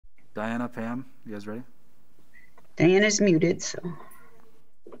Diana, Pam, you guys ready? Diana's muted, so.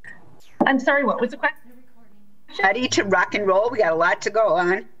 I'm sorry, what was the question? Ready to rock and roll? We got a lot to go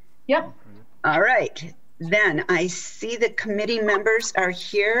on. Yep. All right. Then I see the committee members are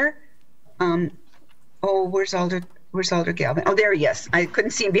here. Oh, where's Alder Galvin? Oh, there he is. I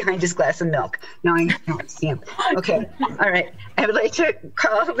couldn't see him behind his glass of milk. Now I see him. Okay. All right. I would like to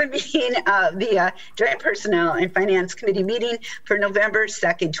call the meeting, the Joint Personnel and Finance Committee meeting for November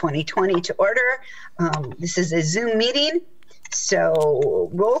 2nd, 2020 to order. This is a Zoom meeting. So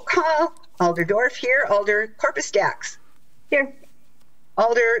roll call. Alder Dorf here. Alder Corpus Dax. Here.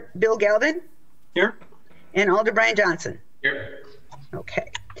 Alder Bill Galvin. Here. And Alder Brian Johnson. Here. Okay.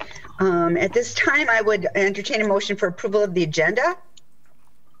 At this time, I would entertain a motion for approval of the agenda.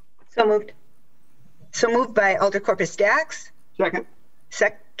 So moved. So moved by Alder Corpus Dax. Second.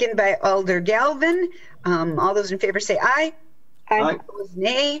 Second by Alder Galvin. All those in favor say aye. Aye. Opposed,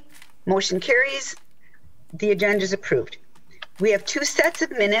 nay. Motion carries. The agenda is approved. We have two sets of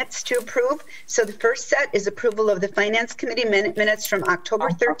minutes to approve. So the first set is approval of the Finance Committee minutes from October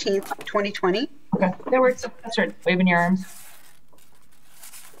 13th, 2020. Okay, that works. Start waving your arms.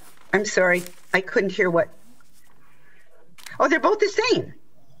 I'm sorry, I couldn't hear what. Oh, they're both the same.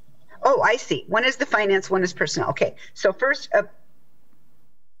 Oh, I see. One is the finance, one is personnel. Okay, so first,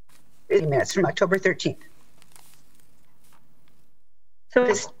 minutes from October 13th. So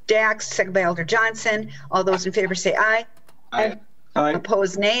this Dax, second by Alder Johnson. All those in favor say aye. Aye. Aye.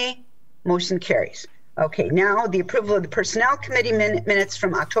 Opposed, nay. Motion carries. Okay, now the approval of the Personnel Committee minutes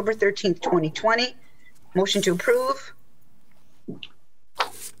from October 13th, 2020. Motion to approve.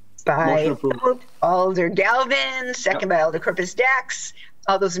 By Alder Galvin, second by Alder Corpus Dax.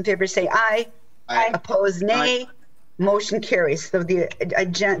 All those in favor say aye. Aye. Opposed, nay. Aye. Motion carries. So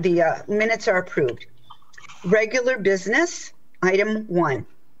the minutes are approved. Regular business, item 1.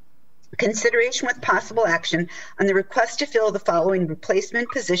 Consideration with possible action on the request to fill the following replacement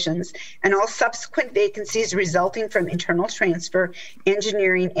positions and all subsequent vacancies resulting from internal transfer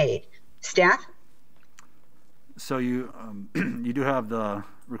engineering aid. Staff? So you you do have the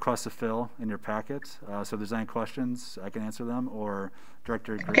request to fill in your packet. So if there's any questions, I can answer them, or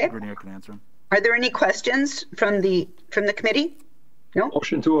Director Grenier can answer them. Are there any questions from the committee? No?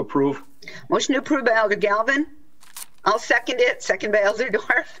 Motion to approve. Motion to approve by Alder Galvin. I'll second it. Second by Alder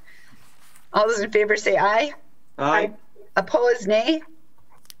Dorf. All those in favor say aye. Aye. Opposed, nay.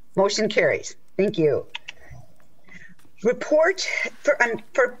 Motion carries. Thank you. Report for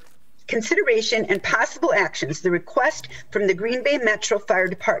consideration and possible actions, the request from the Green Bay Metro Fire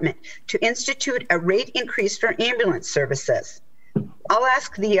Department to institute a rate increase for ambulance services. I'll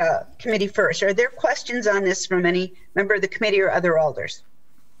ask the committee first. Are there questions on this from any member of the committee or other alders?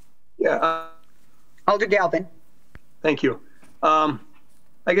 Yeah. Alder Galvin. Thank you.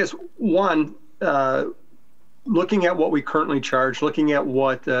 I guess one, looking at what we currently charge, looking at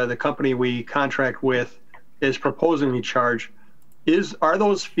what the company we contract with is proposing we charge, are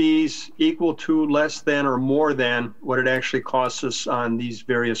those fees equal to, less than, or more than what it actually costs us on these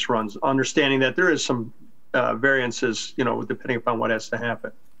various runs? Understanding that there is some variances, depending upon what has to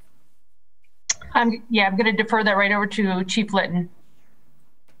happen. I'm going to defer that right over to Chief Litton.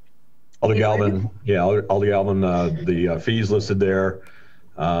 Alder Galvin, Alder Galvin, the fees listed there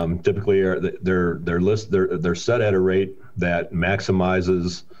typically they're set at a rate that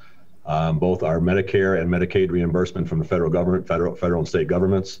maximizes both our Medicare and Medicaid reimbursement from the federal government, federal and state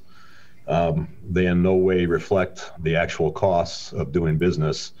governments. They in no way reflect the actual costs of doing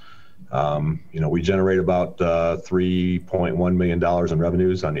business. We generate about $3.1 million in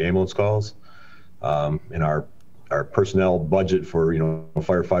revenues on the ambulance calls. In our personnel budget for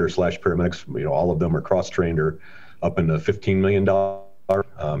firefighters / paramedics, all of them are cross-trained or up in the $15 million.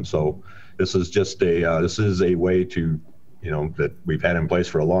 So this is just this is a way to that we've had in place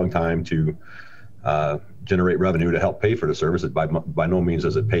for a long time to generate revenue to help pay for the service. By no means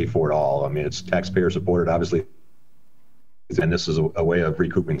does it pay for it all. I mean, it's taxpayer supported, obviously, and this is a way of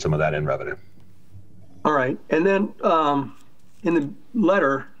recouping some of that in revenue. All right, and then in the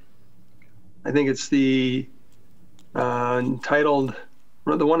letter, I think it's the entitled,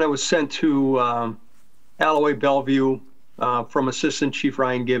 the one that was sent to Alloway Bellevue from Assistant Chief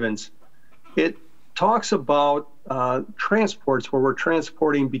Ryan Gibbons. It talks about transports where we're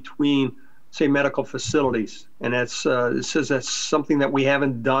transporting between, say, medical facilities, and that's it says that's something that we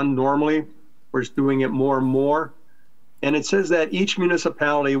haven't done normally. We're just doing it more and more, and it says that each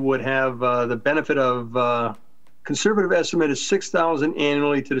municipality would have the benefit of conservative estimate is $6,000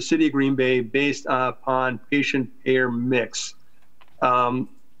 annually to the city of Green Bay based upon patient-payer mix.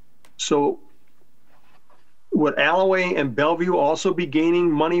 So would Alloway and Bellevue also be gaining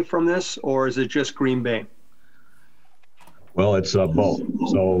money from this, or is it just Green Bay? Well, it's both.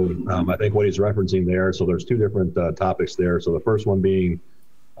 So I think what he's referencing there, so there's two different topics there. So the first one being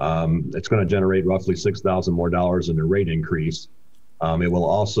it's going to generate roughly $6,000 more in the rate increase. It will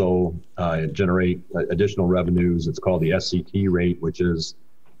also generate additional revenues. It's called the SCT rate, which is,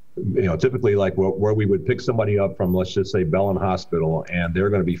 typically like where we would pick somebody up from, let's just say Bellin Hospital, and they're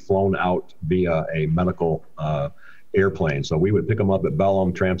going to be flown out via a medical airplane. So we would pick them up at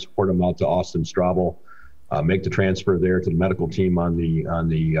Bellin, transport them out to Austin Straubel, make the transfer there to the medical team on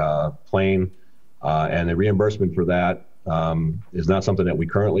the plane, and the reimbursement for that is not something that we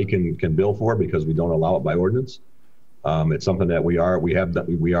currently can bill for because we don't allow it by ordinance. It's something that we are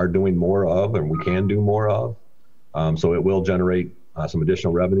doing more of, and we can do more of. So it will generate some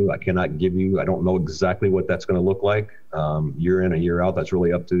additional revenue. I don't know exactly what that's going to look like year in and year out. That's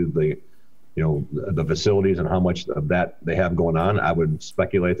really up to the facilities and how much of that they have going on. I would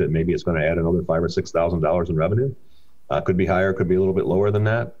speculate that maybe it's going to add another $5,000 or $6,000 in revenue. Could be higher, could be a little bit lower than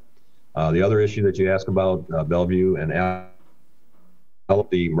that. The other issue that you asked about, Bellevue and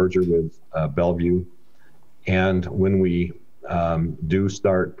the merger with Bellevue. And when we do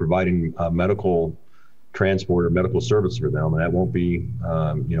start providing medical transport or medical service for them, and that won't be,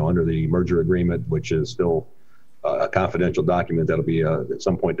 under the merger agreement, which is still a confidential document that'll be at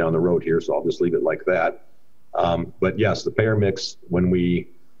some point down the road here. So I'll just leave it like that. But yes, the payer mix, when we,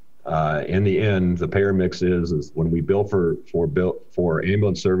 in the end, the payer mix is when we bill for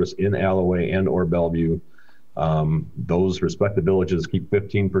ambulance service in Alloway and or Bellevue, those respective villages keep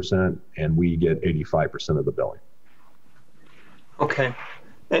 15% and we get 85% of the billing. Okay.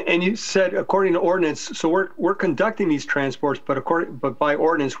 And you said according to ordinance, so we're conducting these transports, but by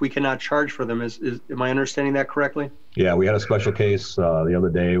ordinance we cannot charge for them. Am I understanding that correctly? Yeah, we had a special case the other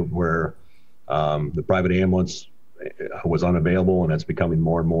day where the private ambulance was unavailable, and it's becoming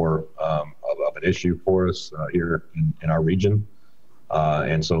more and more of an issue for us here in our region.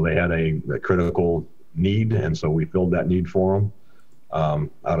 And so they had a critical need, and so we filled that need for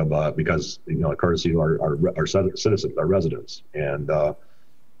them because courtesy to our citizens, our residents, and.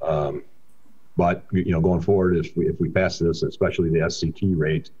 But going forward, if we pass this, especially the SCT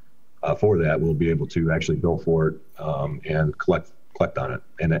rate for that, we'll be able to actually bill for it and collect on it,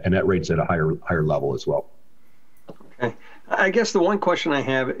 and that rate's at a higher level as well. Okay, I guess the one question I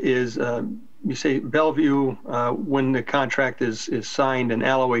have is you say Bellevue when the contract is signed, and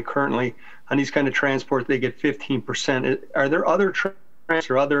Alloway currently on these kind of transports they get 15%. Are there other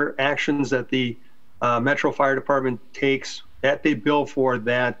or other actions that the Metro Fire Department takes that they bill for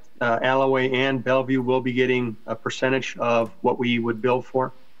that Alloway and Bellevue will be getting a percentage of what we would bill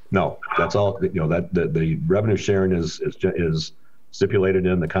for? No, that's all. That the revenue sharing is stipulated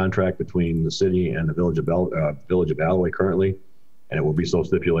in the contract between the city and the village of Alloway currently, and it will be so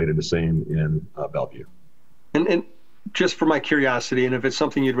stipulated the same in Bellevue. And just for my curiosity, and if it's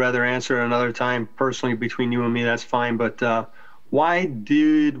something you'd rather answer at another time personally between you and me, that's fine. But why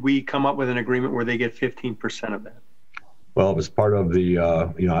did we come up with an agreement where they get 15% of that? Well, it was part of the,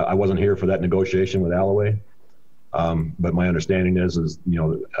 I wasn't here for that negotiation with Alloway, but my understanding is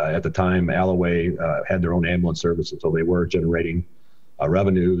at the time Alloway had their own ambulance service, and so they were generating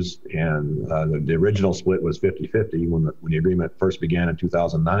revenues, and the original split was 50-50 when the agreement first began in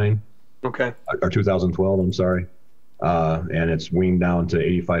 2009. Okay. Or 2012, I'm sorry. And it's weaned down to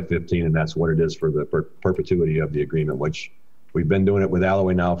 85-15, and that's what it is for the perpetuity of the agreement, which we've been doing it with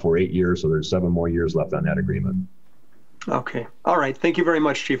Alloway now for 8 years, so there's 7 more years left on that agreement. Okay. All right. Thank you very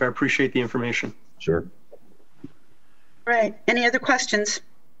much, Chief. I appreciate the information. Sure. Right. Any other questions?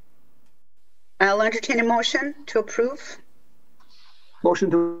 I'll entertain a motion to approve.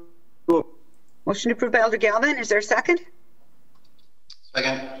 Motion to approve by Alder Galvin. Is there a second?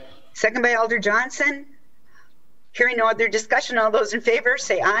 Second. Second by Alder Johnson. Hearing no other discussion, all those in favor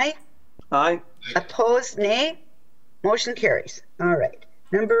say aye. Aye. Opposed, nay. Motion carries. All right.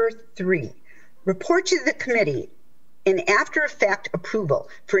 Number 3, report to the committee an after-effect approval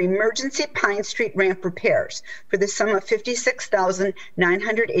for emergency Pine Street ramp repairs for the sum of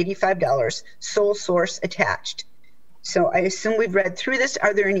 $56,985, sole source attached. So I assume we've read through this.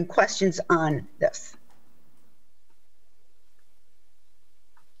 Are there any questions on this?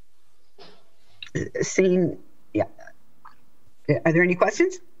 Seeing, yeah. Are there any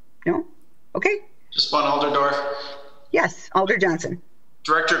questions? No? Okay. Just one, Alderdorf. Yes, Alder Johnson.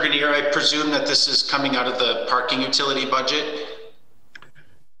 Director Grenier, I presume that this is coming out of the parking utility budget?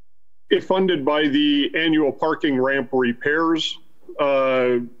 It's funded by the annual parking ramp repairs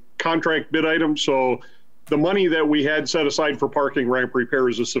contract bid item. So the money that we had set aside for parking ramp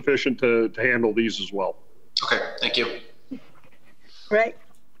repairs is sufficient to handle these as well. Okay, thank you. Right.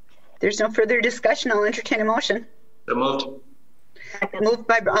 There's no further discussion. I'll entertain a motion. So moved. Moved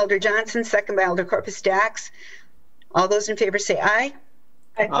by Alder Johnson, second by Alder Corpus Dax. All those in favor say aye.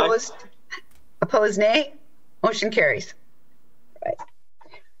 Aye. Opposed? Opposed, nay. Motion carries. Right.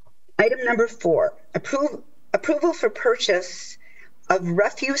 Item number 4, approval for purchase of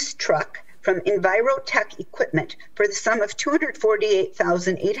refuse truck from Envirotech Equipment for the sum of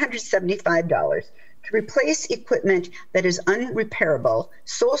 $248,875 to replace equipment that is unrepairable,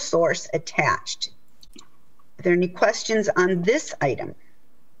 sole source attached. Are there any questions on this item?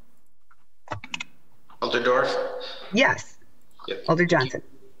 Alder Dorf? Yes. Yep. Alder Johnson.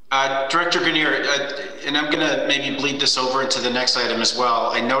 Director Grenier, and I'm going to maybe bleed this over into the next item as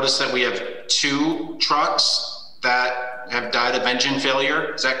well. I noticed that we have 2 trucks that have died of engine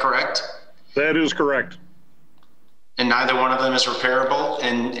failure. Is that correct? That is correct. And neither one of them is repairable.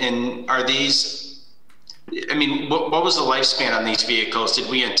 And are these, I mean, what was the lifespan on these vehicles? Did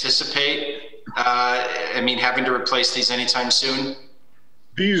we anticipate, having to replace these anytime soon?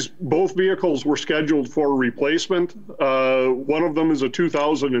 Both vehicles were scheduled for replacement. One of them is a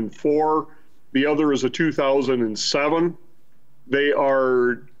 2004. The other is a 2007.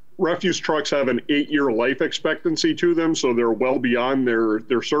 Refuse trucks have an 8-year life expectancy to them, so they're well beyond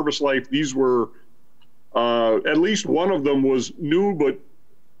their service life. These were, at least one of them was new,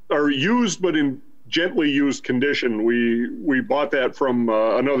 used, but in gently used condition. We bought that from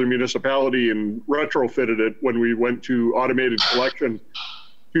another municipality and retrofitted it when we went to automated collection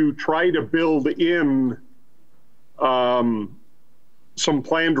to try to build in some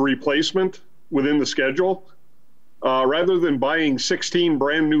planned replacement within the schedule. Rather than buying 16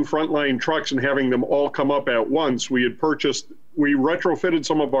 brand new frontline trucks and having them all come up at once, we retrofitted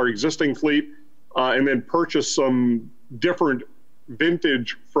some of our existing fleet and then purchased some different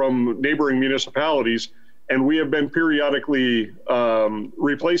vintage from neighboring municipalities. And we have been periodically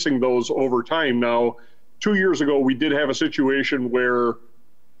replacing those over time. Now, 2 years ago, we did have a situation where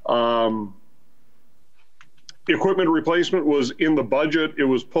equipment replacement was in the budget. It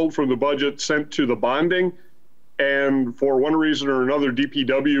was pulled from the budget, sent to the bonding. And for one reason or another,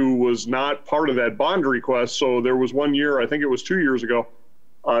 DPW was not part of that bond request. So there was 1 year, I think it was 2 years ago,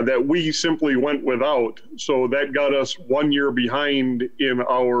 that we simply went without. So that got us 1 year behind in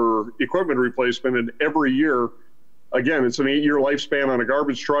our equipment replacement. And every year, again, it's an 8-year lifespan on a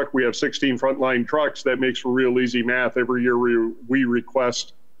garbage truck. We have 16 frontline trucks. That makes for real easy math. Every year we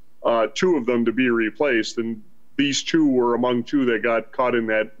request 2 of them to be replaced. And these 2 were among 2 that got caught in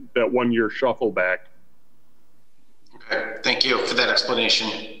that 1 year shuffle back. Okay, thank you for that explanation.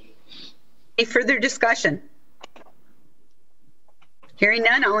 Any further discussion? Hearing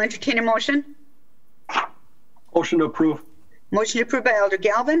none, I'll entertain a motion. Motion to approve. Motion to approve by Alder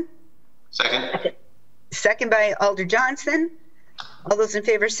Galvin. Second. Second by Alder Johnson. All those in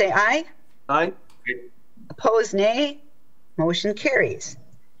favor say aye. Aye. Opposed, nay. Motion carries.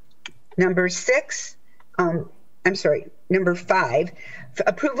 Number 5,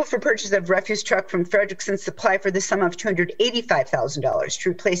 approval for purchase of refuse truck from Frederickson Supply for the sum of $285,000 to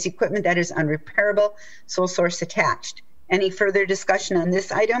replace equipment that is unrepairable, sole source attached. Any further discussion on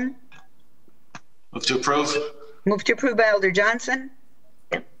this item? Move to approve. Move to approve by Alder Johnson.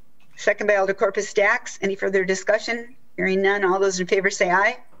 Second by Alder Corpus Dax. Any further discussion? Hearing none, all those in favor say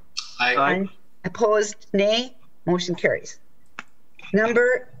aye. Aye. Opposed, nay. Motion carries.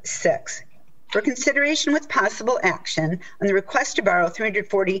 Number 6, for consideration with possible action on the request to borrow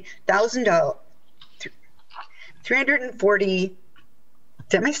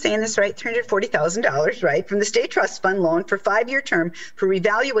 $340,000, right, from the State Trust Fund loan for 5-year term for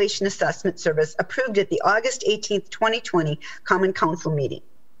revaluation assessment service approved at the August 18th, 2020 Common Council meeting.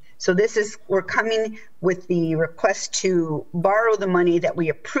 So we're coming with the request to borrow the money that we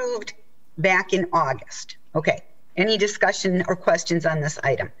approved back in August. Okay. Any discussion or questions on this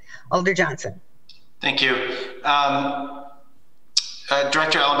item? Alder Johnson. Thank you.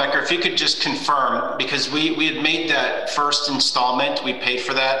 Director Ellenbecker, if you could just confirm, because we had made that first installment, we paid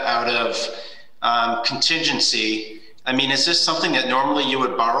for that out of contingency. I mean, is this something that normally you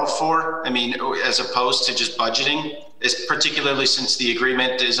would borrow for? I mean, as opposed to just budgeting, particularly since the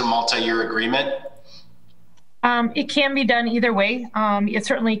agreement is a multi-year agreement? It can be done either way. It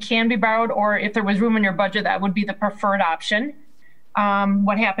certainly can be borrowed, or if there was room in your budget, that would be the preferred option.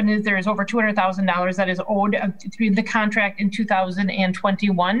 What happened is there is over $200,000 that is owed through the contract in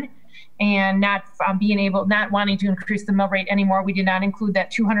 2021, and not wanting to increase the mill rate anymore, we did not include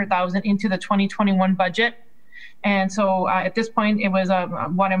that $200,000 into the 2021 budget. And so at this point, it was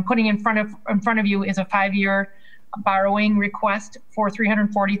what I'm putting in front of you is a 5-year borrowing request for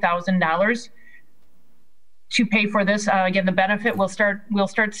 $340,000. to pay for this. Again, the benefit we'll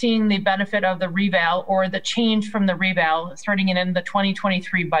start seeing the benefit of the reval or the change from the reval starting in the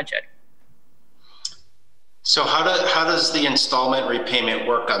 2023 budget. So how does the installment repayment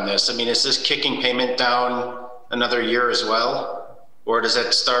work on this? I mean, is this kicking payment down another year as well? Or does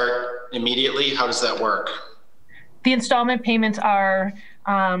that start immediately? How does that work? The installment payments are,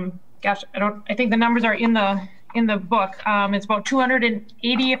 gosh, I think the numbers are in the book. It's about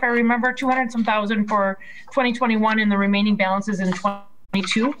 280, if I remember, 200 some thousand for 2021, and the remaining balances in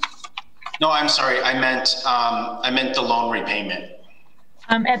 2022. No, I'm sorry. I meant the loan repayment.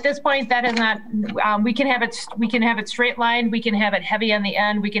 At this point, that is not. We can have it straight lined. We can have it heavy on the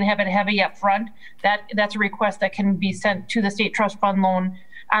end. We can have it heavy up front. That's a request that can be sent to the state trust fund loan,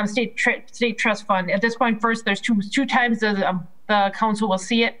 state trust fund. At this point, first there's two times the council will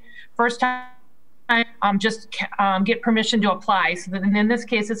see it. First time, just get permission to apply. So that in this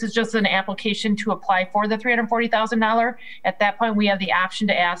case, this is just an application to apply for the $340,000. At that point, we have the option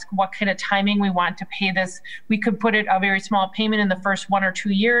to ask what kind of timing we want to pay this. We could put it a very small payment in the first 1 or 2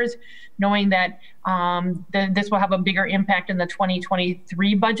 years, knowing that this will have a bigger impact in the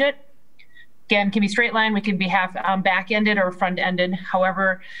 2023 budget. Again, can be straight line, we can be half back-ended or front-ended.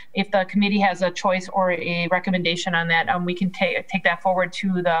 However, if the committee has a choice or a recommendation on that, we can take that forward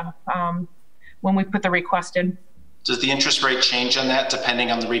to the when we put the request in. Does the interest rate change on that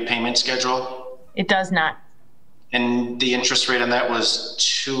depending on the repayment schedule? It does not. And the interest rate on that was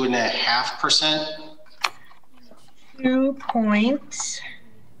 2.5%? 2 point,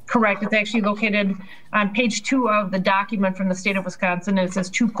 correct. It's actually located on page 2 of the document from the state of Wisconsin, and it says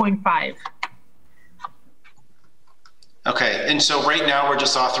 2.5. Okay, and so right now we're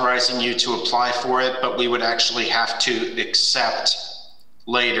just authorizing you to apply for it, but we would actually have to accept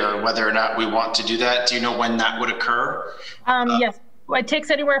later whether or not we want to do that. Do you know when that would occur? Yes, it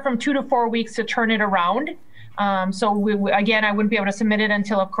takes anywhere from 2 to 4 weeks to turn it around. So again, I wouldn't be able to submit it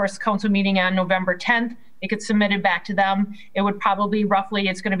until, of course, council meeting on November 10th. It gets submitted back to them. It would probably roughly,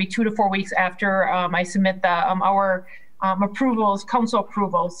 it's going to be 2 to 4 weeks after I submit the our approvals, council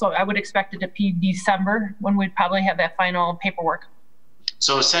approval. So I would expect it to be December when we'd probably have that final paperwork.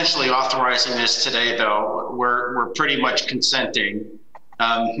 So essentially authorizing this today, though, we're pretty much consenting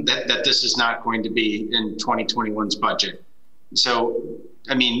that this is not going to be in 2021's budget. So,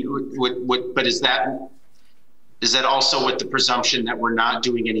 I mean, but is that also with the presumption that we're not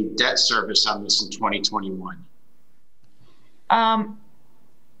doing any debt service on this in 2021?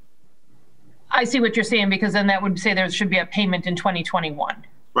 I see what you're saying, because then that would say there should be a payment in 2021.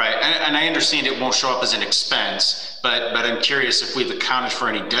 Right, and I understand it won't show up as an expense, but I'm curious if we've accounted for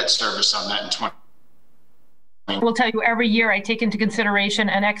any debt service on that in 2021. I will tell you, every year I take into consideration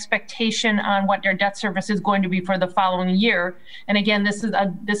an expectation on what their debt service is going to be for the following year. And again, this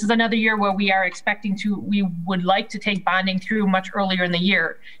is another year where we are expecting we would like to take bonding through much earlier in the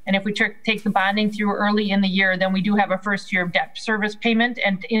year. And if we take the bonding through early in the year, then we do have a first year of debt service payment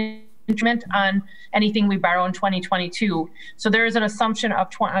and increment on anything we borrow in 2022. So there is an assumption of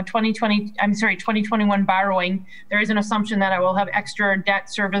 2021 borrowing. There is an assumption that I will have extra debt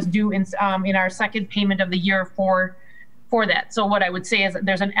service due in our second payment of the year for that. So what I would say is that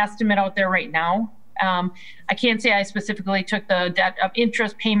there's an estimate out there right now. I can't say I specifically took the debt of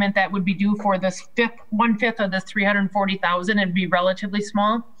interest payment that would be due for this 1/5 of this 340,000. It'd be relatively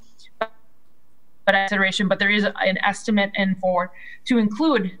small, but consideration. But there is an estimate to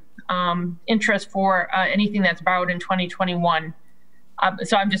include interest for anything that's borrowed in 2021.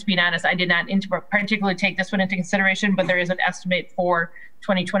 So I'm just being honest, I did not particularly take this one into consideration, but there is an estimate for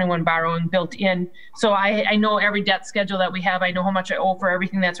 2021 borrowing built in. So I know every debt schedule that we have. I know how much I owe for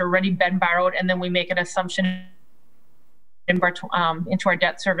everything that's already been borrowed, and then we make an assumption into our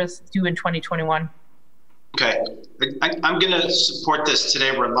debt service due in 2021. Okay, I'm going to support this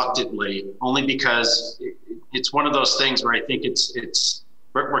today reluctantly, only because it's one of those things where I think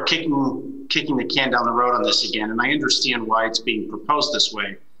we're kicking the can down the road on this again, and I understand why it's being proposed this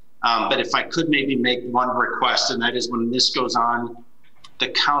way. But if I could maybe make one request, and that is when this goes on the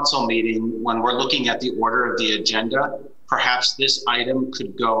council meeting, when we're looking at the order of the agenda, perhaps this item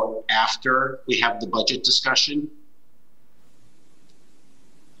could go after we have the budget discussion.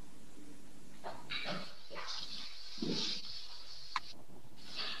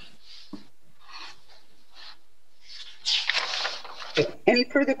 Any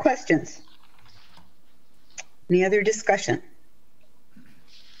further questions? Any other discussion?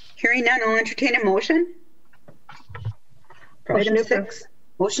 Hearing none, I'll entertain a motion. For item 6.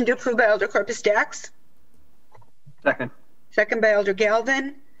 Motion to approve by Alder Corpus Dax. Second. Second by Alder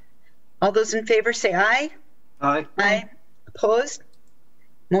Galvin. All those in favor say aye. Aye. Aye. Opposed?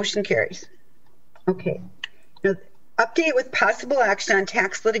 Motion carries. Okay. Update with possible action on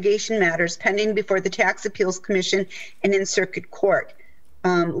tax litigation matters pending before the Tax Appeals Commission and in circuit court.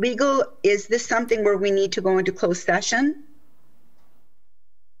 Legal, is this something where we need to go into closed session?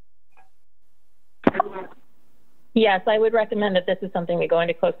 Yes, I would recommend that this is something we go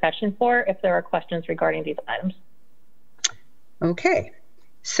into closed session for if there are questions regarding these items. Okay,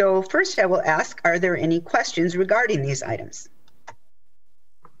 so first I will ask, are there any questions regarding these items?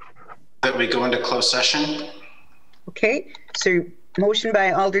 That we go into closed session. Okay, so motion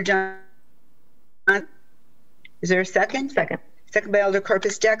by Alder Johnson. Is there a second? Second. Second by Alder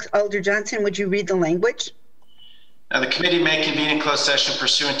Corpus Dex. Alder Johnson, would you read the language? The committee may convene in closed session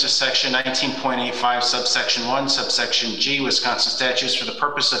pursuant to section 19.85 subsection 1 subsection G Wisconsin statutes for the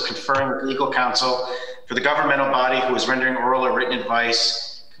purpose of conferring with legal counsel for the governmental body who is rendering oral or written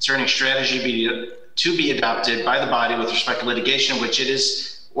advice concerning strategy to be adopted by the body with respect to litigation which it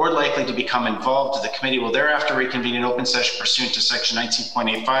is or likely to become involved. The committee will thereafter reconvene in open session pursuant to section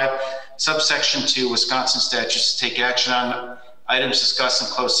 19.85 subsection 2 Wisconsin statutes to take action on items discussed in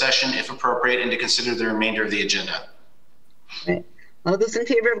closed session if appropriate and to consider the remainder of the agenda. Right. All those in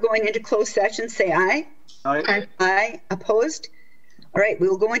favor of going into closed session, say aye. Aye. Aye. Opposed? All right, we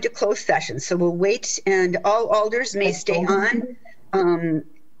will go into closed session. So we'll wait and all alders may stay on,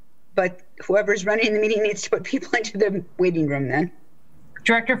 but whoever's running the meeting needs to put people into the waiting room then.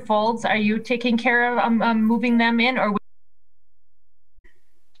 Director Folds, are you taking care of moving them in, or?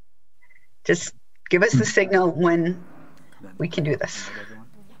 Just give us the signal when we can do this.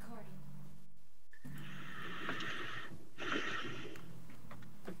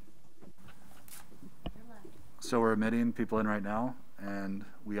 So we're admitting people in right now, and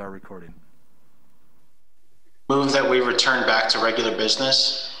we are recording. Move that we return back to regular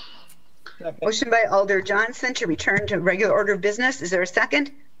business. Motion by Alder Johnson to return to regular order of business. Is there a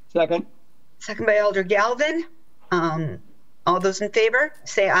second? Second. Second by Alder Galvin. All those in favor,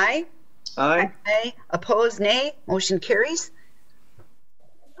 say aye. Aye. Aye. Opposed, nay. Motion carries.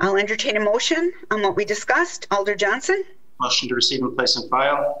 I'll entertain a motion on what we discussed. Alder Johnson. Motion to receive and place in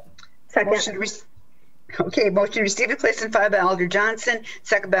file. Second. Motion to receive and place in file by Alder Johnson.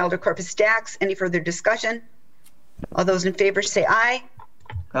 Second by Alder Corpus Dax. Any further discussion? All those in favor say aye.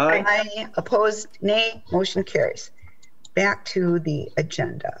 Aye. Aye. Opposed, nay. Motion carries. Back to the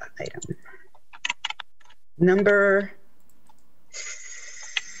agenda item. Number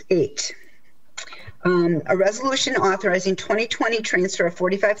 8. A resolution authorizing 2020 transfer of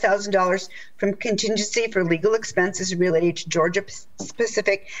 $45,000 from contingency for legal expenses related to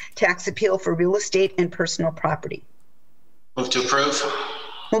Georgia-specific tax appeal for real estate and personal property. Move to approve.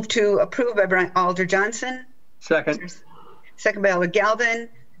 Move to approve by Alder Johnson. Second. Second by Alder Galvin.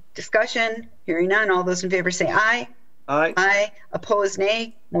 Discussion. Hearing none. All those in favor say aye. Aye. Aye. Opposed,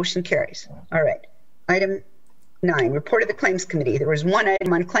 nay. Motion carries. All right. Item 9. Report of the Claims Committee. There was one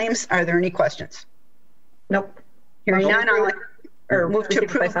item on claims. Are there any questions? Nope. Hearing none. Move to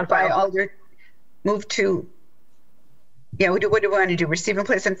approve by Alder. Move to. Yeah. What do we want to do? Receive and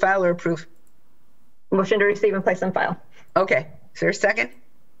place on file or approve? Motion to receive and place on file. Okay. Is there a second?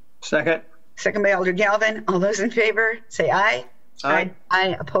 Second. Second by Alder Galvin. All those in favor say aye. Aye.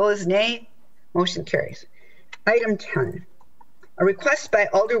 Aye. Opposed, nay. Motion carries. Item 10. A request by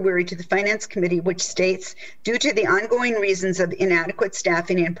Alder Weary to the Finance Committee which states, due to the ongoing reasons of inadequate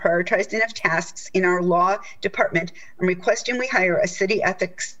staffing and prioritizing of tasks in our law department, I'm requesting we hire a city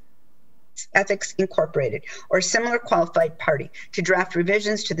ethics Incorporated or a similar qualified party to draft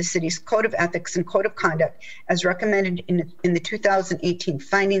revisions to the city's Code of Ethics and Code of Conduct as recommended in the 2018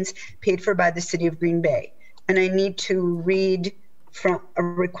 findings paid for by the City of Green Bay. And I need to read from a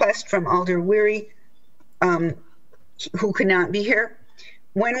request from Alder Weary, who could not be here.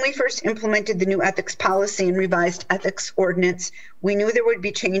 When we first implemented the new ethics policy and revised ethics ordinance, we knew there would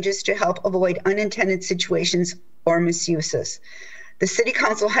be changes to help avoid unintended situations or misuses. The City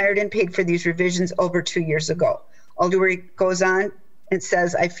Council hired and paid for these revisions over 2 years ago. Alder Weary goes on and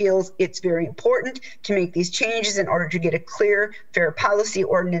says, I feel it's very important to make these changes in order to get a clear, fair policy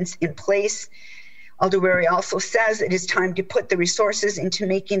ordinance in place. Alder Weary also says it is time to put the resources into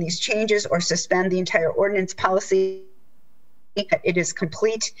making these changes or suspend the entire ordinance policy. It is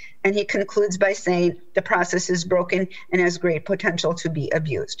complete, and he concludes by saying the process is broken and has great potential to be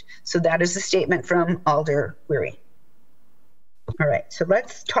abused. So that is a statement from Alder Weary. All right, so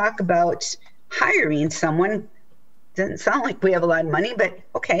let's talk about hiring someone. Doesn't sound like we have a lot of money, but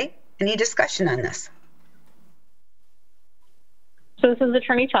okay. Any discussion on this? So this is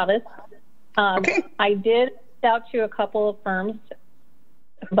Attorney Chavez. Okay. I did reach out to a couple of firms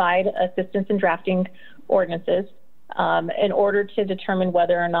to provide assistance in drafting ordinances in order to determine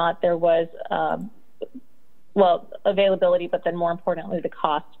whether or not there was availability, but then more importantly, the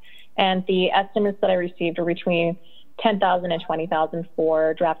cost. And the estimates that I received are between $10,000 and $20,000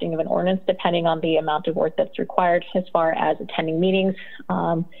 for drafting of an ordinance, depending on the amount of work that's required as far as attending meetings,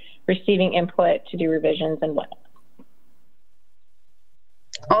 receiving input to do revisions and whatnot.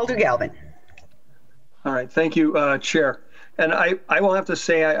 Alder Galvin. All right, thank you, Chair. And I will have to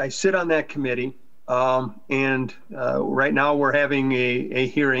say I sit on that committee, and right now we're having a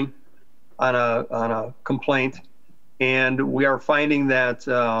hearing on a complaint, and we are finding that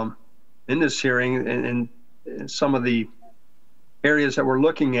in this hearing and in some of the areas that we're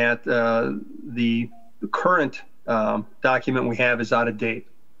looking at, the current document we have is out of date.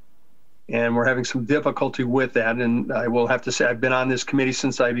 And we're having some difficulty with that. And I will have to say, I've been on this committee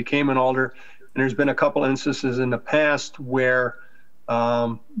since I became an alder, and there's been a couple instances in the past where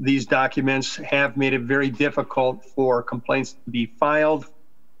these documents have made it very difficult for complaints to be filed,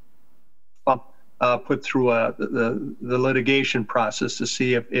 put through the litigation process to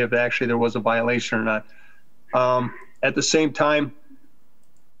see if actually there was a violation or not. At the same time,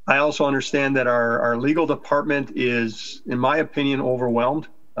 I also understand that our legal department is, in my opinion, overwhelmed.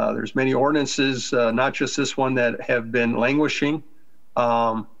 There's many ordinances, not just this one, that have been languishing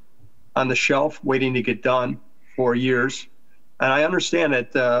on the shelf, waiting to get done for years. And I understand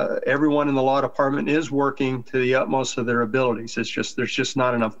that everyone in the law department is working to the utmost of their abilities. It's just, there's just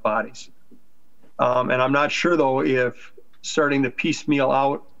not enough bodies. And I'm not sure, though, if starting to piecemeal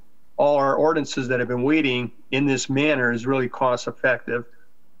out all our ordinances that have been waiting in this manner is really cost effective,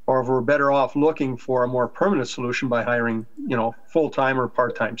 or if we're better off looking for a more permanent solution by hiring, full-time or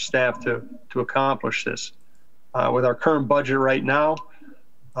part-time staff to accomplish this. With our current budget right now,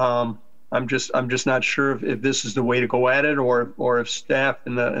 I'm just not sure if this is the way to go at it, or if staff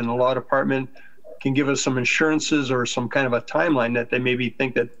in the law department can give us some assurances or some kind of a timeline that they maybe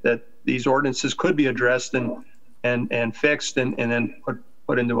think that these ordinances could be addressed and fixed and then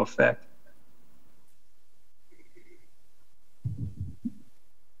put into effect.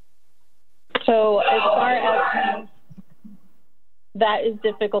 So as far as that is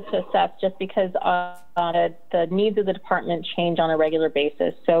difficult to assess, just because the needs of the department change on a regular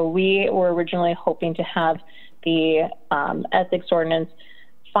basis. So we were originally hoping to have the ethics ordinance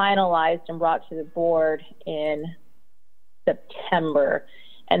finalized and brought to the board in September.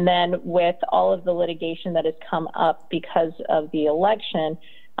 And then with all of the litigation that has come up because of the election,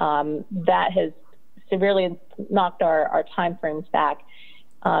 that has severely knocked our timeframes back.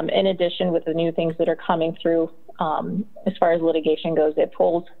 In addition, with the new things that are coming through, as far as litigation goes, it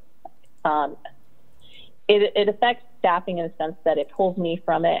pulls, it affects staffing in the sense that it pulls me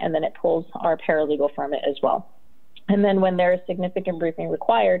from it, and then it pulls our paralegal from it as well. And then when there is significant briefing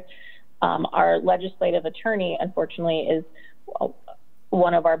required, our legislative attorney, unfortunately, is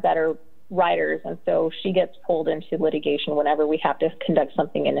one of our better writers, and so she gets pulled into litigation whenever we have to conduct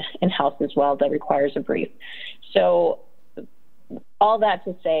something in-house as well that requires a brief. So all that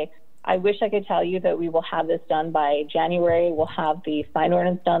to say, I wish I could tell you that we will have this done by January. We'll have the sign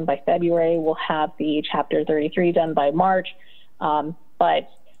ordinance done by February. We'll have the Chapter 33 done by March. But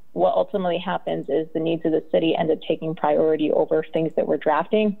what ultimately happens is the needs of the city end up taking priority over things that we're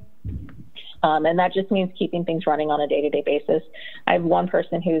drafting. And that just means keeping things running on a day-to-day basis. I have one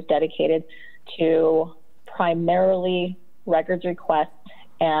person who's dedicated to primarily records requests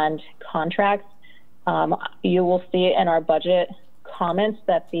and contracts. You will see in our budget comments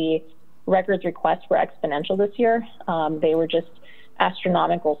that the records requests were exponential this year. They were just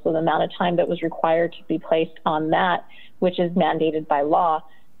astronomical. So the amount of time that was required to be placed on that, which is mandated by law,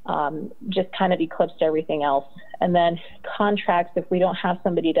 just kind of eclipsed everything else. And then contracts, if we don't have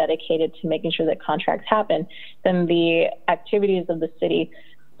somebody dedicated to making sure that contracts happen, then the activities of the city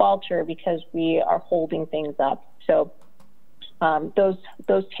falter because we are holding things up. So those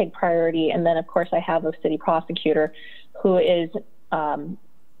take priority. And then, of course, I have a city prosecutor who is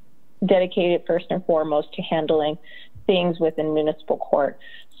dedicated first and foremost to handling things within municipal court.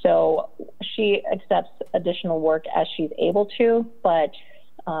 So she accepts additional work as she's able to, but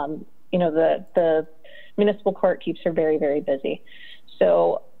the municipal court keeps her very, very busy.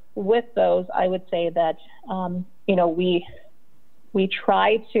 So with those, I would say that we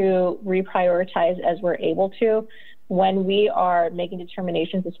try to reprioritize as we're able to. When we are making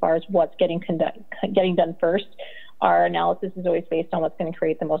determinations as far as what's getting done first, our analysis is always based on what's going to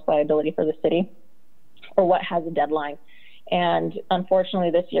create the most liability for the city or what has a deadline. And unfortunately,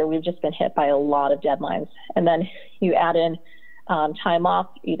 this year, we've just been hit by a lot of deadlines. And then you add in time off,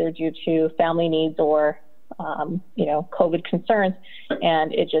 either due to family needs or, COVID concerns.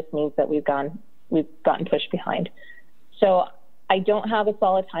 And it just means that we've gotten pushed behind. So I don't have a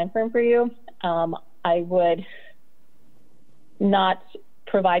solid time frame for you. I would not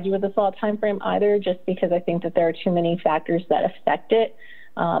provide you with a solid time frame either, just because I think that there are too many factors that affect it.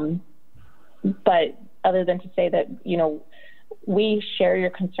 But other than to say that, you know, we share your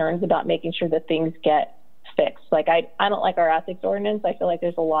concerns about making sure that things get fixed. Like I don't like our ethics ordinance. I feel like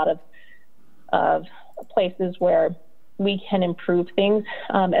there's a lot of places where we can improve things.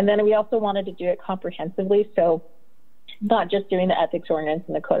 And then we also wanted to do it comprehensively. So not just doing the ethics ordinance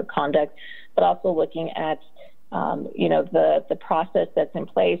and the code of conduct, but also looking at, you know, the process that's in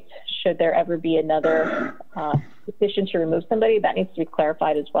place. Should there ever be another petition to remove somebody, that needs to be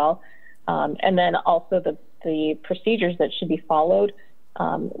clarified as well. And then also the procedures that should be followed.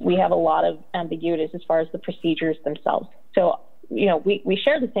 We have a lot of ambiguities as far as the procedures themselves. So, you know, we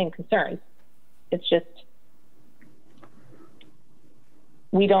share the same concerns. It's just,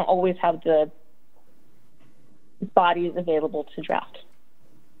 we don't always have the bodies available to draft.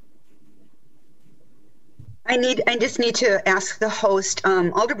 I just need to ask the host.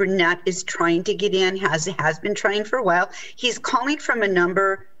 Alder Burnett is trying to get in, has been trying for a while. He's calling from a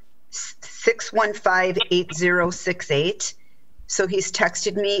number 615-8068. So he's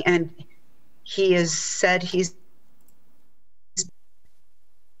texted me and he has said he's,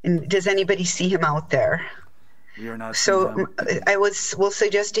 and does anybody see him out there? We are not. So I will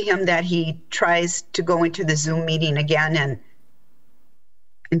suggest to him that he tries to go into the Zoom meeting again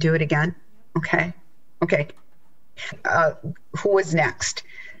and do it again. Okay. Okay. Who was next?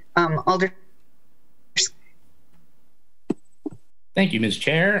 Alder. Thank you, Ms.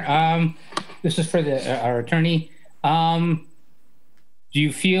 Chair. This is for our attorney. Do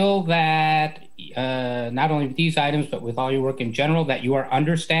you feel that not only with these items, but with all your work in general, that you are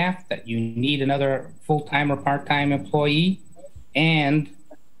understaffed, that you need another full-time or part-time employee? And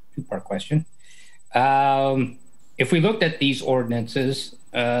two-part question. If we looked at these ordinances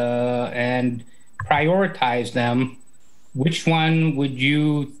and prioritize them, which one would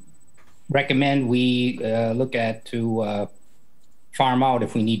you recommend we look at to farm out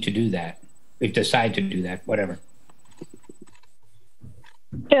if we need to do that, if decide to do that, whatever?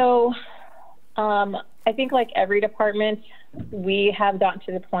 So I think like every department, we have gotten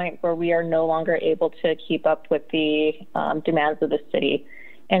to the point where we are no longer able to keep up with the demands of the city.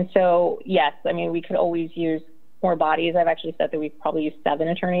 And so, yes, I mean, we could always use more bodies. I've actually said that we probably use 7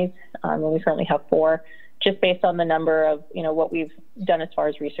 attorneys and we currently have 4, just based on the number of, you know, what we've done as far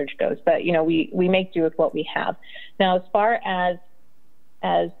as research goes. But, you know, we make do with what we have. Now, as far as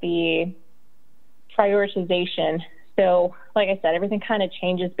the prioritization, so like I said, everything kind of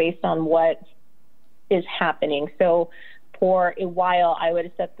changes based on what is happening. So for a while, I would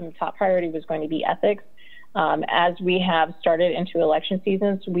have said the top priority was going to be ethics. As we have started into election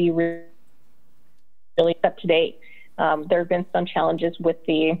seasons, we really up to date. There have been some challenges with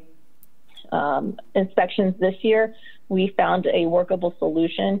the inspections this year. We found a workable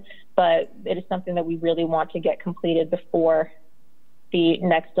solution, but it is something that we really want to get completed before the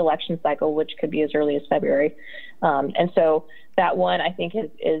next election cycle, which could be as early as February. And so that one, I think,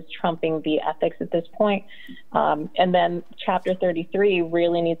 is trumping the ethics at this point. And then Chapter 33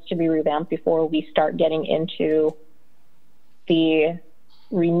 really needs to be revamped before we start getting into the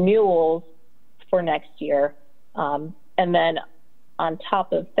renewals for next year. And then on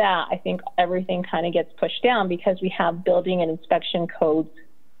top of that, I think everything kind of gets pushed down because we have building and inspection codes,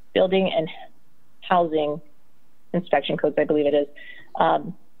 building and housing inspection codes, I believe it is,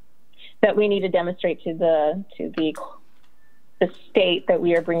 that we need to demonstrate to the state that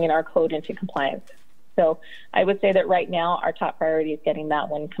we are bringing our code into compliance. So I would say that right now our top priority is getting that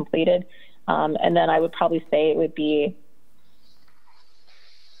one completed. And then I would probably say it would be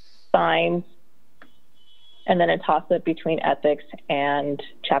signs, and then a toss-up between ethics and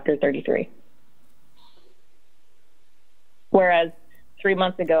Chapter 33. Whereas 3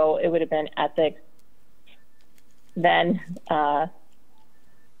 months ago, it would have been ethics, then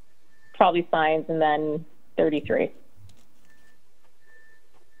probably signs, and then 33.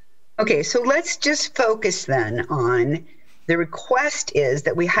 Okay, so let's just focus then on the request is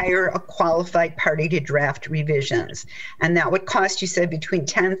that we hire a qualified party to draft revisions, and that would cost, you said, between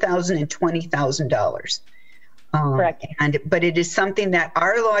 $10,000 and $20,000. Correct. But it is something that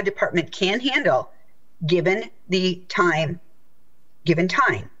our law department can handle given time.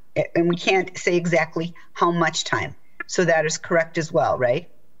 And we can't say exactly how much time. So that is correct as well, right?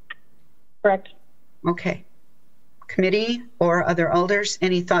 Correct. Okay. Committee or other alders,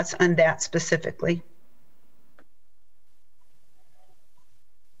 any thoughts on that specifically?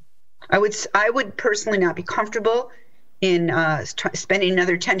 I would personally not be comfortable in spending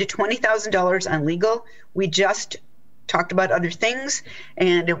another $10,000 to $20,000 on legal. We just talked about other things,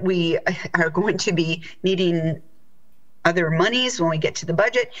 and we are going to be needing other monies when we get to the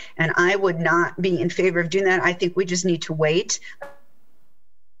budget, and I would not be in favor of doing that. I think we just need to wait,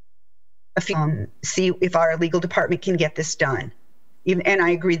 see if our legal department can get this done. And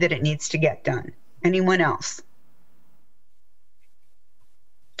I agree that it needs to get done. Anyone else?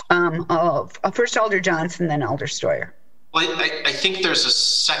 First Alder Johnson, then Alder Steuer. Well, I think there's a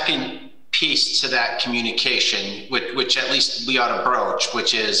second piece to that communication, which at least we ought to broach,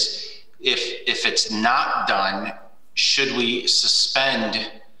 which is if it's not done, should we suspend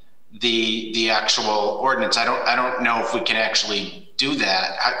the actual ordinance? I don't know if we can actually do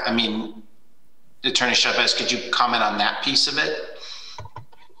that. I mean, Attorney Chavez, could you comment on that piece of it?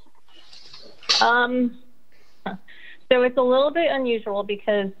 So it's a little bit unusual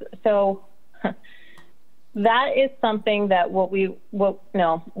because that is something that what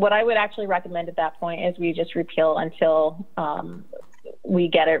I would actually recommend at that point is we just repeal until we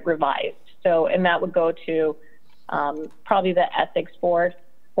get it revised. So, and that would go to probably the ethics board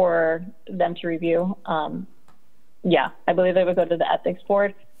for them to review. Yeah, I believe they would go to the ethics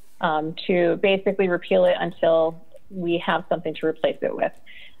board to basically repeal it until we have something to replace it with.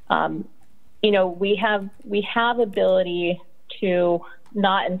 We have ability to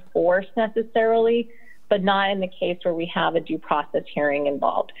not enforce necessarily, but not in the case where we have a due process hearing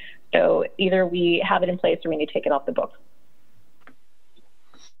involved. So either we have it in place or we need to take it off the books.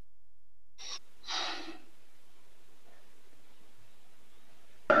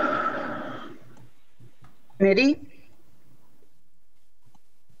 Committee?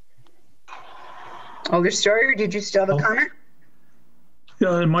 Alder Steuer, did you still have a comment?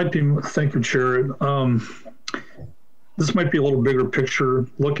 Yeah, it might be. Thank you, Chair. This might be a little bigger picture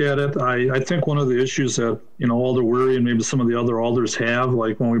look at it. I think one of the issues that, Alder Wery and maybe some of the other alders have,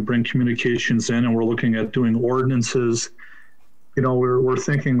 like when we bring communications in and we're looking at doing ordinances, we're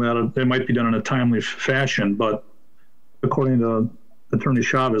thinking that it might be done in a timely fashion, but according to Attorney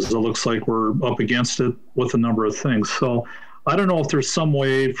Chavez, it looks like we're up against it with a number of things. So I don't know if there's some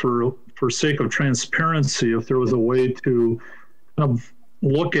way for sake of transparency, if there was a way to kind of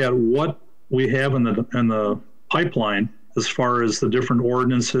look at what we have in the pipeline as far as the different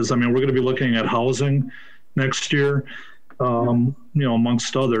ordinances. I mean, we're going to be looking at housing next year,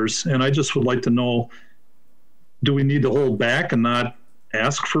 amongst others. And I just would like to know, do we need to hold back and not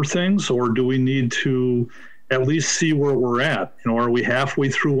ask for things, or do we need to at least see where we're at? Are we halfway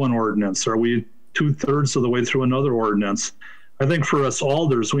through one ordinance? Are we 2/3 of the way through another ordinance? I think for us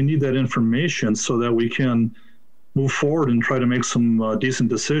alders, we need that information so that we can move forward and try to make some decent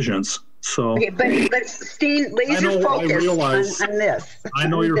decisions. So, okay, but staying laser focused on this. I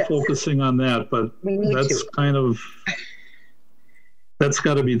know you're focusing on that, but that's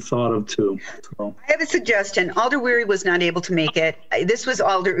got to be thought of too. So. I have a suggestion. Alder Wery was not able to make it. This was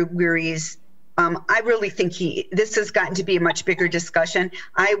Alder Wery's. I really think this has gotten to be a much bigger discussion.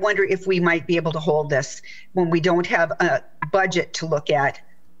 I wonder if we might be able to hold this when we don't have a budget to look at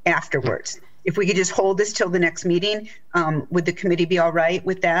afterwards. If we could just hold this till the next meeting, would the committee be all right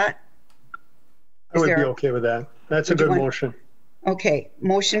with that? I would be okay with that. That's a good motion. Okay,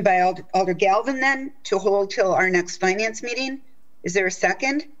 motion by Alder Galvin then to hold till our next finance meeting. Is there a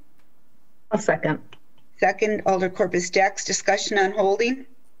second? A second. Second, Alder Corpus Dex, discussion on holding.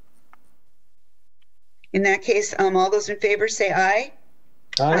 In that case, all those in favor say aye.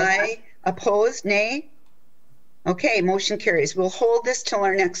 Aye. Aye. Opposed, nay? Okay, motion carries. We'll hold this till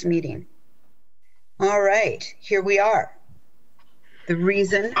our next meeting. All right, here we are. The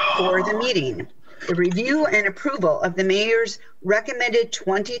reason for the meeting. The review and approval of the mayor's recommended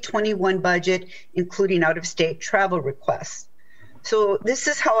 2021 budget, including out-of-state travel requests. So this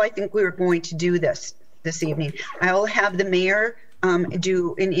is how I think we were going to do this evening. I'll have the mayor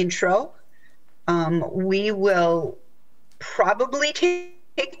do an intro. We will probably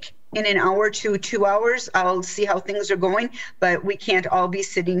take in an hour to 2 hours. I'll see how things are going, but we can't all be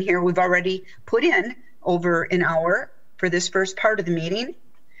sitting here. We've already put in over an hour for this first part of the meeting.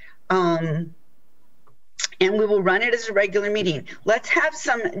 And we will run it as a regular meeting. Let's have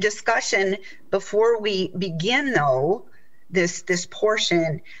some discussion before we begin, though, this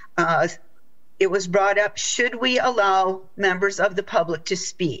portion. It was brought up, should we allow members of the public to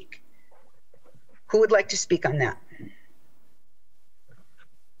speak? Who would like to speak on that?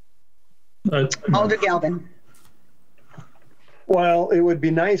 Alder Galvin. Well, it would be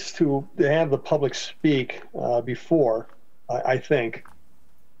nice to have the public speak before, I think.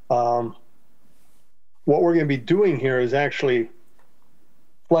 What we're going to be doing here is actually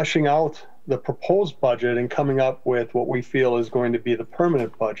fleshing out the proposed budget and coming up with what we feel is going to be the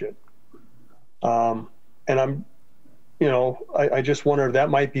permanent budget. And you know, I just wonder if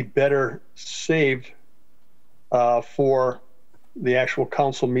that might be better saved for the actual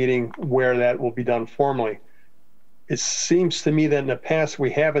council meeting where that will be done formally. It seems to me that in the past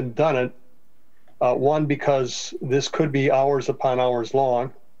we haven't done it. One, because this could be hours upon hours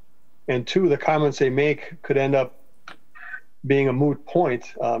long, and two, the comments they make could end up being a moot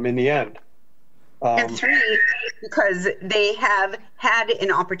point in the end. And three, because they have had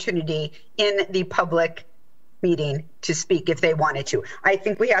an opportunity in the public meeting to speak if they wanted to. I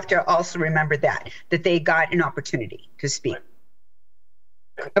think we have to also remember that they got an opportunity to speak.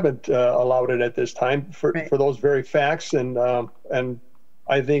 I haven't allowed it at this time for those very facts, and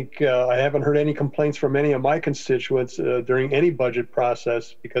I think I haven't heard any complaints from any of my constituents during any budget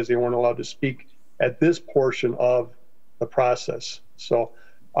process because they weren't allowed to speak at this portion of the process. So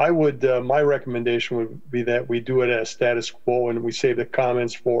I would, my recommendation would be that we do it as status quo and we save the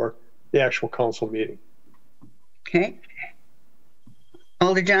comments for the actual council meeting. Okay.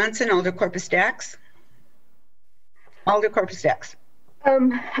 Alder Johnson, Alder Corpus Dax. Alder Corpus Dax.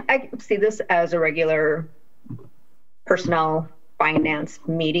 I see this as a regular personnel finance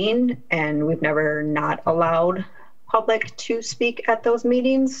meeting, and we've never not allowed public to speak at those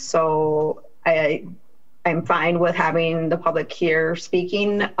meetings. So I'm fine with having the public here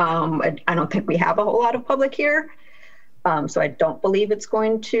speaking. I don't think we have a whole lot of public here. So I don't believe it's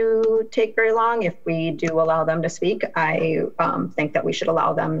going to take very long if we do allow them to speak. I think that we should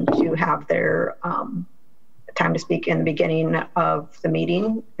allow them to have their time to speak in the beginning of the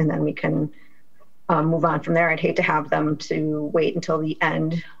meeting, and then we can move on from there. I'd hate to have them to wait until the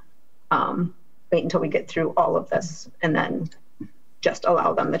end, wait until we get through all of this, and then just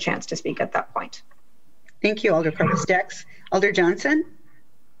allow them the chance to speak at that point. Thank you, Alder Corpus Dax. Alder Johnson?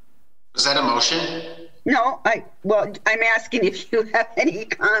 Was that a motion? No, I'm asking if you have any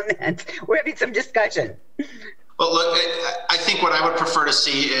comments. We're having some discussion. Well, look, I think what I would prefer to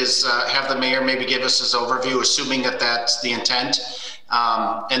see is have the mayor maybe give us his overview, assuming that that's the intent.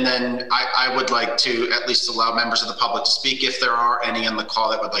 And then I would like to at least allow members of the public to speak if there are any on the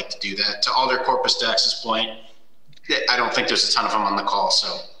call that would like to do that. To Alder Corpus Dax's point, I don't think there's a ton of them on the call,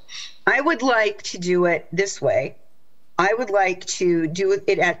 so. I would like to do it this way. I would like to do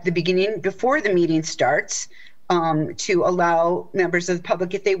it at the beginning, before the meeting starts, to allow members of the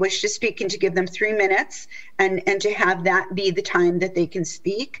public, if they wish to speak, and to give them 3 minutes, and to have that be the time that they can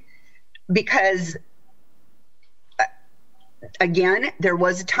speak. Because, again, there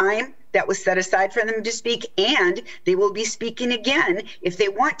was a time that was set aside for them to speak, and they will be speaking again if they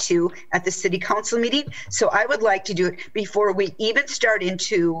want to at the city council meeting. So I would like to do it before we even start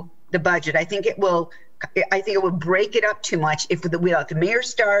into the budget. I think it will break it up too much if we let the mayor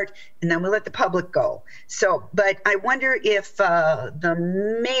start and then we let the public go. So, but I wonder if the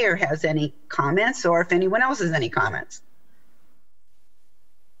mayor has any comments, or if anyone else has any comments.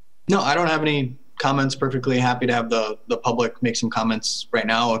 No, I don't have any comments. Perfectly happy to have the public make some comments right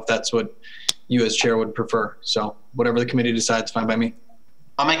now if that's what you as chair would prefer. So whatever the committee decides, fine by me.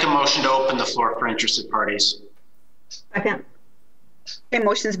 I'll make a motion to open the floor for interested parties. Second. Okay,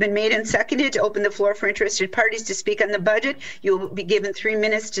 motion's been made and seconded to open the floor for interested parties to speak on the budget. You'll be given 3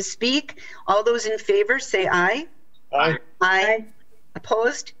 minutes to speak. All those in favor say aye. Aye. Aye.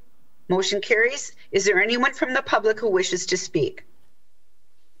 Opposed? Motion carries. Is there anyone from the public who wishes to speak?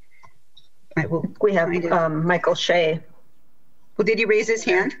 We have Michael Shea. Well, did he raise his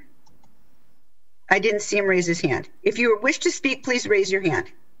hand? I didn't see him raise his hand. If you wish to speak, please raise your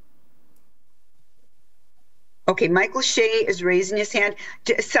hand. Okay, Michael Shea is raising his hand.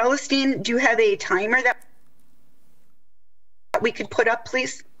 Celestine, do you have a timer that we could put up,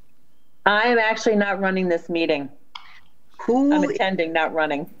 please? I'm actually not running this meeting. I'm attending, not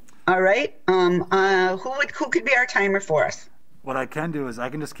running. All right. Who could be our timer for us? What I can do is I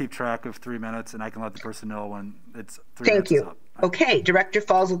can just keep track of 3 minutes, and I can let the person know when it's 3 Thank minutes you. is up. Okay, Director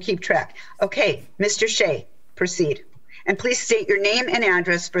Falls will keep track. Okay, Mr. Shea, proceed. And please state your name and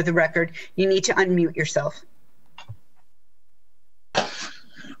address for the record. You need to unmute yourself.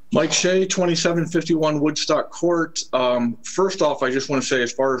 Mike Shea, 2751 Woodstock Court. First off, I just want to say,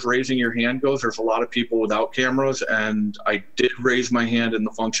 as far as raising your hand goes, there's a lot of people without cameras, and I did raise my hand in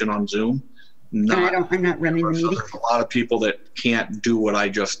the function on Zoom. I'm not running the meeting. There's a lot of people that can't do what I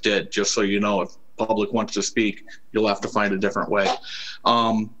just did, just so you know. If public wants to speak, you'll have to find a different way.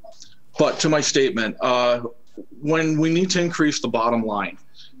 But to my statement, when we need to increase the bottom line,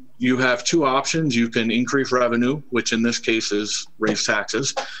 you have two options. You can increase revenue, which in this case is raise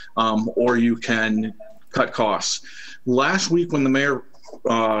taxes, or you can cut costs. Last week when the mayor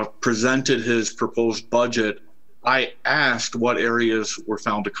presented his proposed budget, I asked what areas were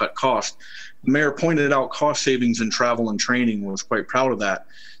found to cut costs. The mayor pointed out cost savings in travel and training, was quite proud of that.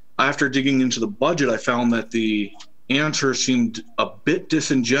 After digging into the budget, I found that the answer seemed a bit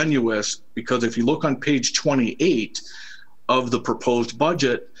disingenuous, because if you look on page 28 of the proposed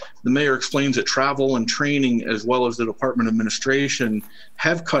budget, the mayor explains that travel and training, as well as the department administration,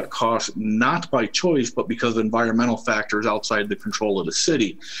 have cut costs not by choice, but because of environmental factors outside the control of the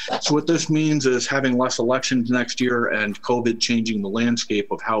city. So what this means is having less elections next year and COVID changing the landscape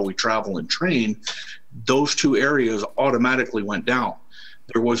of how we travel and train, those two areas automatically went down.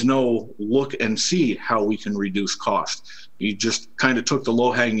 There was no look and see how we can reduce cost. You just kind of took the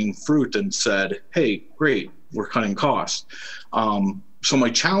low-hanging fruit and said, hey, great, we're cutting costs. So my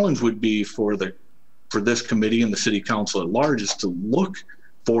challenge would be for this committee and the city council at large is to look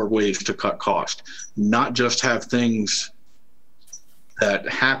for ways to cut cost, not just have things that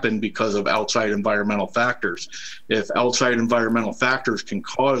happen because of outside environmental factors. If outside environmental factors can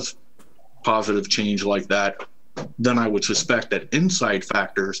cause positive change like that, then I would suspect that inside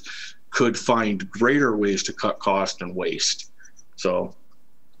factors could find greater ways to cut cost and waste. So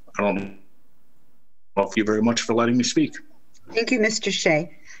I don't know. Thank you very much for letting me speak. Thank you, Mr.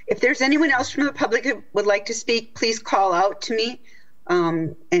 Shea. If there's anyone else from the public who would like to speak, please call out to me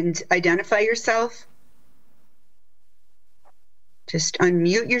and identify yourself. Just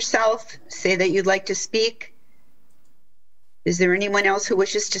unmute yourself, say that you'd like to speak. Is there anyone else who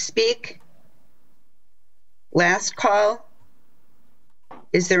wishes to speak? Last call.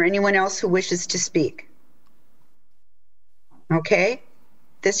 Is there anyone else who wishes to speak? Okay.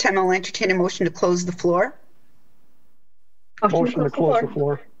 This time I'll entertain a motion to close the floor. Motion to close the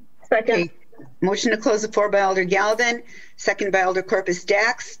floor. Second. Okay. Motion to close the floor by Alder Galvin, second by Alder Corpus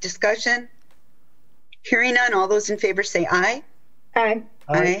Dax. Discussion? Hearing none, all those in favor say aye. Aye.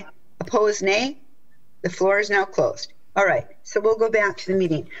 Aye. Opposed, nay. The floor is now closed. All right, so we'll go back to the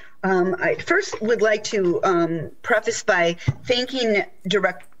meeting. I first would like to preface by thanking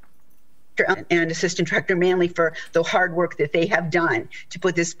Director and Assistant Director Manley for the hard work that they have done to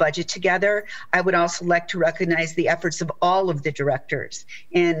put this budget together. I would also like to recognize the efforts of all of the directors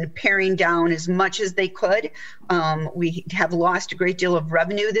in paring down as much as they could. We have lost a great deal of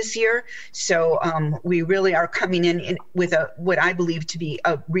revenue this year, so we really are coming in with what I believe to be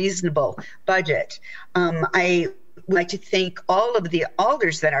a reasonable budget. I would like to thank all of the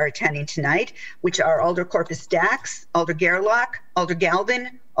alders that are attending tonight, which are Alder Corpus Dax, Alder Gerlach, Alder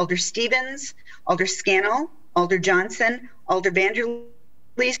Galvin, Alder Stevens, Alder Scannell, Alder Johnson, Alder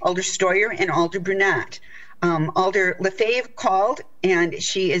Vanderleest, Alder Stoyer, and Alder Brunette. Alder Lefebvre called, and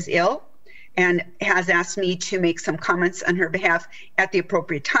she is ill and has asked me to make some comments on her behalf at the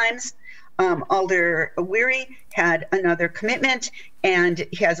appropriate times. Alder Weary had another commitment and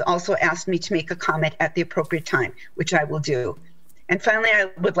has also asked me to make a comment at the appropriate time, which I will do. And finally, I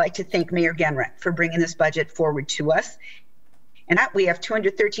would like to thank Mayor Genrich for bringing this budget forward to us. And that we have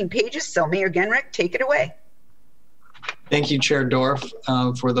 213 pages, so Mayor Genrich, take it away. Thank you, Chair Dorf,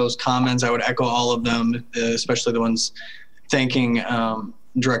 for those comments. I would echo all of them, especially the ones thanking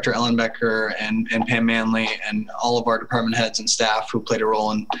Director Ellenbecker and Pam Manley and all of our department heads and staff who played a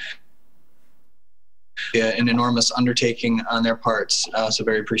role in an enormous undertaking on their parts. So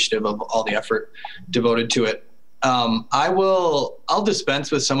very appreciative of all the effort devoted to it. I'll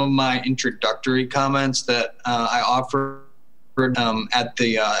dispense with some of my introductory comments that I offered at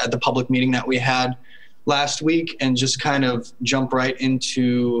the public meeting that we had last week, and just kind of jump right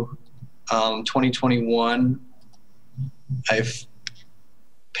into 2021.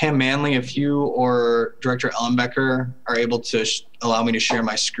 Pam Manley, if you or Director Ellenbecker are able to allow me to share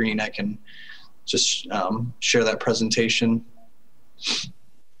my screen, I can just share that presentation.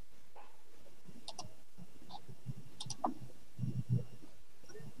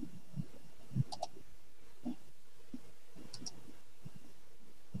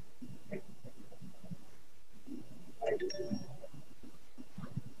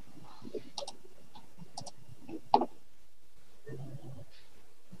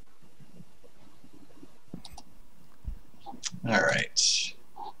 All right.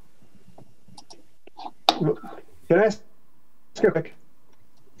 Can I ask a quick?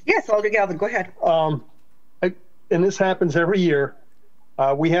 Yes, Alder Galvin, go ahead. And this happens every year.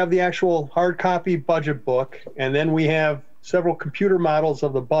 We have the actual hard copy budget book, and then we have several computer models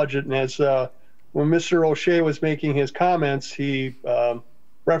of the budget. And as when Mr. O'Shea was making his comments, he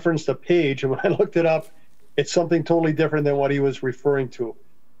referenced a page, and when I looked it up, it's something totally different than what he was referring to.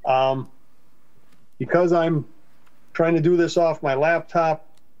 Because I'm trying to do this off my laptop,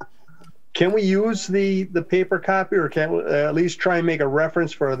 can we use the paper copy, or can we at least try and make a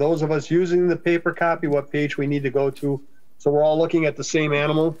reference for those of us using the paper copy, what page we need to go to, so we're all looking at the same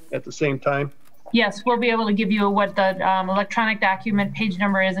animal at the same time? Yes, we'll be able to give you what the electronic document page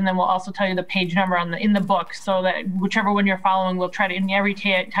number is, and then we'll also tell you the page number in the book, so that whichever one you're following, we'll try to, in every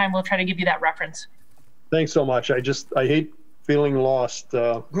time we'll try to give you that reference. Thanks so much. I hate feeling lost.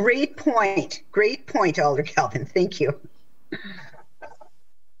 Great point, Alder Galvin. Thank you.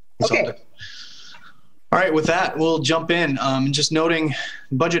 Okay. All right, with that, we'll jump in. Just noting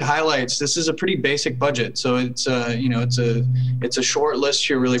budget highlights. This is a pretty basic budget, so it's it's a short list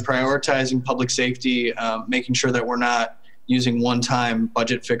here, really prioritizing public safety, making sure that we're not using one-time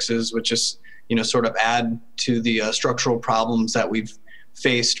budget fixes, which just sort of add to the structural problems that we've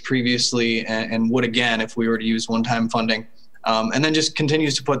faced previously, and would again if we were to use one-time funding. And then just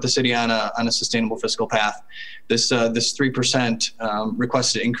continues to put the city on a sustainable fiscal path. This 3%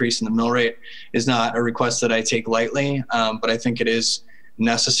 requested increase in the mill rate is not a request that I take lightly, but I think it is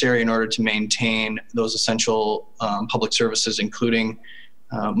necessary in order to maintain those essential public services, including,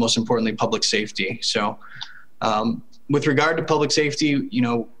 most importantly, public safety. So with regard to public safety,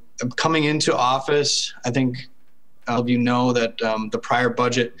 coming into office, I think all of you know that the prior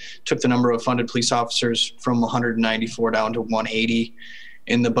budget took the number of funded police officers from 194 down to 180.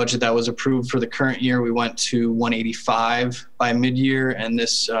 In the budget that was approved for the current year, we went to 185 by mid-year, and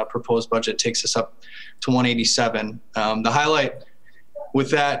this proposed budget takes us up to 187. The highlight with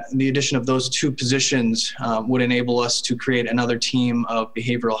that, the addition of those two positions would enable us to create another team of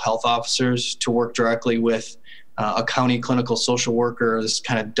behavioral health officers to work directly with a county clinical social worker. This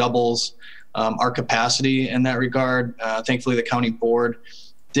kind of doubles our capacity in that regard. Thankfully, the county board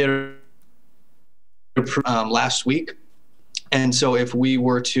did last week. And so if we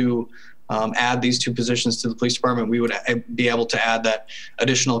were to add these two positions to the police department, we would be able to add that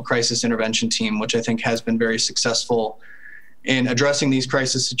additional crisis intervention team, which I think has been very successful in addressing these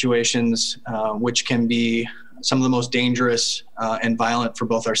crisis situations, which can be some of the most dangerous and violent for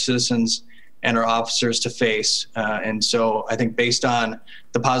both our citizens and our officers to face. And so I think based on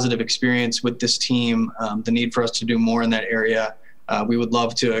the positive experience with this team, the need for us to do more in that area, we would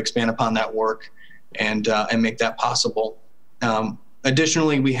love to expand upon that work and make that possible.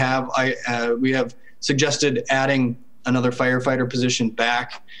 Additionally, we have suggested adding another firefighter position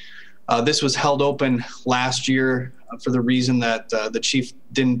back. This was held open last year for the reason that the chief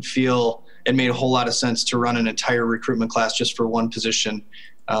didn't feel it made a whole lot of sense to run an entire recruitment class just for one position.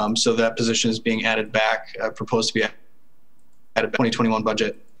 So that position is being added back, proposed to be added 2021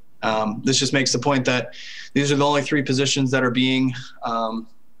 budget. This just makes the point that these are the only three positions that are being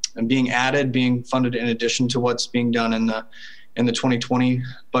added, being funded in addition to what's being done in the 2020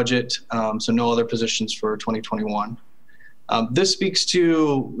 budget. So no other positions for 2021. This speaks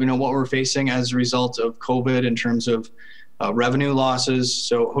to what we're facing as a result of COVID in terms of revenue losses.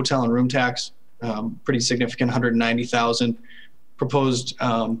 So hotel and room tax, pretty significant, 190,000. Proposed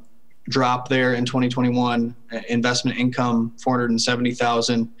drop there in 2021. Investment income,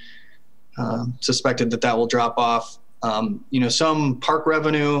 470,000. Suspected that will drop off. Some park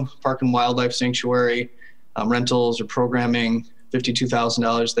revenue, park and wildlife sanctuary, rentals or programming,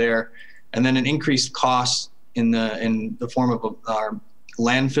 $52,000 there, and then an increased cost in the form of our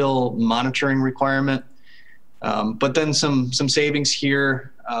landfill monitoring requirement. But then some savings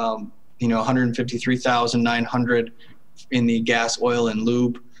here. 153,900 in the gas, oil, and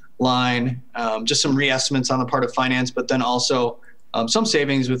lube line. Just some reestimates on the part of finance, but then also some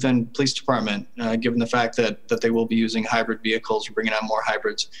savings within police department, given the fact that they will be using hybrid vehicles. We're bringing on more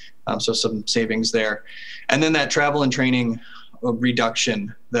hybrids, so some savings there. And then that travel and training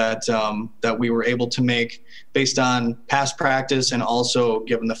reduction that we were able to make based on past practice, and also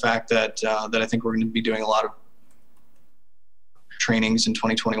given the fact that I think we're going to be doing a lot of trainings in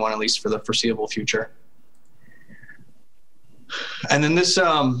 2021, at least for the foreseeable future. And then this,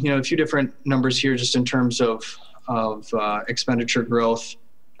 a few different numbers here just in terms of expenditure growth.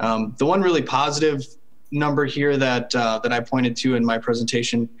 The one really positive number here that I pointed to in my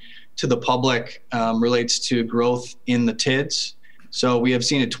presentation to the public relates to growth in the TIDS. So we have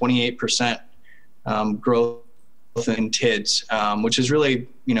seen a 28% growth in TIDS, which is really,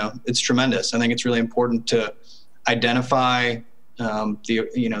 it's tremendous. I think it's really important to identify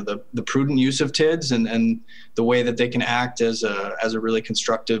the prudent use of TIDS and the way that they can act as a really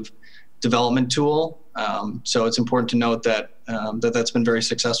constructive development tool. So it's important to note that that's been very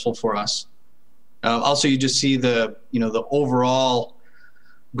successful for us. Also, you just see the overall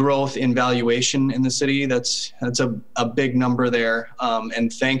growth in valuation in the city. That's a big number there,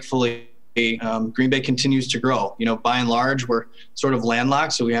 and thankfully Green Bay continues to grow. You know, by and large, we're sort of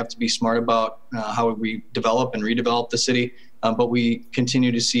landlocked, so we have to be smart about how we develop and redevelop the city. But we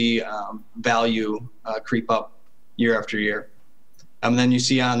continue to see value creep up year after year. And then you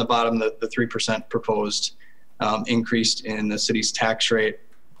see on the bottom the 3% proposed increase in the city's tax rate.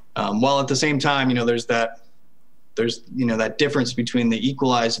 While at the same time, you know, there's that difference between the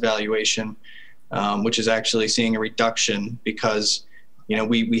equalized valuation, which is actually seeing a reduction because, you know,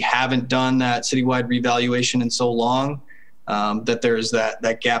 we haven't done that citywide revaluation in so long that there's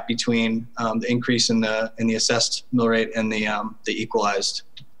that gap between the increase in the assessed mill rate and the equalized.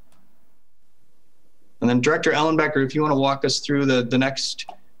 And then Director Ellenbecker, if you want to walk us through the next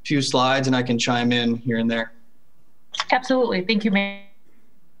few slides, and I can chime in here and there. Absolutely. Thank you, Mayor.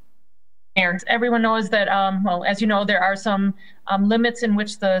 Everyone knows that, well, as you know, there are some limits in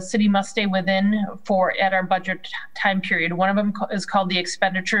which the city must stay within at our budget time period. One of them is called the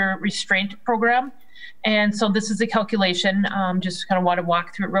Expenditure Restraint Program. And so this is a calculation, just kind of want to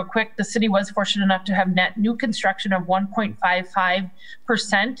walk through it real quick. The city was fortunate enough to have net new construction of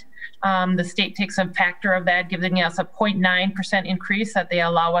 1.55%. The state takes a factor of that, giving us a 0.9% increase that they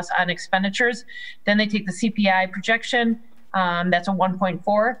allow us on expenditures. Then they take the CPI projection, that's a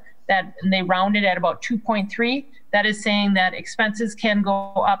 1.4. That they rounded at about 2.3. That is saying that expenses can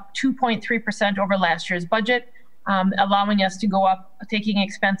go up 2.3% over last year's budget, allowing us to go up, taking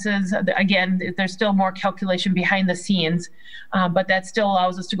expenses. Again, there's still more calculation behind the scenes, but that still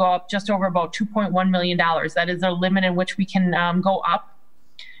allows us to go up just over about $2.1 million. That is the limit in which we can go up.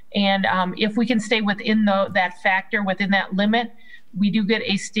 And if we can stay within that factor, within that limit, we do get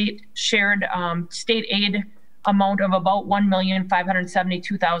a state shared state aid amount of about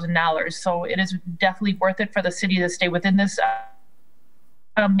 $1,572,000. So it is definitely worth it for the city to stay within this.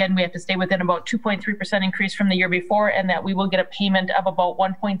 Again, we have to stay within about 2.3% increase from the year before, and that we will get a payment of about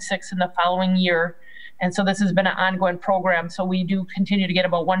 1.6 in the following year. And so this has been an ongoing program. So we do continue to get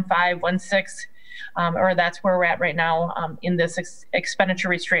about 1.5, 1.6, or that's where we're at right now in this expenditure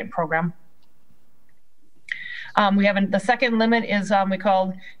restraint program. We have the second limit is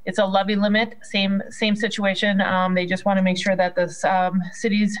it's a levy limit, same situation. They just want to make sure that the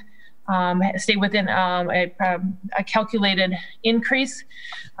cities stay within a calculated increase.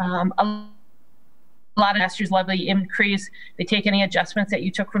 A lot of last year's levy increase, they take any adjustments that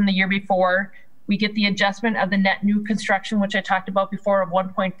you took from the year before. We get the adjustment of the net new construction, which I talked about before, of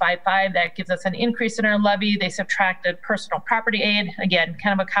 1.55. That gives us an increase in our levy. They subtracted personal property aid. Again,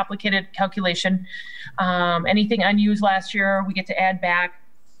 kind of a complicated calculation. Anything unused last year, we get to add back.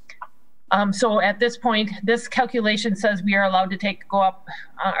 So at this point, this calculation says we are allowed to go up,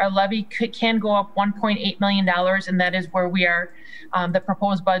 our levy can go up $1.8 million, and that is where we are. The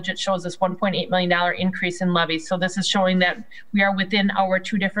proposed budget shows this $1.8 million increase in levies. So this is showing that we are within our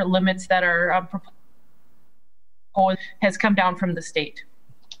two different limits that are proposed, has come down from the state.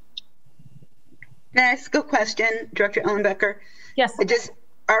 Can I ask a question, Director Ellenbecker? Yes.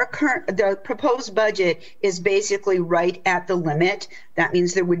 The proposed budget is basically right at the limit. That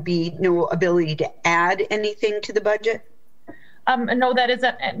means there would be no ability to add anything to the budget? No, that is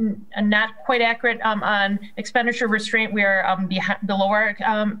not quite accurate. On expenditure restraint, we are below our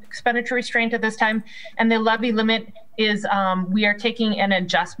expenditure restraint at this time. And the levy limit is, we are taking an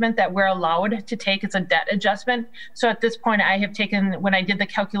adjustment that we're allowed to take. It's a debt adjustment. So at this point, I have taken, when I did the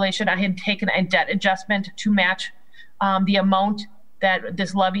calculation, I had taken a debt adjustment to match the amount that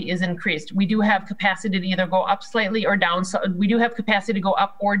this levy is increased. We do have capacity to either go up slightly or down. So we do have capacity to go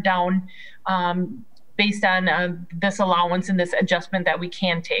up or down based on this allowance and this adjustment that we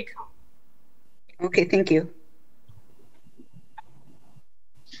can take. Okay, thank you.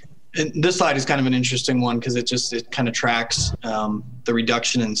 And this slide is kind of an interesting one because it kind of tracks the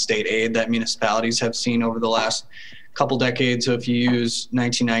reduction in state aid that municipalities have seen over the last couple decades. So if you use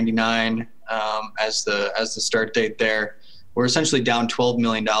 1999 as the start date there, we're essentially down $12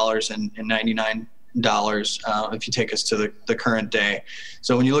 million in 99 if you take us to the current day.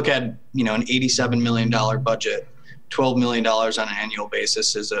 So when you look at, you know, an $87 million budget, $12 million on an annual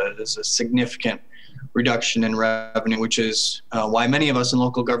basis is a significant reduction in revenue, which is why many of us in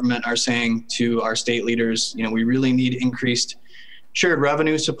local government are saying to our state leaders, you know, we really need increased shared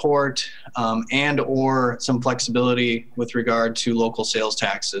revenue support and or some flexibility with regard to local sales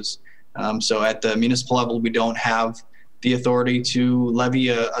taxes. So at the municipal level, we don't have the authority to levy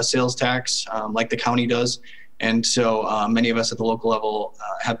a sales tax like the county does. And so many of us at the local level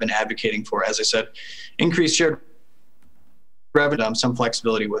have been advocating for, as I said, increased shared revenue, some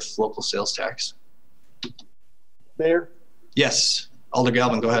flexibility with local sales tax. Mayor? Yes. Alder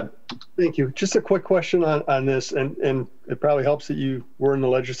Galvin, go ahead. Thank you. Just a quick question on this, and it probably helps that you were in the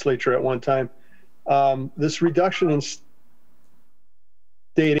legislature at one time. This reduction in state,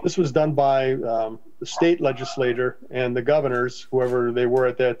 this was done by the state legislator and the governors, whoever they were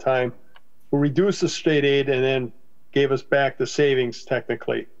at that time, who reduced the state aid and then gave us back the savings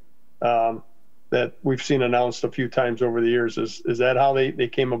technically that we've seen announced a few times over the years. Is that how they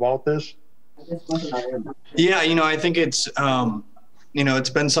came about this? Yeah, I think it's, it's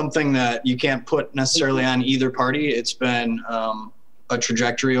been something that you can't put necessarily on either party. It's been a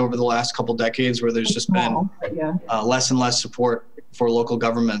trajectory over the last couple decades where there's just been less and less support for local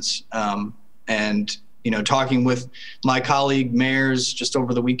governments. And, talking with my colleague mayors just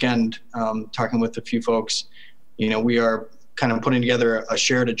over the weekend, talking with a few folks, we are kind of putting together a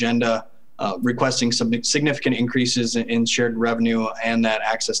shared agenda, requesting some significant increases in shared revenue and that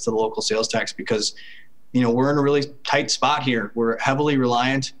access to the local sales tax, because we're in a really tight spot here. We're heavily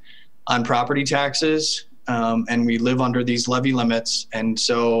reliant on property taxes, and we live under these levy limits. And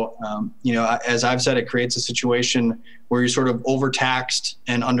so, as I've said, it creates a situation where you're sort of overtaxed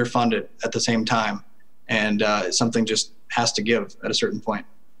and underfunded at the same time. And something just has to give at a certain point.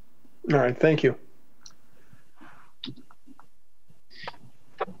 All right, thank you.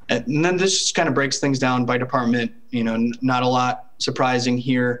 And then this just kind of breaks things down by department. Not a lot surprising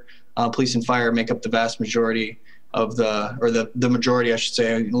here. Police and fire make up the vast majority of the majority, I should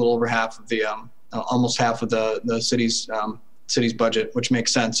say, a little over half of the, almost half of the city's budget, which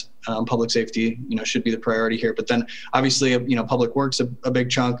makes sense. Public safety, should be the priority here. But then obviously, public works a big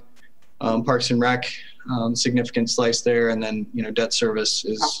chunk, parks and rec, significant slice there, and then debt service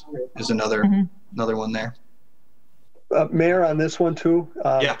is another one there. Mayor, on this one too,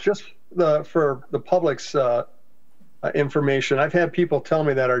 yeah. Just for the public's information, I've had people tell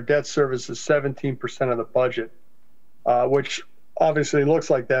me that our debt service is 17% of the budget, which obviously looks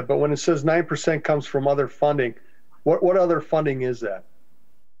like that. But when it says 9% comes from other funding, what other funding is that?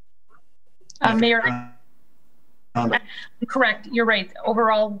 Mayor, correct. You're right.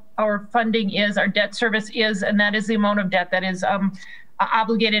 Overall, our funding is, our debt service is, and that is the amount of debt that is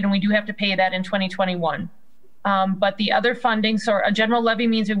obligated, and we do have to pay that in 2021. But the other funding, so a general levy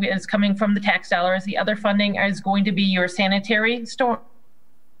means it is coming from the tax dollars. The other funding is going to be your sanitary storm,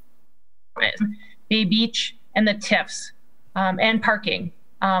 Bay Beach, and the TIFs, and parking.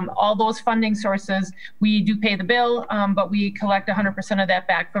 All those funding sources, we do pay the bill, but we collect 100% of that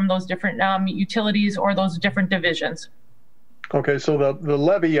back from those different utilities or those different divisions. Okay, so the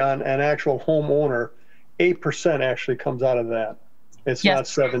levy on an actual homeowner, 8% actually comes out of that. It's not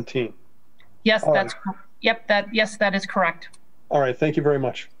 17. Yes, that's correct. Yep, that is correct. All right, thank you very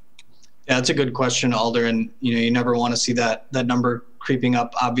much. Yeah, that's a good question, Alder, and you never want to see that number creeping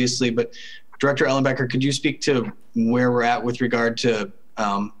up, obviously. But Director Ellenbecker, could you speak to where we're at with regard to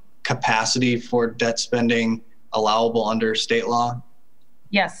capacity for debt spending allowable under state law?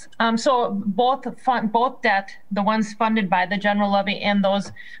 Yes. So both debt, the ones funded by the general levy and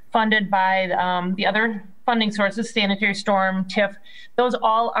those funded by the other funding sources, sanitary storm, TIF, those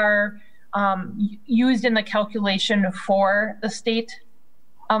all are used in the calculation for the state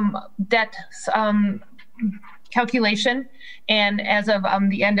debt calculation. And as of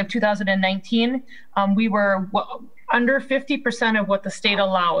the end of 2019, we were under 50% of what the state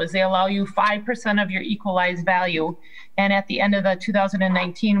allows. They allow you 5% of your equalized value. And at the end of the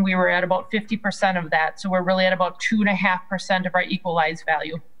 2019, we were at about 50% of that. So we're really at about 2.5% of our equalized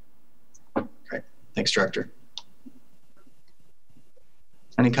value. Great. Thanks, Director.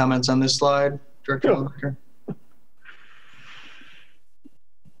 Any comments on this slide, Director Ellenbecker?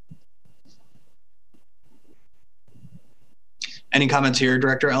 Any comments here,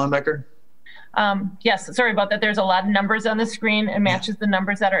 Director Ellenbecker? Yes, sorry about that. There's a lot of numbers on the screen and matches the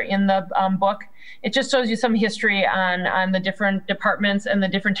numbers that are in the book. It just shows you some history on the different departments and the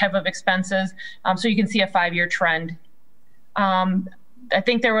different type of expenses, so you can see a 5-year trend. I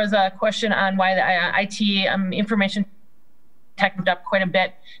think there was a question on why the IT information tech moved up quite a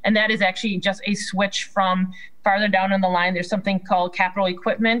bit, and that is actually just a switch from farther down on the line. There's something called capital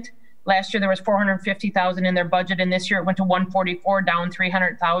equipment. Last year there was 450,000 in their budget, and this year it went to 144, down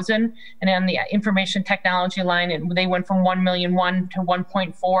 300,000. And on the information technology line, they went from 1,000,001 to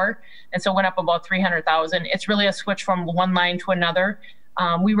 1.4, and so it went up about 300,000. It's really a switch from one line to another.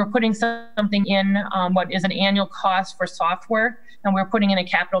 We were putting something in what is an annual cost for software, and we're putting in a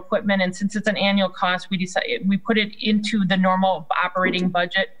capital equipment. And since it's an annual cost, we put it into the normal operating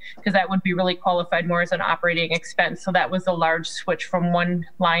budget, because that would be really qualified more as an operating expense. So that was a large switch from one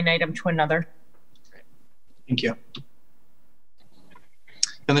line item to another. Thank you.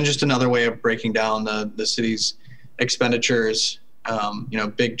 And then just another way of breaking down the city's expenditures.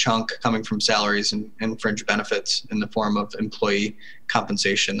 big chunk coming from salaries and fringe benefits in the form of employee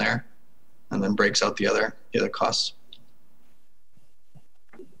compensation there, and then breaks out the other costs.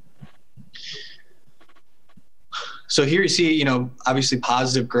 So here you see, obviously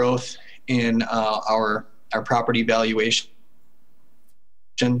positive growth in our property valuation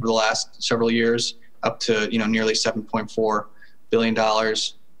for the last several years, up to nearly $7.4 billion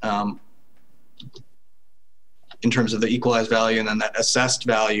in terms of the equalized value, and then that assessed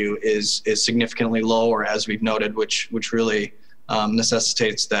value is significantly lower, as we've noted, which really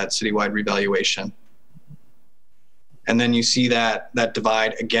necessitates that citywide revaluation. And then you see that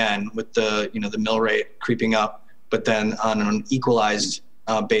divide again with the the mill rate creeping up, but then on an equalized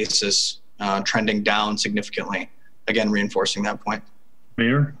basis trending down significantly, again reinforcing that point.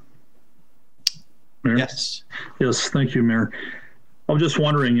 Mayor? Yes. Yes, thank you, Mayor. I'm just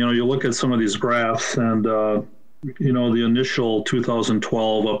wondering, you look at some of these graphs and, the initial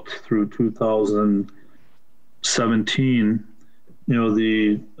 2012 up through 2017,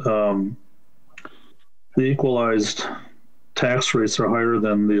 the equalized tax rates are higher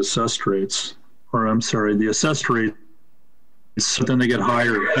than the assessed rates, or I'm sorry, the assessed rates, but then they get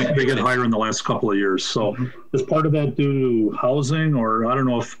higher. They get higher in the last couple of years. So is part of that due to housing, or I don't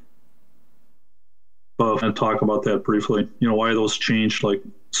know if and talk about that briefly, why those changed like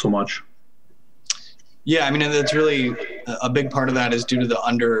so much? Yeah, I mean, that's really a big part of that is due to the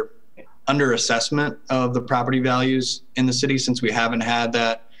under assessment of the property values in the city, since we haven't had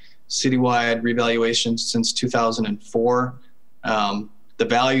that citywide revaluation since 2004. The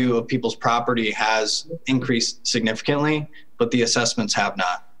value of people's property has increased significantly, but the assessments have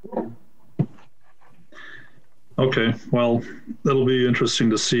not. Okay, well, that'll be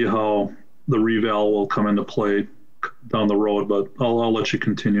interesting to see how the reval will come into play down the road, but I'll let you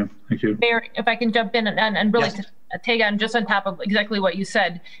continue. Thank you. Mayor, if I can jump in and really Yes. to take on just on top of exactly what you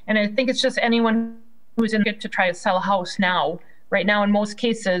said. And I think it's just anyone who's in it to try to sell a house now. Right now, in most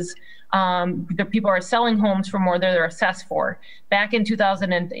cases, the people are selling homes for more than they're assessed for. Back in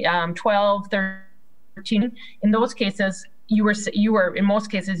 2012, 13, in those cases, your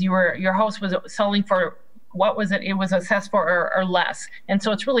house was selling for, what was it? It was assessed for or less. And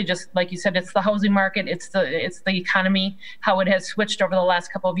so it's really just, like you said, it's the housing market, it's the economy, how it has switched over the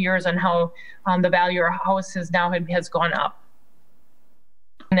last couple of years, and how the value of our houses now has gone up.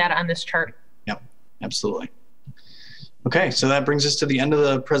 And that on this chart. Yep, absolutely. Okay, so that brings us to the end of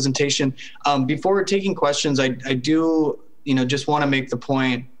the presentation. Before taking questions, I do just want to make the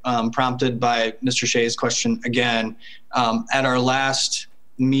point prompted by Mr. Shea's question again. At our last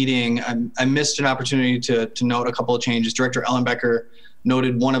meeting, I missed an opportunity to note a couple of changes. Director Ellenbecker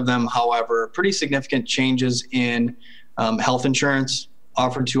noted one of them, however, pretty significant changes in health insurance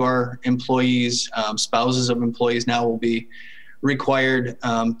offered to our employees. Spouses of employees now will be required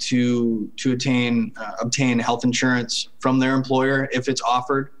to obtain health insurance from their employer if it's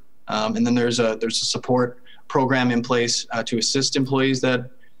offered. And then there's a support program in place to assist employees that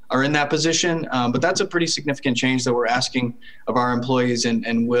are in that position. But that's a pretty significant change that we're asking of our employees,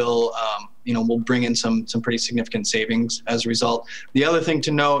 and will bring in some pretty significant savings as a result. The other thing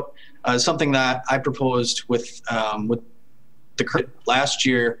to note, something that I proposed with the last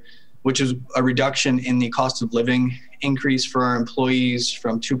year, which is a reduction in the cost of living increase for our employees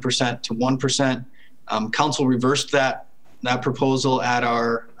from 2% to 1%. Council reversed that proposal at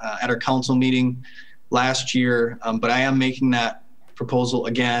our council meeting last year, but I am making that proposal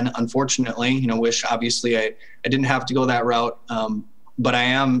again. Unfortunately, wish obviously I didn't have to go that route, but I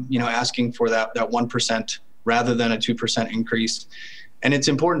am asking for that 1% rather than a 2% increase. And it's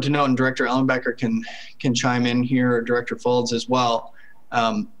important to note, and Director Ellenbecker can chime in here, or Director Folds as well.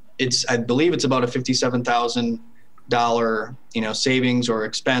 I believe it's about a $57,000 savings or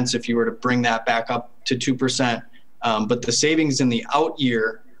expense if you were to bring that back up to 2%. But the savings in the out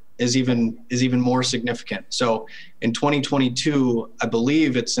year is even more significant. So in 2022, I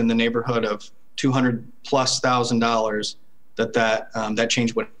believe it's in the neighborhood of $200,000+ that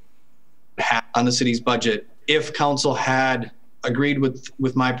change would have on the city's budget. If council had agreed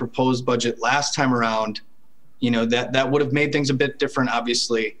with my proposed budget last time around, that would have made things a bit different,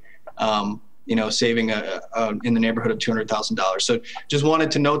 obviously, saving in the neighborhood of $200,000. So just wanted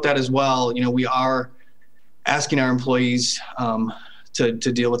to note that as well. We are asking our employees to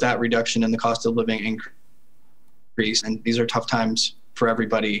deal with that reduction in the cost of living increase. And these are tough times for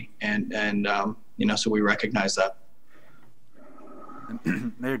everybody. And so we recognize that.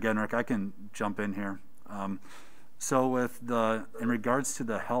 Mayor Genrich, I can jump in here. So in regards to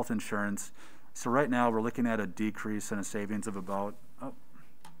the health insurance, so right now we're looking at a decrease in a savings of about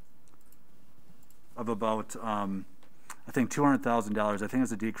a I think $200,000, I think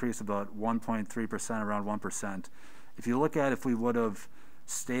it's a decrease of about 1.3%, around 1%. If you look at if we would have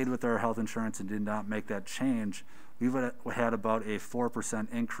stayed with our health insurance and did not make that change, we would have had about a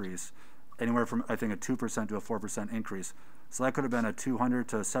 4% increase, anywhere from, I think, a 2% to a 4% increase. So that could have been a $200,000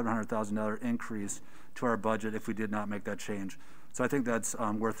 to $700,000 increase to our budget if we did not make that change. So I think that's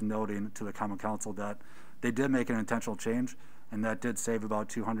worth noting to the Common Council that they did make an intentional change, and that did save about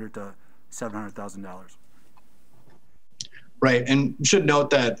 $200,000 to $700,000. Right, and should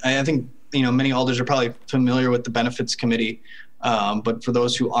note that I think many alders are probably familiar with the benefits committee, but for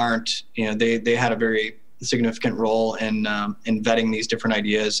those who aren't, they had a very significant role in vetting these different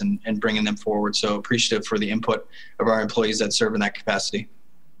ideas and bringing them forward. So appreciative for the input of our employees that serve in that capacity.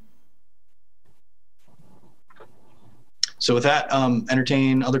 So with that,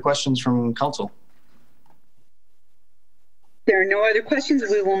 entertain other questions from council. There are no other questions.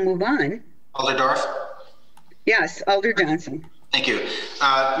 We will move on. Alder Dorf? Yes, Alder Johnson. Thank you.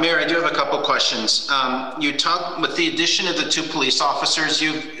 Mayor, I do have a couple questions. You talked, with the addition of the 2 police officers,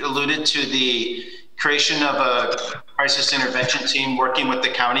 you've alluded to the creation of a crisis intervention team working with the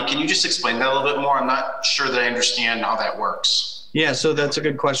county. Can you just explain that a little bit more? I'm not sure that I understand how that works. Yeah, so that's a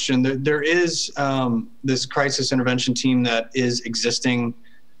good question. There is this crisis intervention team that is existing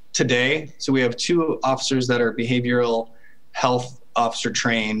today. So we have 2 officers that are behavioral health officer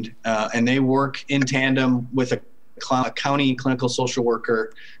trained, and they work in tandem with a county clinical social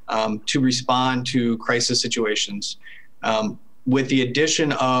worker to respond to crisis situations. With the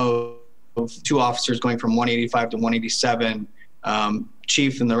addition of 2 officers going from 185 to 187,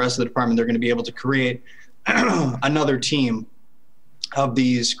 chief and the rest of the department, they're going to be able to create another team of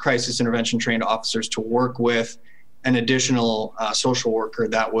these crisis intervention trained officers to work with an additional social worker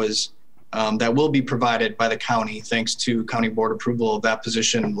that will be provided by the county, thanks to county board approval of that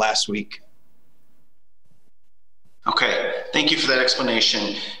position last week. Okay, thank you for that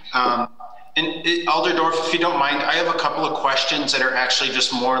explanation. And Alder Dorf, if you don't mind, I have a couple of questions that are actually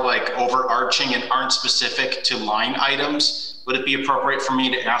just more like overarching and aren't specific to line items. Would it be appropriate for me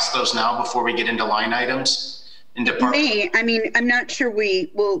to ask those now before we get into line items? I mean, I'm not sure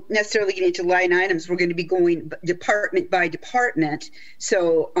we will necessarily get into line items. We're going to be going department by department.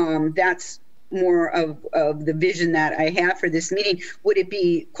 So that's more of the vision that I have for this meeting. Would it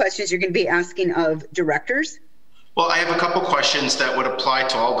be questions you're going to be asking of directors? Well, I have a couple questions that would apply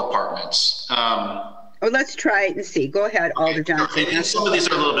to all departments. Let's try it and see. Go ahead, Alder Johnson. And some of these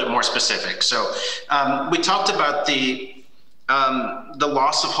are a little bit more specific. So we talked about the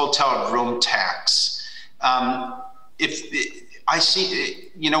loss of hotel room tax. If I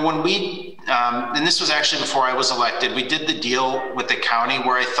see, when we, and this was actually before I was elected, we did the deal with the county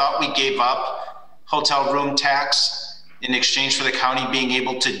where I thought we gave up hotel room tax in exchange for the county being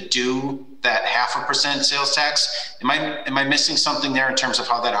able to do that 0.5% sales tax. Am I missing something there in terms of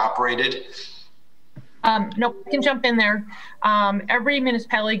how that operated? No, I can jump in there. Every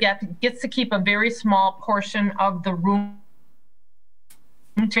municipality gets to keep a very small portion of the room.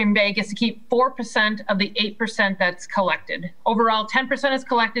 Green Bay gets to keep 4% of the 8% that's collected. Overall, 10% is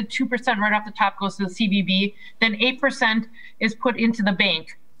collected, 2% right off the top goes to the CVB, then 8% is put into the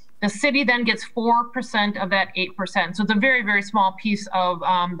bank. The city then gets 4% of that 8%. So it's a very, very small piece of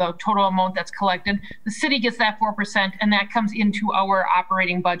the total amount that's collected. The city gets that 4%, and that comes into our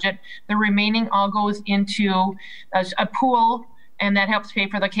operating budget. The remaining all goes into a pool, and that helps pay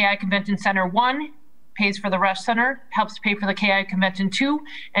for the KI Convention Center 1, pays for the Rush Center, helps pay for the KI Convention 2,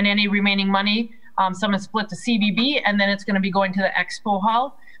 and any remaining money, some is split to CVB, and then it's going to be going to the Expo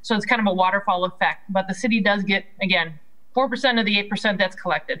Hall. So it's kind of a waterfall effect. But the city does get, again, 4% of the 8% that's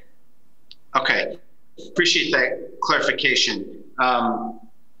collected. Okay, appreciate that clarification. One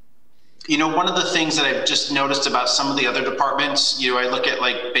of the things that I've just noticed about some of the other departments, I look at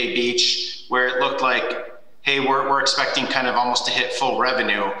like Bay Beach, where it looked like, hey, we're expecting kind of almost to hit full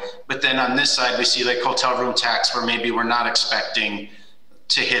revenue. But then on this side, we see like hotel room tax where maybe we're not expecting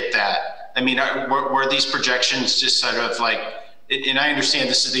to hit that. I mean, were these projections just sort of like, and I understand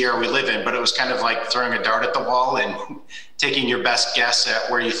this is the era we live in, but it was kind of like throwing a dart at the wall and taking your best guess at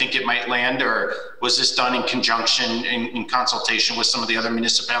where you think it might land, or was this done in conjunction, in consultation with some of the other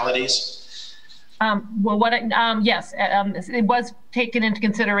municipalities? Yes, it was taken into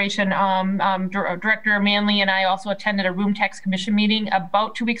consideration. Director Manley and I also attended a room tax commission meeting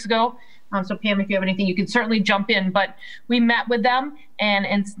about 2 weeks ago. So Pam, if you have anything, you can certainly jump in, but we met with them,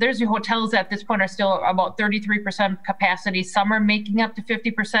 and there's the hotels at this point are still about 33% capacity. Some are making up to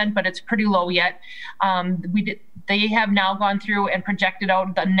 50%, but it's pretty low yet. They have now gone through and projected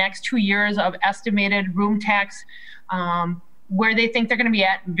out the next 2 years of estimated room tax where they think they're going to be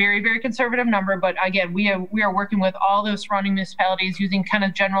at. Very, very conservative number. But again, we are working with all those surrounding municipalities using kind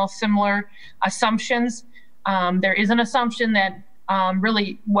of general similar assumptions. There is an assumption that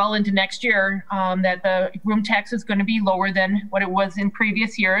really well into next year that the room tax is going to be lower than what it was in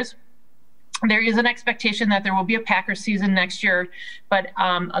previous years. There is an expectation that there will be a Packer season next year, but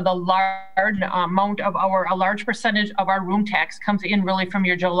the large amount of a large percentage of our room tax comes in really from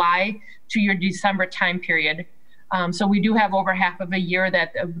your July to your December time period. So we do have over half of a year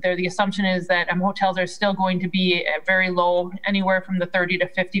that the assumption is that hotels are still going to be at very low, anywhere from the 30 to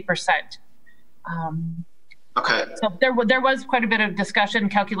 50%. Okay. So there was quite a bit of discussion,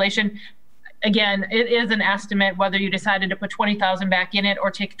 calculation. Again, it is an estimate whether you decided to put 20,000 back in it or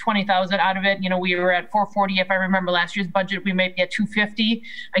take 20,000 out of it. You know, we were at 440. If I remember last year's budget, we might be at 250.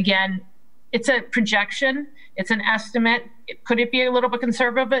 Again, it's a projection. It's an estimate. Could it be a little bit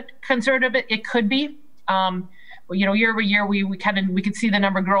conservative? It could be. You know, year over year, we could see the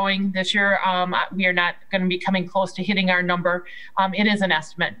number growing. This year, we are not going to be coming close to hitting our number. It is an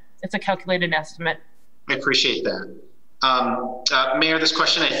estimate. It's a calculated estimate. I appreciate that. Mayor, this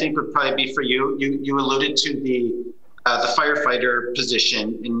question I think would probably be for you. You alluded to the firefighter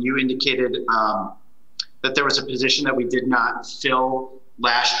position, and you indicated that there was a position that we did not fill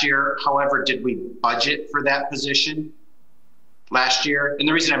last year. However, did we budget for that position last year? And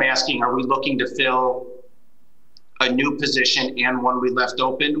the reason I'm asking, are we looking to fill a new position and one we left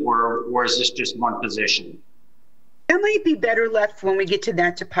open, or is this just one position? That might be better left when we get to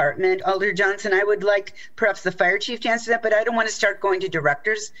that department, Alder Johnson. I would like perhaps the fire chief to answer that, but I don't want to start going to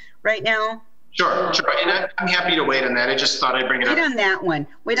directors right now. Sure. And I'm happy to wait on that. I just thought I'd bring it up. Wait on that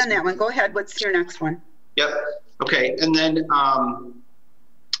one. Go ahead. What's your next one? Yep. Okay. And then,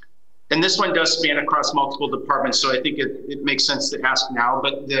 and this one does span across multiple departments, so I think it makes sense to ask now,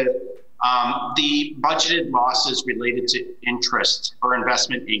 but the budgeted losses related to interest or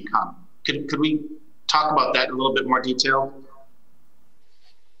investment income, could we talk about that in a little bit more detail?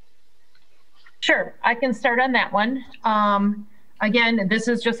 Sure, I can start on that one. Again, this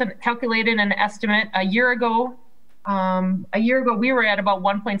is just calculated an estimate. A year ago, we were at about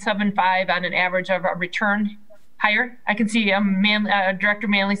 1.75 on an average of a return higher. I can see Director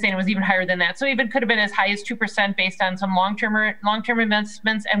Manley saying it was even higher than that. So even could have been as high as 2% based on some long-term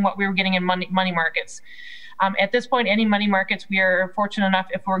investments and what we were getting in money markets. At this point, any money markets, we are fortunate enough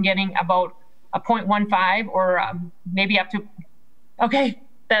if we're getting about a 0.15 or maybe up to, okay,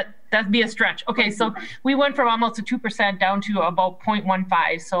 that'd be a stretch. Okay, so we went from almost a 2% down to about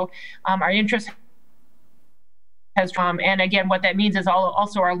 0.15. So our interest has, and again, what that means is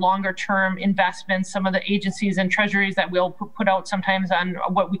also our longer term investments, some of the agencies and treasuries that we'll put out sometimes on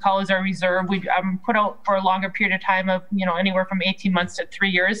what we call as our reserve, we put out for a longer period of time of, you know, anywhere from 18 months to 3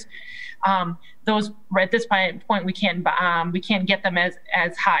 years. Those at this point we can't get them as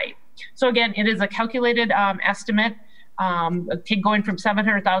high. So again, it is a calculated estimate, going from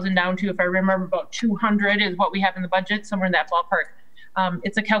 700,000 down to, if I remember, about 200 is what we have in the budget, somewhere in that ballpark.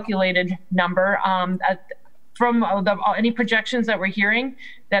 It's a calculated number. From any projections that we're hearing,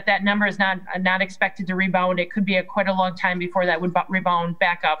 that number is not expected to rebound. It could be quite a long time before that would rebound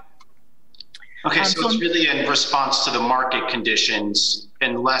back up. Okay, so it's really in response to the market conditions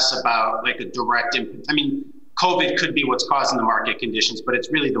and less about like a direct, I mean, COVID could be what's causing the market conditions, but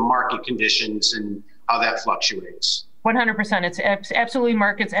it's really the market conditions and how that fluctuates. 100%. It's absolutely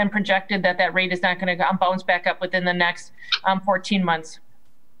markets and projected that rate is not going to bounce back up within the next 14 months.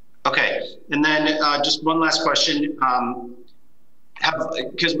 Okay. And then just one last question.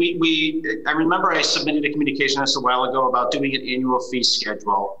 Because I remember I submitted a communication a while ago about doing an annual fee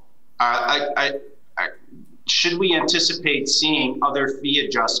schedule. Should we anticipate seeing other fee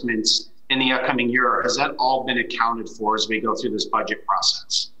adjustments in the upcoming year, or has that all been accounted for as we go through this budget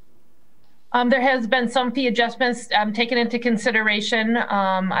process? There has been some fee adjustments taken into consideration.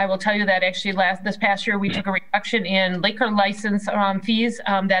 I will tell you that actually this past year we took a reduction in liquor license fees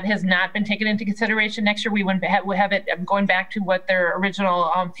that has not been taken into consideration. Next year we would have it going back to what their original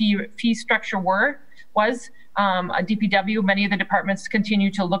fee structure was. DPW, many of the departments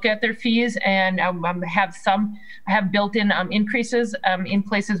continue to look at their fees and have built-in increases in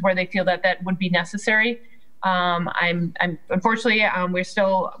places where they feel that would be necessary. I'm unfortunately, we're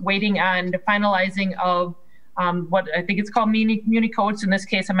still waiting on the finalizing of what I think it's called muni codes. In this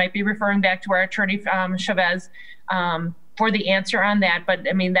case, I might be referring back to our attorney, Chavez, for the answer on that. But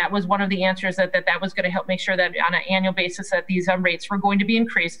I mean, that was one of the answers that was going to help make sure that on an annual basis that these rates were going to be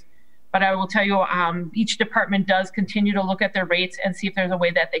increased. But I will tell you, each department does continue to look at their rates and see if there's a way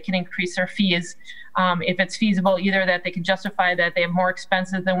that they can increase their fees. If it's feasible, either that they can justify that they have more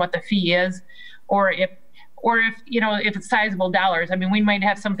expenses than what the fee is, or or if, if it's sizable dollars. I mean, we might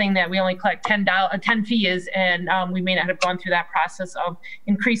have something that we only collect 10 fees, and we may not have gone through that process of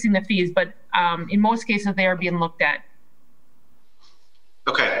increasing the fees, but in most cases they are being looked at.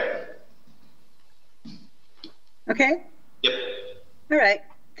 Okay. Okay? Yep. All right,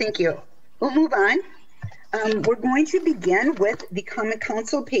 thank you. We'll move on. We're going to begin with the Common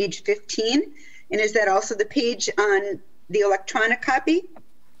Council, page 15. And is that also the page on the electronic copy?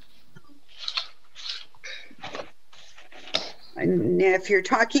 And if you're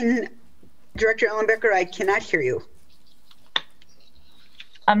talking, Director Ellenbecker, I cannot hear you.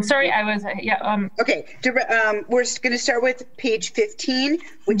 I'm sorry, I was, Okay, we're going to start with page 15,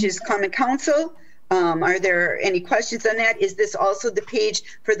 which is Common Council. Are there any questions on that? Is this also the page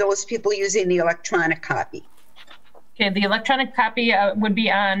for those people using the electronic copy? Okay, the electronic copy would be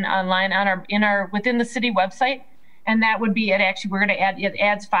online on within the city website, and that would be we're going to add, it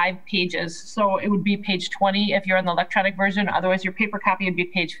adds 5 pages, so it would be page 20 if you're on the electronic version. Otherwise, your paper copy would be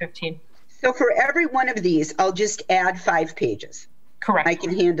page 15. So for every one of these, I'll just add 5 pages. Correct. I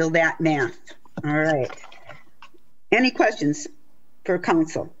can handle that math. All right. Any questions for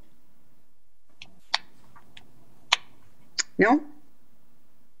council? No?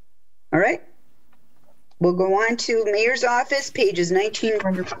 All right. We'll go on to Mayor's Office, pages 19.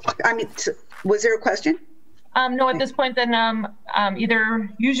 Was there a question? No, at this point, then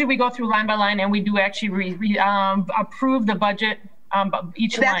usually we go through line by line, and we do actually approve the budget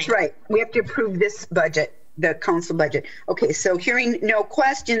each line. That's right. We have to approve this budget, the council budget. Okay, so hearing no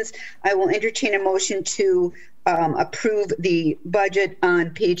questions, I will entertain a motion to approve the budget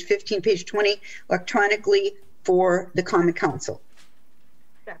on page 15, page 20 electronically for the Common Council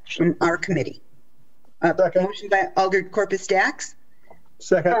from our committee. Motion by Alder Corpus Dax.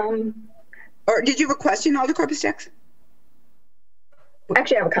 Second. Or did you have a question, Alder Corpus Dax?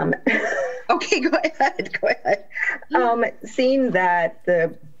 Actually, I have a comment. Okay, go ahead. Go ahead. Seeing that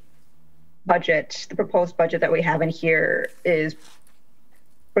the budget, the proposed budget that we have in here is,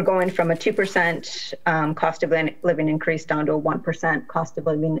 we're going from a 2% cost of living increase down to a 1% cost of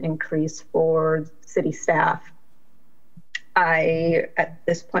living increase for city staff. I, at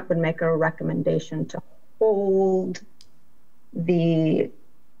this point, would make a recommendation to hold the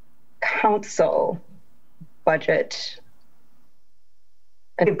council budget.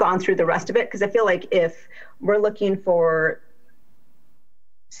 I've gone through the rest of it because I feel like if we're looking for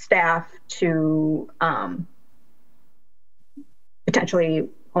staff to potentially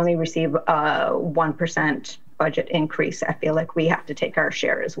only receive a 1% budget increase, I feel like we have to take our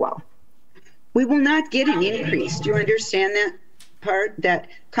share as well. We will not get an increase. Do you understand that part? That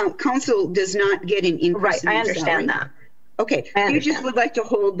council does not get an increase. Right, I understand that. Okay, you just would like to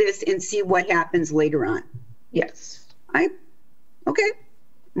hold this and see what happens later on. Yes. Okay.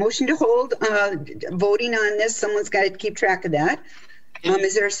 Motion to hold. Voting on this, someone's got to keep track of that.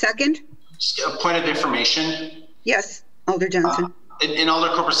 Is there a second? Just a point of information. Yes, Alder Johnson. In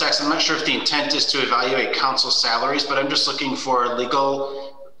Alder Corpus Dax, I'm not sure if the intent is to evaluate council salaries, but I'm just looking for a legal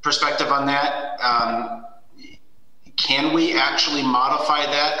perspective on that. Can we actually modify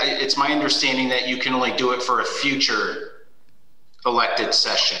that? It's my understanding that you can only do it for a future elected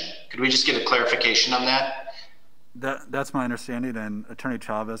session. Could we just get a clarification on that? That's my understanding, and Attorney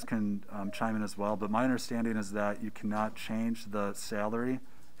Chavez can chime in as well, but my understanding is that you cannot change the salary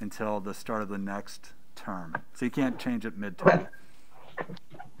until the start of the next term. So you can't change it mid-term.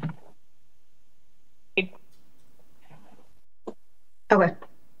 Okay.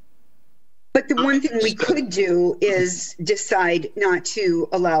 But the one thing we could do is decide not to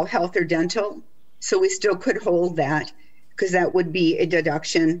allow health or dental. So we still could hold that because that would be a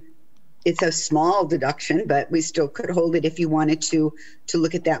deduction. It's a small deduction, but we still could hold it if you wanted to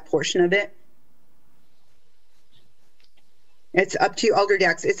look at that portion of it. It's up to you, Alder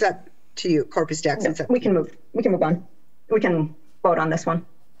Dax. It's up to you, Corpus Dax. No, we can move on. We can vote on this one.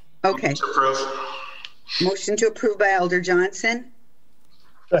 Okay. To approve. Motion to approve by Alder Johnson.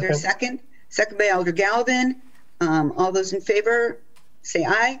 Is there a second? Second by Alder Galvin. All those in favor, say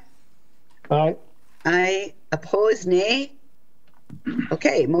aye. Aye. Aye. Opposed, nay.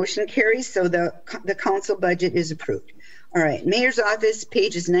 Okay, motion carries. So the council budget is approved. All right, Mayor's Office,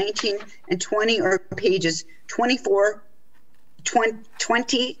 pages 19 and 20, or pages 24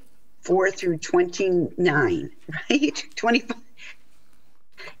 through 29, right? 24,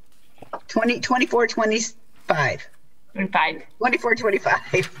 25. 24,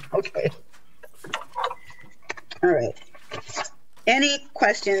 25. Okay. All right. Any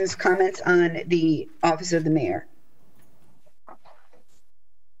questions, comments on the Office of the Mayor?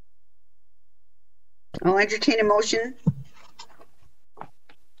 I'll entertain a motion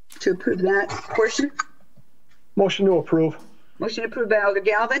to approve that portion. Motion to approve. Motion approved by Alder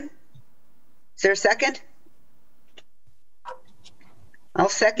Galvin. Is there a second? I'll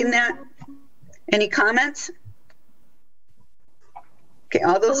second that. Any comments? Okay,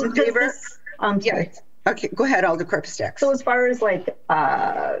 all those in favor? Yeah. Okay, go ahead, Alder Corpus-Dax. So as far as like,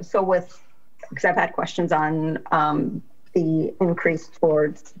 because I've had questions on the increase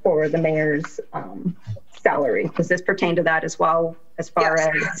for the mayor's salary. Does this pertain to that as well, as far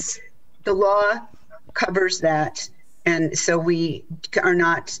as? The law covers that, and so we are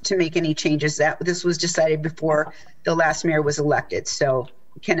not to make any changes. That this was decided before the last mayor was elected, so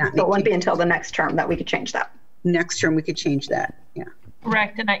we cannot. So it won't be until the next term that we could change that. Next term we could change that. Yeah.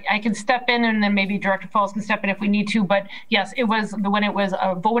 Correct, and I can step in, and then maybe Director Falls can step in if we need to. But yes, it was when it was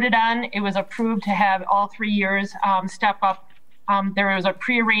voted on, it was approved to have all 3 years step up. There was a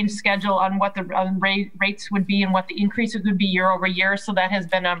prearranged schedule on what the rates would be and what the increases would be year over year. So that has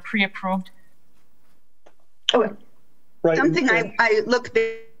been pre-approved. Okay. Right. Something I look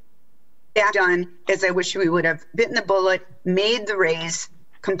back on is I wish we would have bitten the bullet, made the raise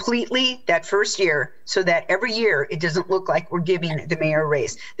completely that first year, so that every year it doesn't look like we're giving the mayor a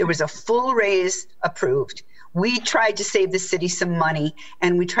raise. There was a full raise approved. We tried to save the city some money,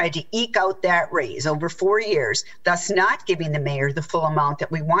 and we tried to eke out that raise over 4 years, thus not giving the mayor the full amount that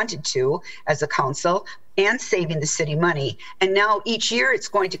we wanted to as a council and saving the city money. And now each year it's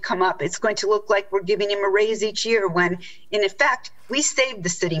going to come up. It's going to look like we're giving him a raise each year when, in effect, we saved the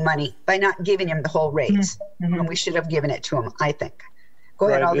city money by not giving him the whole raise. And we should have given it to him, I think. Go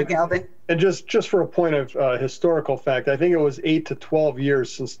ahead, Alder Galvin. And just for a point of historical fact, I think it was 8 to 12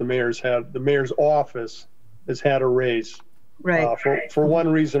 years since the mayor's office has had a raise, right? For one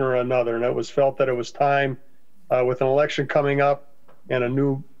reason or another, and it was felt that it was time, with an election coming up and a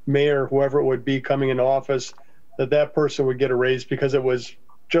new mayor, whoever it would be, coming into office, that person would get a raise because it was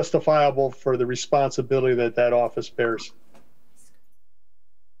justifiable for the responsibility that office bears.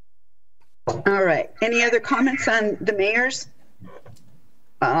 All right. Any other comments on the mayor's?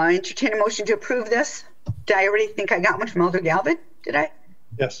 I entertain a motion to approve this. Did I already think I got one from Alder Galvin? Did I?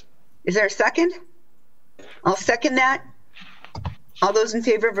 Yes. Is there a second? I'll second that. All those in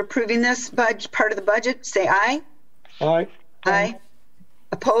favor of approving this part of the budget, say aye. Aye. Aye.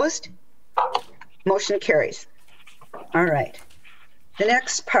 Opposed? Motion carries. All right. The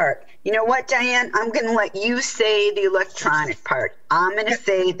next part. You know what, Diane? I'm going to let you say the electronic part. I'm going to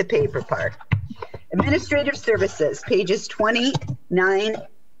say the paper part. Administrative services, pages 29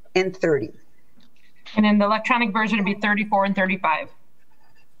 and 30. And in the electronic version, it'd be 34 and 35.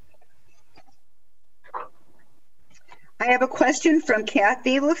 I have a question from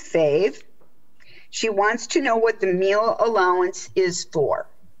Kathy LaFave. She wants to know what the meal allowance is for.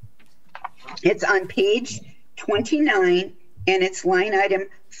 It's on page 29 and it's line item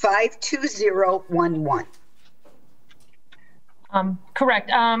 52011.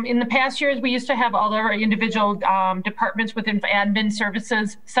 Correct. In the past years, we used to have all of our individual departments within admin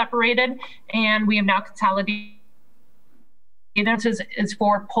services separated, and we have now consolidated. This is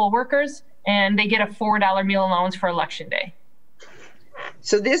for poll workers, and they get a $4 meal allowance for election day.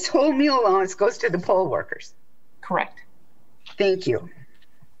 So this whole meal allowance goes to the poll workers? Correct. Thank you.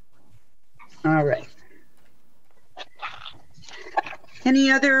 All right. Any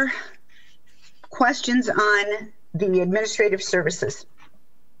other questions on the administrative services?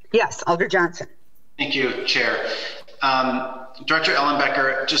 Yes, Alder Johnson. Thank you, Chair. Director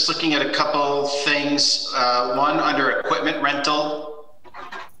Ellenbecker, just looking at a couple things. One, under equipment rental.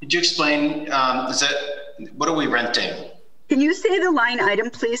 Could you explain, what are we renting? Can you say the line item,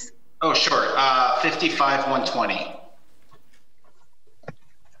 please? Oh, sure. 55,120.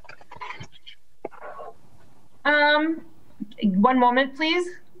 One moment, please.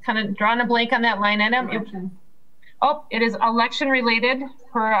 Kind of drawing a blank on that line item. It is election related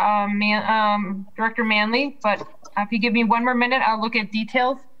for Director Manley, but if you give me one more minute, I'll look at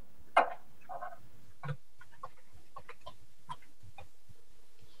details.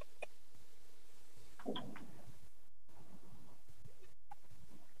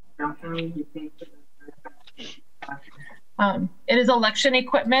 It is election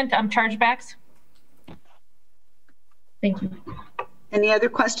equipment, chargebacks. Thank you. Any other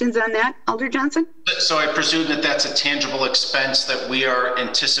questions on that, Alder Johnson? So I presume that that's a tangible expense that we are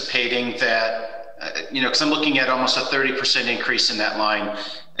anticipating that, because I'm looking at almost a 30% increase in that line.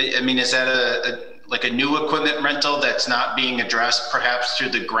 I mean, is that like a new equipment rental that's not being addressed perhaps through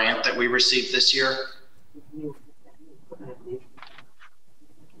the grant that we received this year?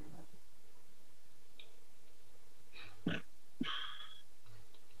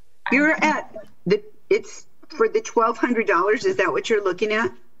 You're at it's for the $1,200. Is that what you're looking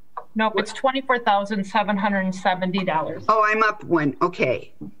at? Nope, it's $24,770. Oh, I'm up one.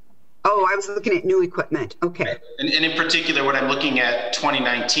 Okay. Oh, I was looking at new equipment. Okay. And in particular, when I'm looking at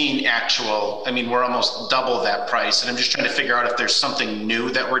 2019 actual, I mean, we're almost double that price. And I'm just trying to figure out if there's something new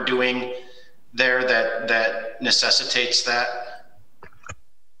that we're doing there that necessitates that.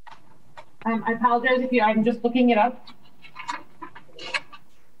 I apologize if you, I'm just looking it up.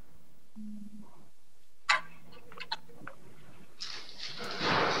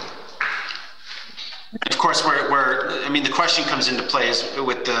 Of course, I mean, the question comes into play is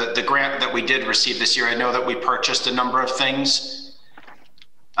with the grant that we did receive this year. I know that we purchased a number of things.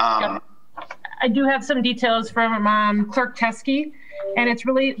 I do have some details from Clerk Teskey, and it's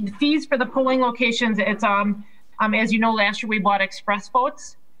really the fees for the polling locations. It's as you know, last year we bought express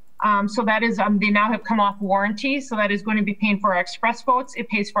votes. So that is, they now have come off warranty. So that is going to be paying for our express votes. It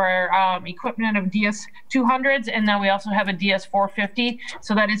pays for our equipment of DS200s. And then we also have a DS450.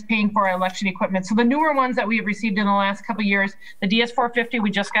 So that is paying for our election equipment. So the newer ones that we have received in the last couple of years, the DS450 we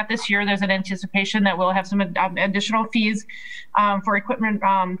just got this year. There's an anticipation that we'll have some additional fees for equipment.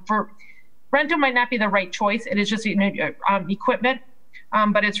 For rental might not be the right choice. It is just equipment,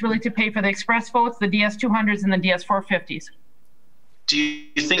 but it's really to pay for the express votes, the DS200s and the DS450s. Do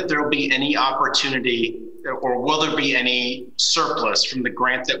you think there will be any opportunity, or will there be any surplus from the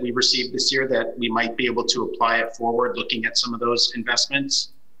grant that we received this year that we might be able to apply it forward, looking at some of those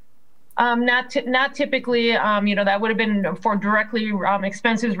investments? Not typically. That would have been for directly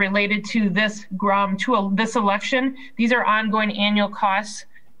expenses related to this this election. These are ongoing annual costs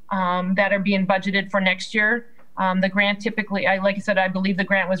that are being budgeted for next year. The grant typically, like I said, I believe the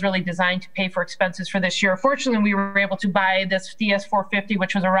grant was really designed to pay for expenses for this year. Fortunately, we were able to buy this DS450,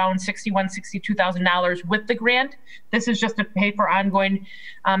 which was around $62,000 with the grant. This is just to pay for ongoing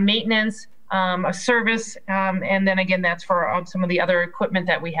maintenance, a service, and then again, that's for some of the other equipment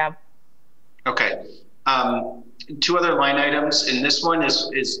that we have. Okay. Two other line items, and this one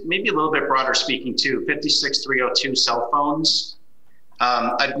is maybe a little bit broader speaking too, 56302 cell phones.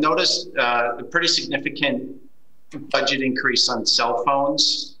 I've noticed a pretty significant budget increase on cell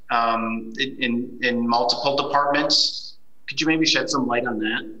phones in multiple departments. Could you maybe shed some light on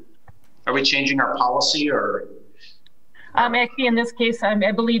that? Are we changing our policy or? Actually, in this case,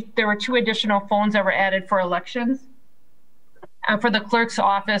 I believe there were 2 additional phones that were added for elections. For the clerk's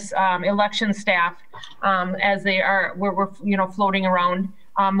office, election staff, as they were floating around,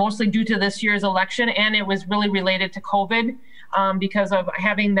 mostly due to this year's election, and it was really related to COVID. Because of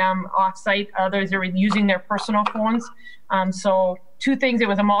having them off-site, others are using their personal phones. So 2 things, it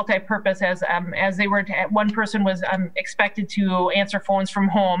was a multi-purpose as they were, one person was expected to answer phones from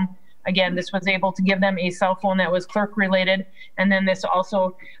home. Again, this was able to give them a cell phone that was clerk related. And then this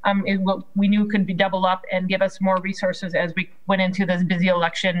also, we knew could be double up and give us more resources as we went into this busy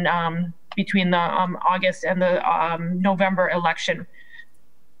election between the August and the November election.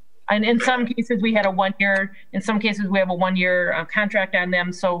 And in some cases, we had a 1 year. In some cases, we have a 1 year contract on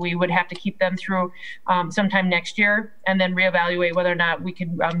them. So we would have to keep them through sometime next year and then reevaluate whether or not we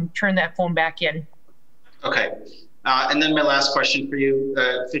could turn that phone back in. Okay. And then my last question for you,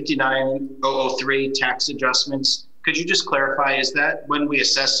 59003 tax adjustments. Could you just clarify, is that when we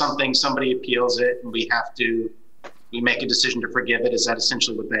assess something, somebody appeals it and we make a decision to forgive it? Is that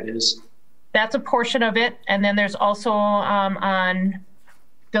essentially what that is? That's a portion of it. And then there's also on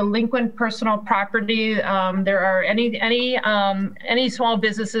delinquent personal property. There are any small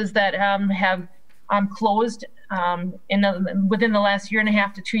businesses that have closed within the last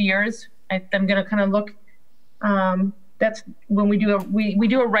 1.5 to 2 years. I'm going to kind of look. That's when we do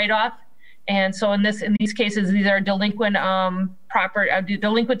a write-off, and so in these cases, these are delinquent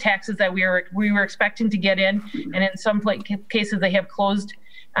delinquent taxes that we were expecting to get in, and in some cases they have closed.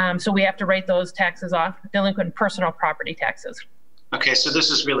 So we have to write those taxes off, delinquent personal property taxes. Okay, so this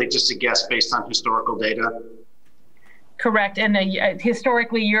is really just a guess based on historical data? Correct, and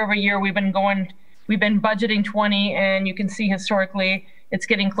historically, year over year, we've been budgeting 20, and you can see historically, it's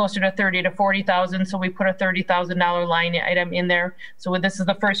getting closer to 30 to 40,000. So we put a $30,000 line item in there. So this is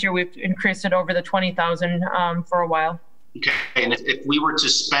the first year we've increased it over the 20,000 for a while. Okay, and if we were to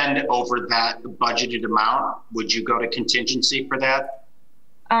spend over that budgeted amount, would you go to contingency for that?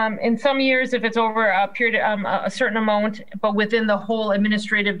 In some years, if it's over a period, a certain amount, but within the whole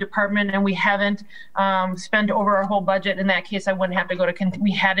administrative department, and we haven't spent over our whole budget, in that case, I wouldn't have to go to,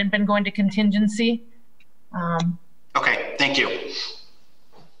 we hadn't been going to contingency. Okay, thank you.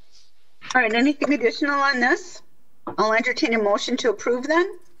 All right, anything additional on this? I'll entertain a motion to approve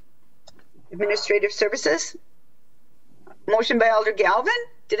then. Administrative services. Motion by Alder Galvin.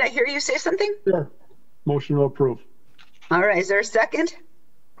 Did I hear you say something? Yeah, motion to approve. All right, is there a second?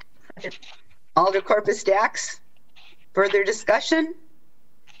 Alder Corpus Dax. Further discussion?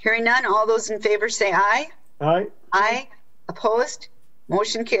 Hearing none, all those in favor say aye. Aye. Aye. Opposed?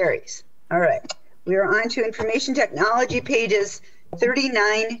 Motion carries. All right. We are on to information technology, pages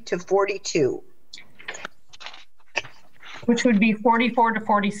 39 to 42. Which would be 44 to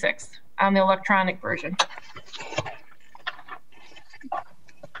 46 on the electronic version.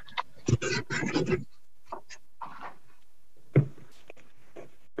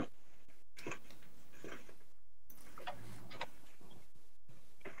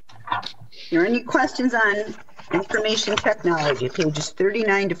 Are there any questions on information technology, pages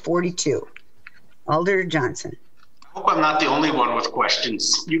 39 to 42? Alder Johnson. I hope I'm not the only one with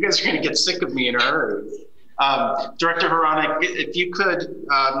questions. You guys are going to get sick of me in a hurry. Director Hronek, if you could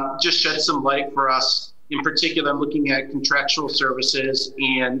just shed some light for us, in particular looking at contractual services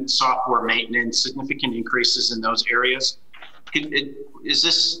and software maintenance, significant increases in those areas. Is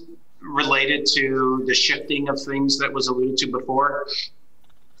this related to the shifting of things that was alluded to before?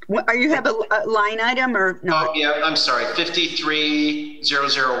 Are you have a line item or no? Oh, yeah, I'm sorry,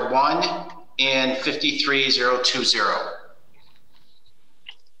 53001 and 53020.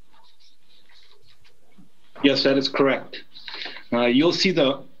 Yes, that is correct. You'll see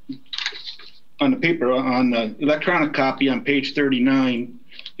on the paper, on the electronic copy on page 39,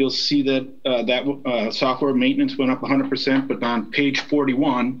 you'll see that software maintenance went up 100%, but on page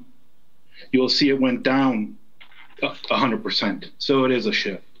 41, you'll see it went down 100%. So it is a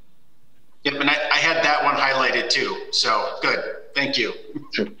shift. Yep, and I had that one highlighted too. So good, thank you.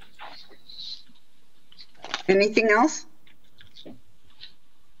 Sure. Anything else?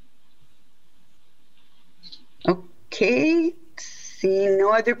 Okay, seeing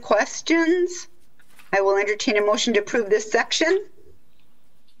no other questions, I will entertain a motion to approve this section.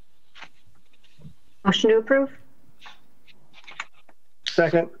 Motion to approve.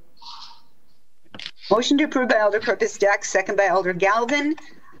 Second. Motion to approve by Alder Corpus Dax, second by Alder Galvin.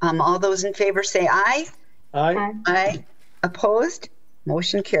 All those in favor say aye. Aye. Aye. Opposed?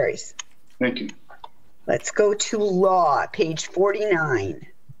 Motion carries. Thank you. Let's go to law, page 49.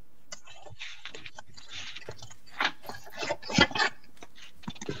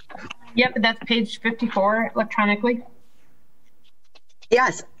 Yep, that's page 54 electronically.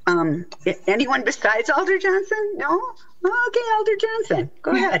 Yes. Anyone besides Alder Johnson? No? Okay, Alder Johnson,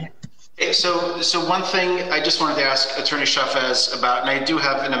 go ahead. So one thing I just wanted to ask Attorney Chavez about, and I do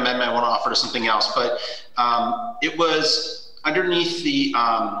have an amendment I want to offer to something else, but it was underneath the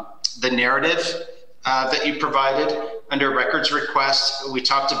narrative that you provided under records requests. We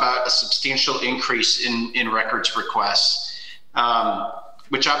talked about a substantial increase in records requests,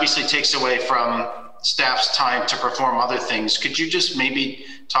 which obviously takes away from staff's time to perform other things. Could you just maybe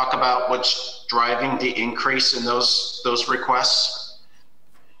talk about what's driving the increase in those requests?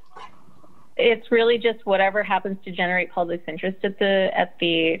 It's really just whatever happens to generate public interest at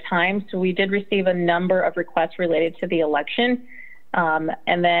the time. So we did receive a number of requests related to the election. And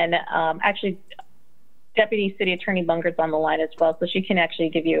then actually Deputy City Attorney Bunkert's on the line as well, so she can actually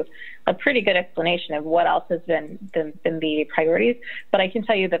give you a pretty good explanation of what else has been the priorities. But I can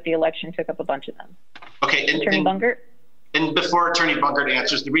tell you that the election took up a bunch of them. Okay, Attorney Bunkert. And before Attorney Bunkert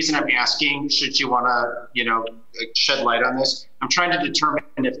answers, the reason I'm asking, should you want to, shed light on this, I'm trying to determine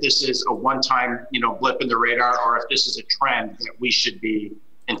if this is a one-time, blip in the radar, or if this is a trend that we should be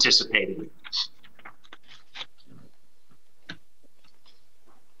anticipating.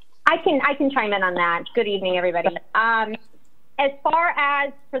 I can chime in on that. Good evening, everybody. As far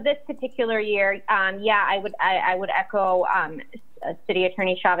as for this particular year, yeah, I would echo City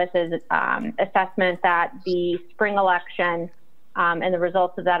Attorney Chavez's assessment that the spring election and the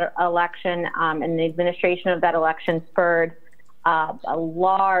results of that election and the administration of that election spurred a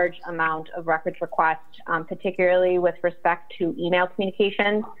large amount of records requests, particularly with respect to email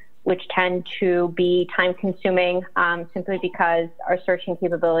communications, which tend to be time consuming simply because our searching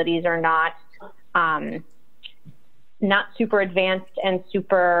capabilities are not super advanced and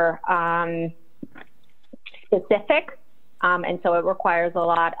super specific. And so it requires a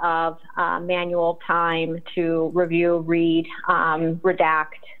lot of manual time to review, read,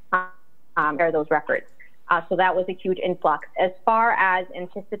 redact, those records. So that was a huge influx. As far as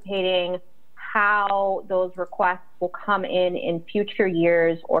anticipating how those requests will come in future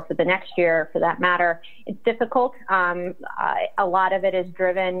years or for the next year, for that matter, it's difficult. A lot of it is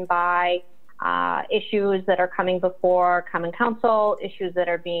driven by issues that are coming before Common Council, issues that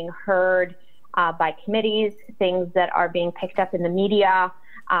are being heard by committees, things that are being picked up in the media.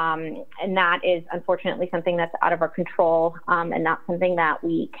 And that is unfortunately something that's out of our control and not something that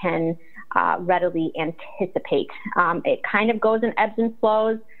we can readily anticipate. It kind of goes in ebbs and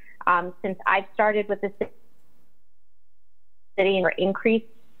flows. Since I've started with the city,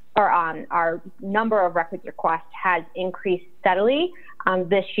 our number of records requests has increased steadily.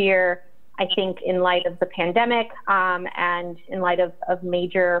 This year, I think in light of the pandemic and in light of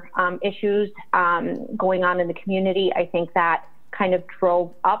major issues going on in the community, I think that kind of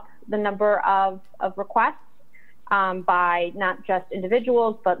drove up the number of requests by not just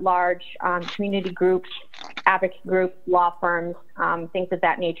individuals, but large community groups, advocate groups, law firms, things of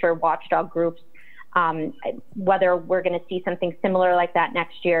that nature, watchdog groups. Whether we're going to see something similar like that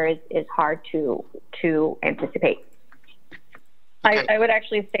next year is hard to anticipate. I would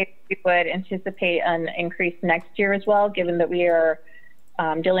actually say we would anticipate an increase next year as well, given that we are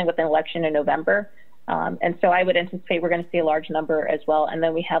dealing with an election in November. And so I would anticipate we're going to see a large number as well. And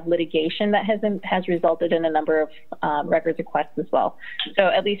then we have litigation that has resulted in a number of records requests as well. So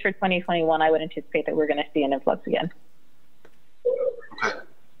at least for 2021, I would anticipate that we're going to see an influx again.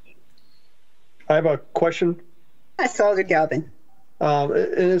 I have a question. Yes, Alder Galvin.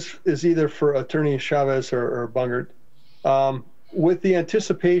 It is either for Attorney Chavez or Bungert. With the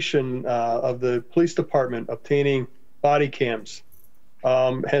anticipation of the police department obtaining body cams,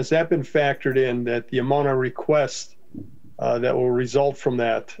 has that been factored in, that the amount of requests that will result from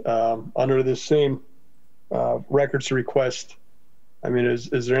that under this same records request? I mean,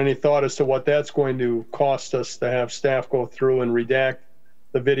 is there any thought as to what that's going to cost us to have staff go through and redact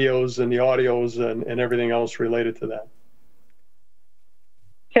the videos and the audios and everything else related to that?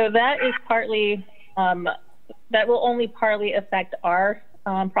 So that is partly, that will only partly affect our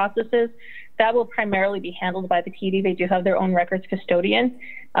processes. That will primarily be handled by the PD. They do have their own records custodian.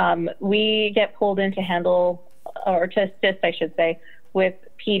 We get pulled in to handle, or to assist, I should say, with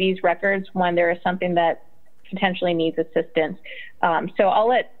PD's records when there is something that potentially needs assistance. So I'll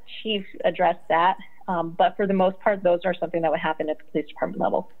let Chief address that. But for the most part, those are something that would happen at the police department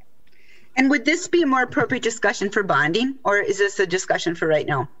level. And would this be a more appropriate discussion for bonding, or is this a discussion for right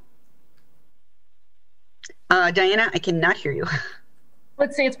now? Diana, I cannot hear you.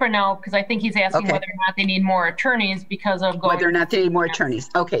 Let's say it's for now, because I think he's asking whether or not they need more attorneys because of going. Whether or not they need more attorneys.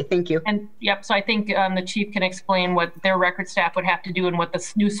 Okay, thank you. And yep, so I think the chief can explain what their record staff would have to do and what the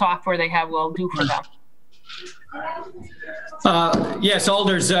new software they have will do for them. Yes,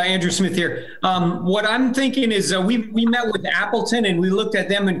 Alders, Andrew Smith here. What I'm thinking is we met with Appleton and we looked at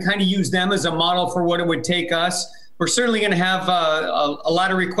them and kind of used them as a model for what it would take us. We're certainly going to have a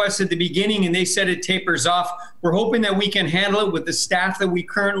lot of requests at the beginning, and they said it tapers off. We're hoping that we can handle it with the staff that we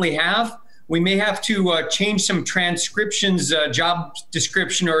currently have. We may have to change some transcriptions, job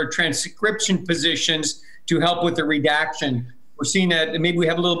description or transcription positions to help with the redaction. We're seeing that maybe we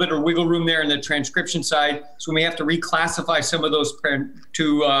have a little bit of wiggle room there in the transcription side, so we may have to reclassify some of those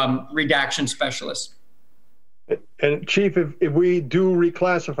to redaction specialists. And Chief, if we do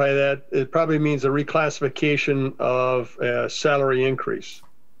reclassify that, it probably means a reclassification of a salary increase.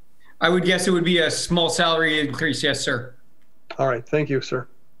 I would guess it would be a small salary increase, yes, sir. All right, thank you, sir.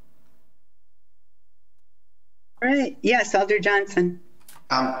 All right, yes, Alder Johnson.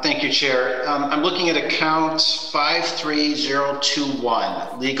 Thank you, Chair. I'm looking at account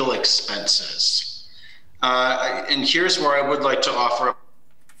 53021, legal expenses. And here's where I would like to offer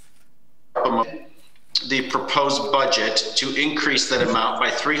the proposed budget to increase that amount by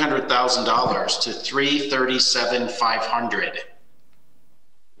 $300,000 to $337,500.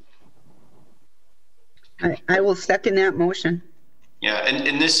 I will second that motion. Yeah,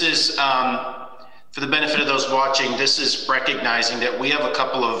 and this is, for the benefit of those watching, this is recognizing that we have a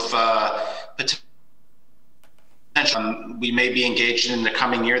couple of potential we may be engaged in the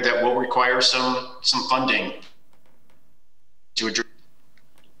coming year that will require some funding to address.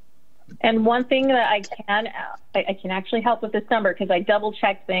 And one thing that I can actually help with this number, because I double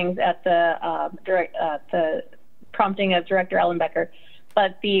checked things at the prompting of Director Ellenbecker,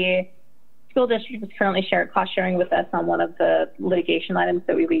 but the school district is currently cost sharing with us on one of the litigation items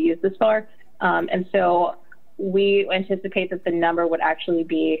that we would use this for. And so we anticipate that the number would actually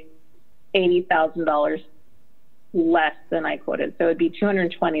be $80,000 less than I quoted. So it'd be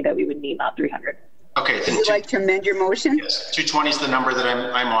 220 that we would need, not 300. Okay. Would you like to amend your motion? Yes, 220 is the number that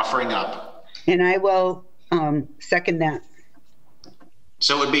I'm offering up. And I will second that.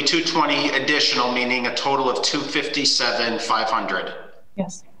 So it would be 220 additional, meaning a total of 257,500.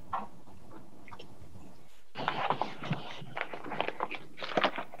 Yes.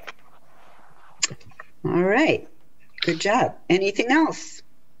 All right, good job. Anything else?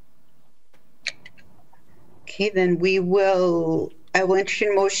 Okay, then I will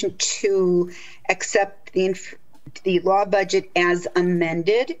entertain a motion to accept the law budget as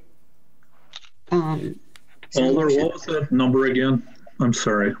amended. Alder, what was that number again? I'm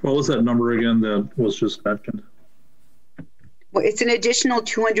sorry. What was that number again that was just mentioned? Well, it's an additional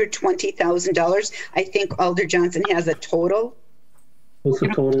 $220,000. I think Alder Johnson has a total. What's the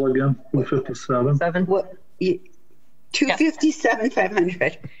total again? 257? What?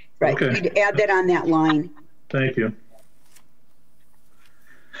 257,500. Right. Okay. You'd add that on that line. Thank you.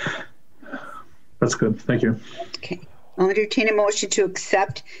 That's good. Thank you. Okay. I'll entertain a motion to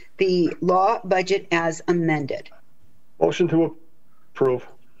accept the law budget as amended. Motion to approve.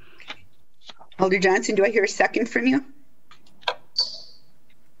 Alder Johnson, do I hear a second from you?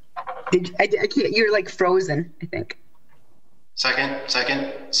 I can't, you're like frozen, I think. Second.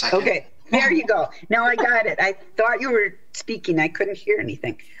 Okay, there you go. Now I got it. I thought you were speaking. I couldn't hear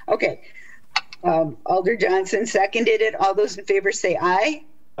anything. Okay. Alder Johnson seconded it. All those in favor say aye.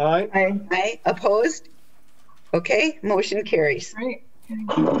 Aye. Aye. Opposed? Okay, motion carries. Right.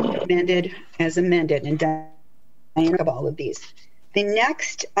 Amended as amended, and Diane of all of these. The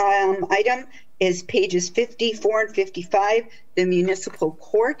next item is pages 54 and 55, the municipal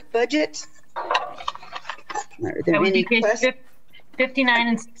court budget. Are there any questions? 59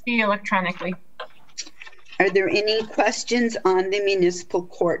 and 60 electronically. Are there any questions on the municipal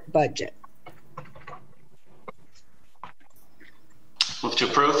court budget? Move to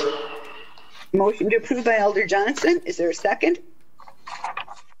approve. Motion to approve by Alder Johnson. Is there a second?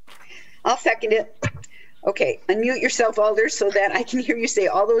 I'll second it. Okay, unmute yourself, Alder, so that I can hear you say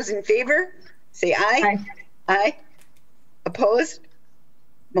all those in favor. Say aye. Aye. Opposed?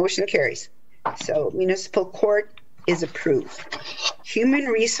 Motion carries. So municipal court is approved. Human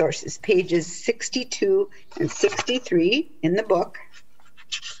resources, pages 62 and 63 in the book.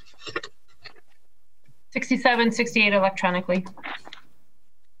 67, 68 electronically.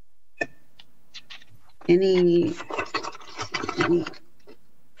 Any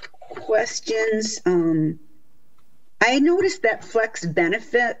questions? I noticed that flex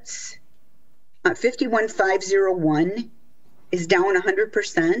benefits 51501 is down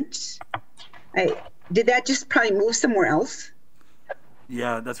 100%. Did that just probably move somewhere else?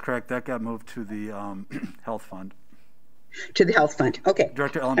 Yeah, that's correct. That got moved to the health fund. To the health fund. Okay.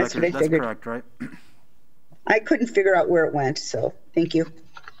 Director Ellenbecker, that's correct, right? I couldn't figure out where it went, so thank you.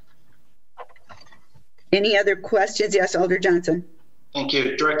 Any other questions? Yes, Alder Johnson. Thank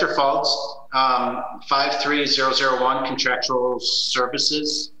you. Director Faulds, 53001, contractual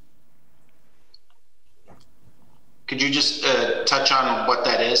services. Could you just touch on what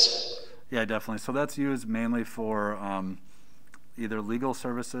that is? Yeah, definitely. So that's used mainly for either legal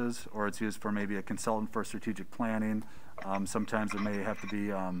services, or it's used for maybe a consultant for strategic planning. Sometimes it may have to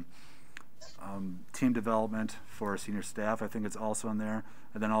be team development for senior staff. I think it's also in there.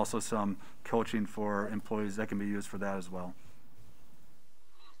 And then also some coaching for employees that can be used for that as well.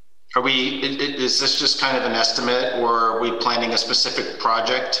 Are we, is this just kind of an estimate, or are we planning a specific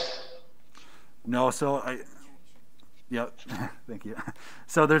project? No, so yeah, thank you.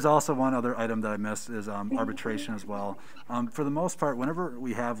 So there's also one other item that I missed is arbitration as well. For the most part, whenever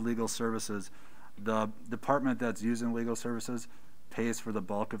we have legal services, the department that's using legal services pays for the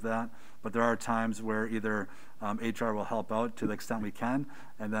bulk of that, but there are times where either HR will help out to the extent we can,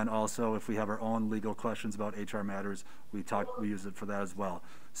 and then also if we have our own legal questions about HR matters, we use it for that as well.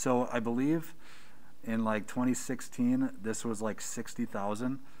 So I believe in like 2016, this was like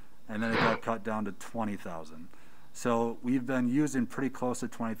 60,000, and then it got cut down to 20,000. So we've been using pretty close to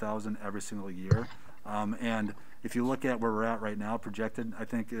 20,000 every single year. And if you look at where we're at right now, projected, I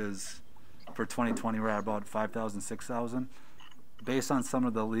think is for 2020, we're at about 5,000, 6,000. Based on some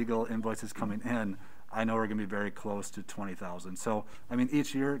of the legal invoices coming in, I know we're going to be very close to 20,000. So, I mean,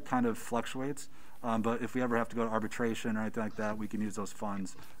 each year it kind of fluctuates, but if we ever have to go to arbitration or anything like that, we can use those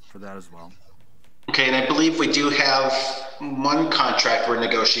funds for that as well. Okay, and I believe we do have one contract we're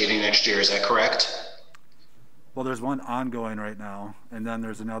negotiating next year. Is that correct? Well, there's one ongoing right now, and then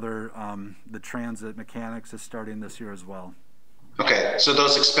there's another, the transit mechanics is starting this year as well. Okay, so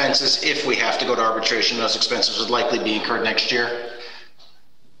those expenses, if we have to go to arbitration, those expenses would likely be incurred next year?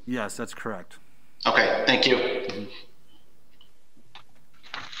 Yes, that's correct. Okay, thank you.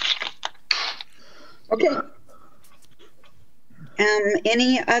 Okay.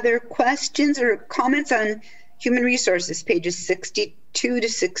 Any other questions or comments on human resources, pages 62 to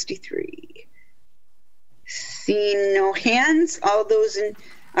 63? Seeing no hands, all those in,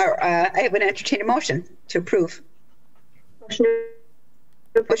 I would entertain a motion to approve. Motion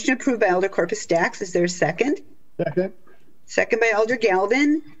to approve by Alder Corpus Dax. Is there a second? Second. Second by Alder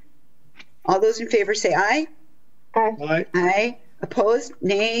Galvin. All those in favor say aye. Aye. Aye. Aye. Opposed?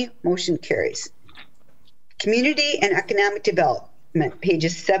 Nay. Motion carries. Community and Economic Development,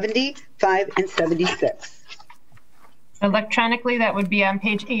 pages 75 and 76. Electronically, that would be on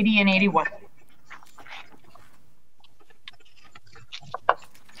page 80 and 81.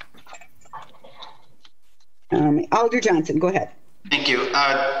 Alder Johnson, go ahead. Thank you.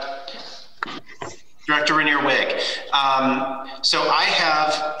 Director Rainier-Wig. So I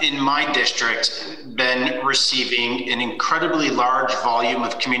have in my district been receiving an incredibly large volume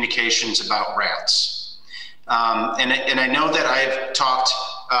of communications about rats. And I know that I've talked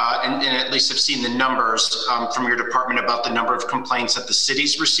and at least have seen the numbers from your department about the number of complaints that the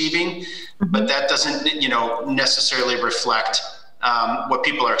city's receiving, but that doesn't, necessarily reflect what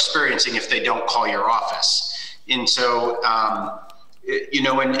people are experiencing if they don't call your office. And so,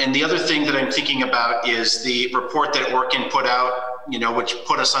 and the other thing that I'm thinking about is the report that Orkin put out, which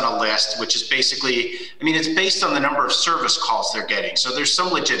put us on a list, which is basically, it's based on the number of service calls they're getting. So there's some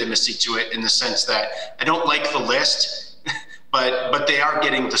legitimacy to it in the sense that I don't like the list, but they are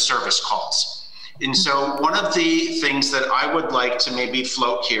getting the service calls. And so one of the things that I would like to maybe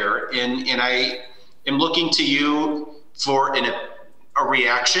float here, and I am looking to you for a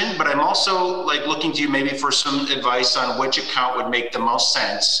reaction, but I'm also looking to you maybe for some advice on which account would make the most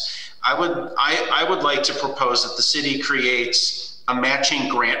sense. I would like to propose that the city creates a matching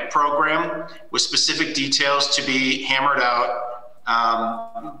grant program with specific details to be hammered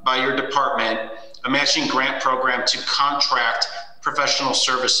out by your department, a matching grant program to contract professional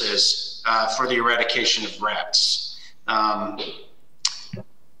services for the eradication of rats.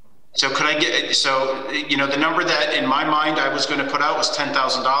 So could I get, the number that in my mind I was going to put out was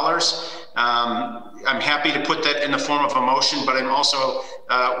 $10,000. I'm happy to put that in the form of a motion, but I'm also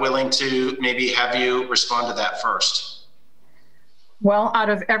willing to maybe have you respond to that first. Well, out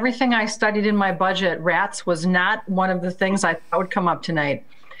of everything I studied in my budget, rats was not one of the things I thought would come up tonight.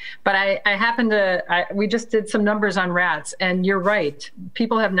 But I happened to, we just did some numbers on rats, and you're right.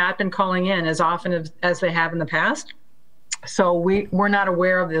 People have not been calling in as often as they have in the past. So we're not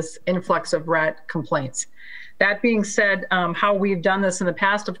aware of this influx of rat complaints. That being said, how we've done this in the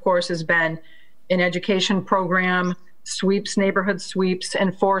past, of course, has been an education program, sweeps, neighborhood sweeps,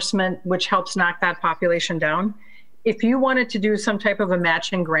 enforcement, which helps knock that population down. If you wanted to do some type of a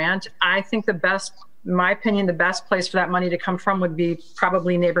matching grant, I think in my opinion, the best place for that money to come from would be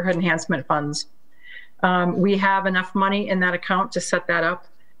probably neighborhood enhancement funds. We have enough money in that account to set that up.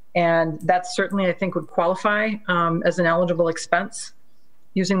 And that certainly, I think, would qualify as an eligible expense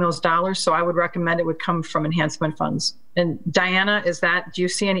using those dollars. So I would recommend it would come from enhancement funds. And Diana, do you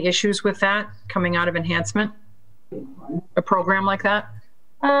see any issues with that coming out of enhancement? A program like that?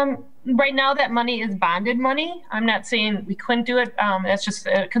 Right now, that money is bonded money. I'm not saying we couldn't do it. That's just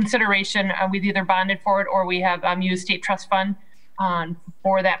a consideration. We've either bonded for it or we have used state trust fund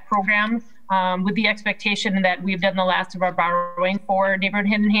for that program. With the expectation that we've done the last of our borrowing for neighborhood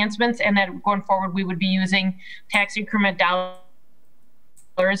enhancements, and that going forward we would be using tax increment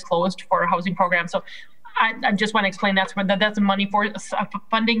dollars closed for a housing program. So I just want to explain that's money for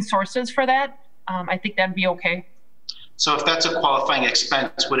funding sources for that. I think that'd be okay. So if that's a qualifying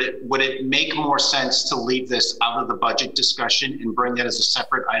expense, would it make more sense to leave this out of the budget discussion and bring that as a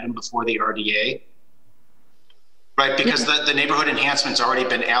separate item before the RDA? Right, because the neighborhood enhancement's already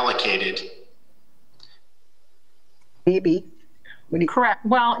been allocated. Maybe. Correct.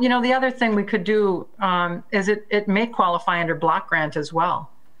 Well, the other thing we could do is it may qualify under block grant as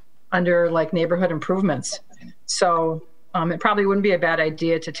well, under neighborhood improvements. So it probably wouldn't be a bad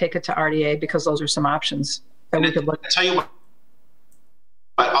idea to take it to RDA because those are some options that we could look at. I'll tell you what,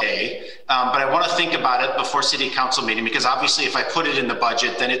 but I want to think about it before city council meeting, because obviously if I put it in the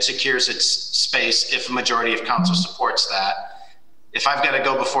budget, then it secures its space if a majority of council supports that. If I've got to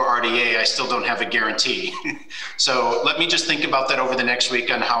go before RDA, I still don't have a guarantee. So let me just think about that over the next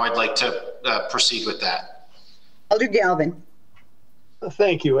week on how I'd like to proceed with that. Alder Galvin.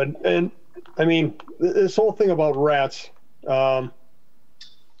 Thank you. And I mean, this whole thing about rats, a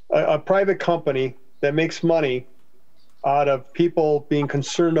private company that makes money out of people being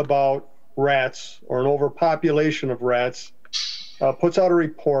concerned about rats or an overpopulation of rats puts out a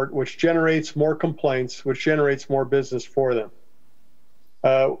report which generates more complaints, which generates more business for them.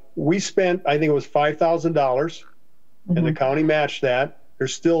 We spent, I think it was $5,000, and the county matched that.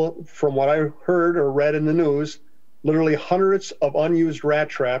 There's still, from what I heard or read in the news, literally hundreds of unused rat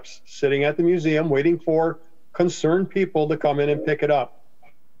traps sitting at the museum waiting for concerned people to come in and pick it up.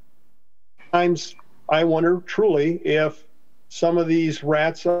 Sometimes I wonder truly if some of these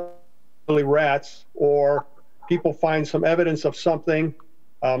rats are really rats, or people find some evidence of something.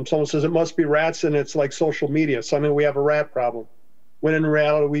 Someone says it must be rats, and it's like social media. So I mean, we have a rat problem. When in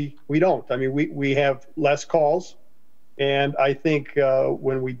reality, we don't. I mean, we have less calls. And I think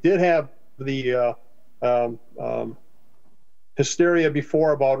when we did have the hysteria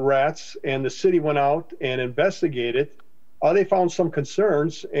before about rats, and the city went out and investigated. They found some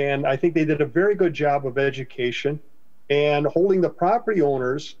concerns, and I think they did a very good job of education and holding the property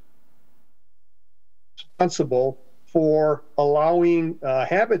owners responsible for allowing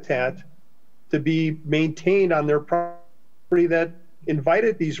habitat to be maintained on their property that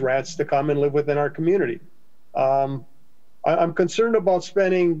invited these rats to come and live within our community. I'm concerned about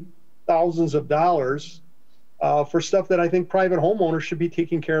spending thousands of dollars for stuff that I think private homeowners should be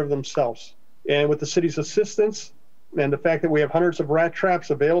taking care of themselves. And with the city's assistance and the fact that we have hundreds of rat traps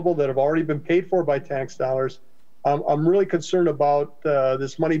available that have already been paid for by tax dollars, I'm really concerned about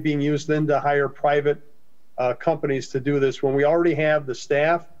this money being used then to hire private companies to do this when we already have the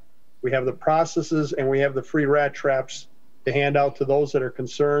staff, we have the processes, and we have the free rat traps to hand out to those that are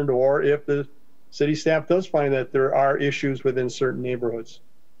concerned, or if the city staff does find that there are issues within certain neighborhoods.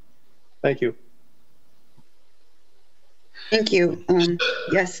 Thank you. Thank you.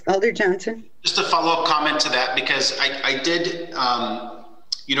 Yes, Alder Johnson. Just a follow-up comment to that, because I did,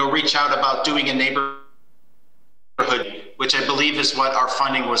 reach out about doing a neighborhood, which I believe is what our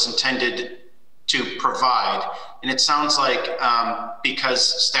funding was intended to provide. And it sounds like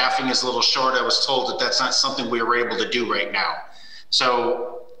because staffing is a little short, I was told that that's not something we were able to do right now.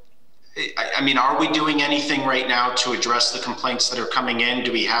 So, I mean, are we doing anything right now to address the complaints that are coming in?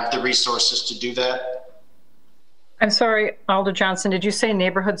 Do we have the resources to do that? I'm sorry, Alder Johnson, did you say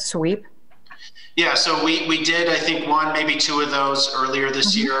neighborhood sweep? Yeah, so we did, I think, one, maybe two of those earlier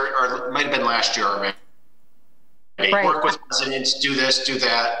this year, or it might have been last year already. Right. Work with residents, do this, do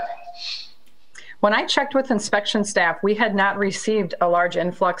that. When I checked with inspection staff, we had not received a large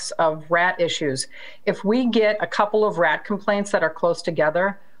influx of rat issues. If we get a couple of rat complaints that are close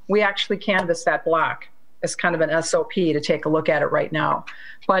together, we actually canvass that block. It's kind of an SOP to take a look at it right now.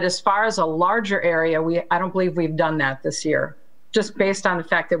 But as far as a larger area, I don't believe we've done that this year, just based on the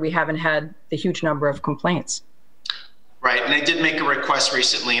fact that we haven't had the huge number of complaints. Right, and I did make a request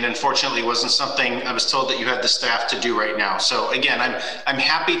recently, and unfortunately it wasn't something I was told that you had the staff to do right now. So again, I'm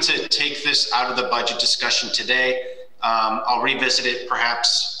happy to take this out of the budget discussion today. I'll revisit it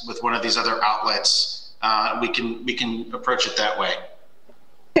perhaps with one of these other outlets. We can approach it that way.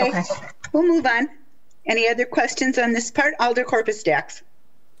 Okay, we'll move on. Any other questions on this part? Alder Corpus Dax.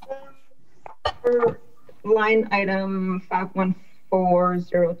 Line item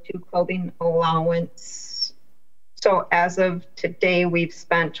 51402, clothing allowance. So as of today, we've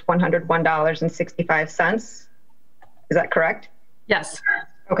spent $101.65. Is that correct? Yes.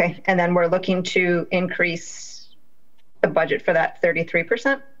 Okay, and then we're looking to increase the budget for that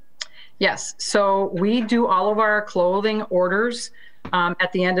 33%? Yes, so we do all of our clothing orders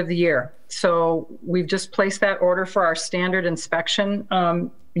at the end of the year. So we've just placed that order for our standard inspection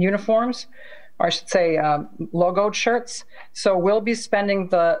uniforms, or I should say logoed shirts. So we'll be spending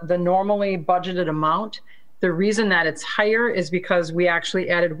the normally budgeted amount. The reason that it's higher is because we actually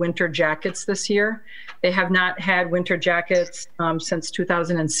added winter jackets this year. They have not had winter jackets since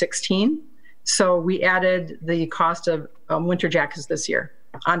 2016. So we added the cost of winter jackets this year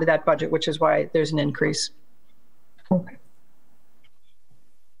onto that budget, which is why there's an increase. Okay.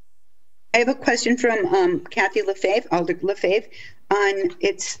 I have a question from Kathy Lefebvre, Alder Lefebvre, on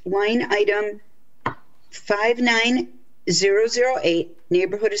its line item 59008,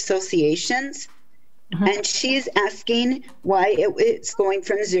 Neighborhood Associations. And she's asking why it's going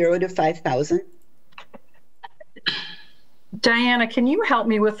from 0 to 5,000. Diana, can you help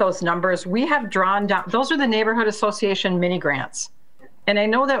me with those numbers? We have drawn down, those are the Neighborhood Association mini grants. And I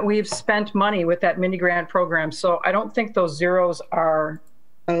know that we've spent money with that mini grant program, so I don't think those zeros are.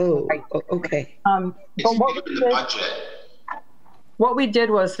 Oh, right. Okay. But what we did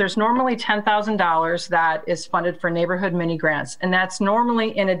was there's normally $10,000 that is funded for neighborhood mini grants, and that's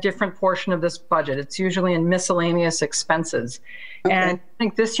normally in a different portion of this budget. It's usually in miscellaneous expenses. Okay. And I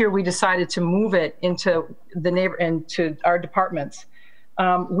think this year we decided to move it into into our departments.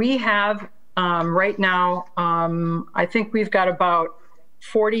 We have right now, I think we've got about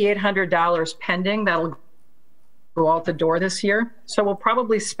 $4,800 pending that'll go out the door this year. So we'll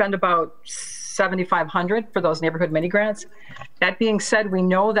probably spend about $7,500 for those neighborhood mini grants. That being said, we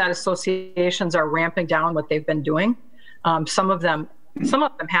know that associations are ramping down what they've been doing. Some of them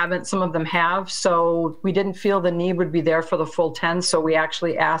haven't, some of them have. So we didn't feel the need would be there for the full 10. So we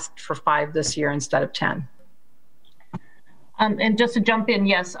actually asked for 5 this year instead of 10. And just to jump in,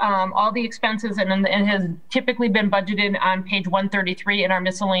 yes, all the expenses and it has typically been budgeted on page 133 in our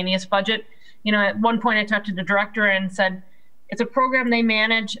miscellaneous budget. You know, at one point I talked to the director and said, it's a program they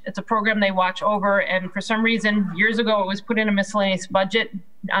manage, it's a program they watch over, and for some reason, years ago, it was put in a miscellaneous budget.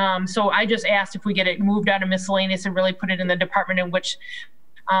 So I just asked if we get it moved out of miscellaneous and really put it in the department in which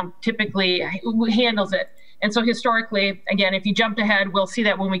typically handles it. And so historically, again, if you jumped ahead, we'll see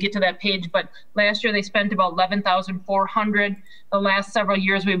that when we get to that page. But last year they spent about $11,400. The last several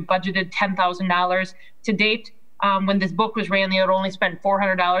years we've budgeted $10,000 to date. When this book was ran, they had only spent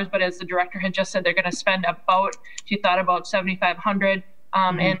 $400. But as the director had just said, they're going to spend about, she thought about $7,500.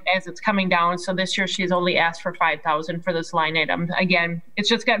 And as it's coming down, so this year she's only asked for $5,000 for this line item. Again, it's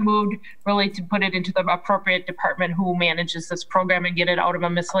just got moved really to put it into the appropriate department who manages this program and get it out of a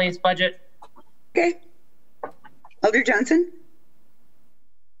miscellaneous budget. Okay. Alder Johnson?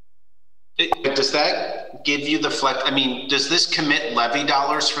 Does that give you the flex? I mean, does this commit levy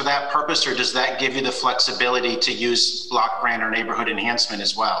dollars for that purpose, or does that give you the flexibility to use block grant or neighborhood enhancement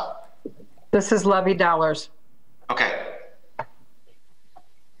as well? This is levy dollars. Okay.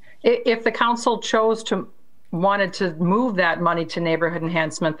 If the council chose to wanted to move that money to neighborhood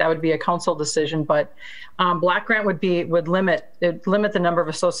enhancement, that would be a council decision. But block grant would limit the number of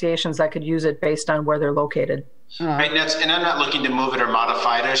associations that could use it based on where they're located. Right, and I'm not looking to move it or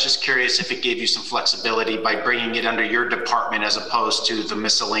modify it. I was just curious if it gave you some flexibility by bringing it under your department as opposed to the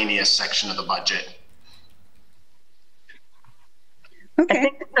miscellaneous section of the budget. Okay. I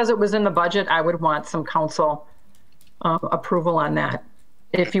think because it was in the budget, I would want some council approval on that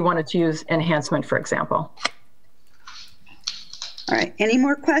if you wanted to use enhancement, for example. All right. Any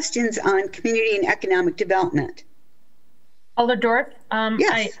more questions on community and economic development? Alder Dorff,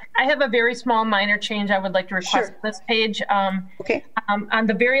 yes. I have a very small minor change I would like to request on this page. Okay. On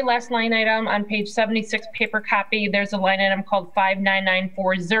the very last line item on page 76 paper copy, there's a line item called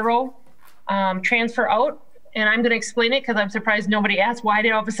 59940, transfer out. And I'm going to explain it because I'm surprised nobody asked why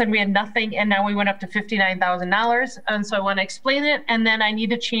did all of a sudden we had nothing and now we went up to $59,000. And so I want to explain it, and then I need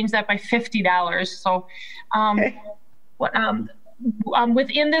to change that by $50. So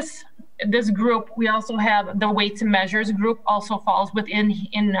within this group, we also have the weights and measures group also falls within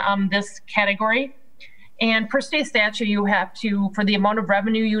this category. And per state statute, you have to, for the amount of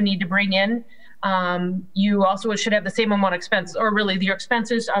revenue you need to bring in, you also should have the same amount of expenses, or really your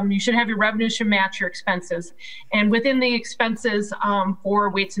expenses, you should have your revenue should match your expenses. And within the expenses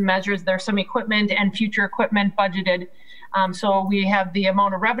for weights and measures, there's some equipment and future equipment budgeted. So we have the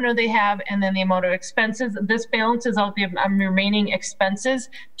amount of revenue they have and then the amount of expenses. This balances out the remaining expenses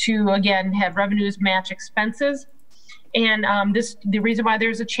to, again, have revenues match expenses. And the reason why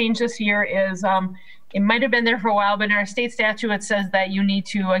there's a change this year is it might have been there for a while, but in our state statute, it says that you need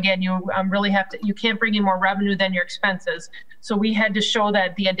to, again, you really have to, you can't bring in more revenue than your expenses. So we had to show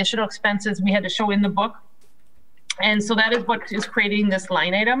that the additional expenses we had to show in the book. And so that is what is creating this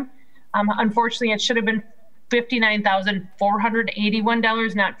line item. Unfortunately, it should have been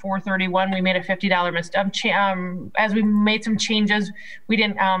 $59,481, not $431. We made a $50 mistake. As we made some changes, we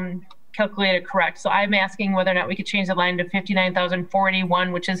didn't calculate it correct. So I'm asking whether or not we could change the line to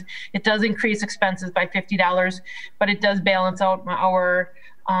 $59,481, which is, it does increase expenses by $50, but it does balance out our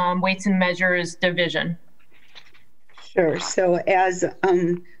weights and measures division. Sure. So as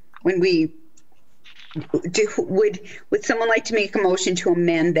when we would someone like to make a motion to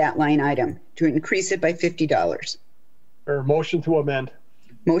amend that line item to increase it by $50? Or motion to amend.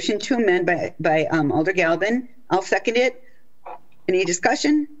 Motion to amend by Alder Galvin. I'll second it. Any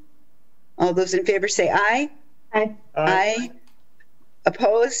discussion? All those in favor say aye. Aye. Aye.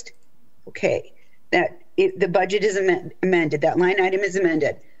 Opposed? Okay. The budget is amended. That line item is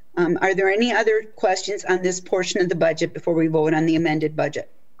amended. Are there any other questions on this portion of the budget before we vote on the amended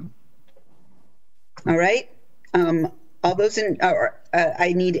budget? All right. All those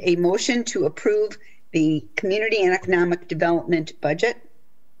I need a motion to approve the community and economic development budget.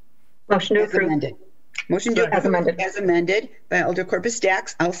 Motion to approve. Amended. Motion to approve as amended by Alder Corpus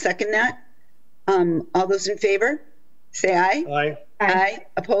Dax. I'll second that. All those in favor, say aye. Aye. Aye.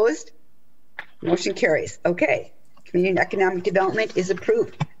 Opposed? Motion carries. Okay. Community and economic development is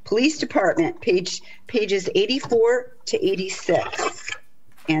approved. Police department, pages 84 to 86.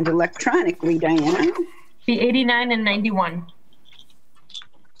 And electronically, Diana. The 89 and 91.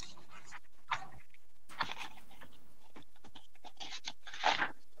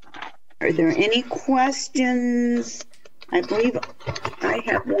 Are there any questions? I believe I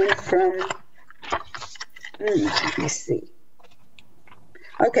have one from, let me see.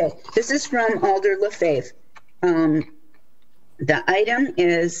 Okay, this is from Alder LaFave. The item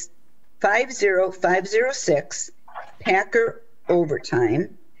is 50506, Packer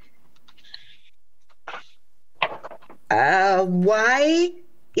overtime. Why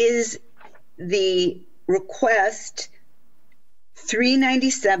is the request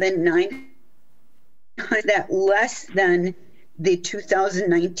 $397,900 that less than the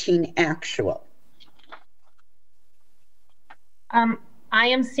 2019 actual? I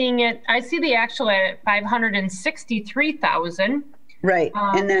am seeing it, I see the actual at 563,000. Right,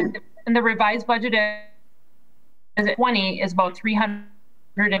 and then and the revised budget is at 20 is about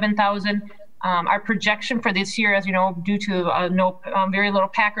 307,000. Our projection for this year, as you know, due to very little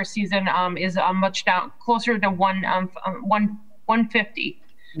Packer season, is much down, closer to 150.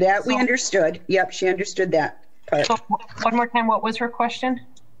 That we understood. Yep, she understood that part. So one more time, what was her question?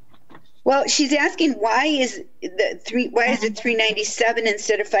 Well, she's asking why is it 397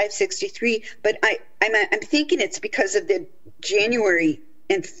 instead of 563? But I'm thinking it's because of the January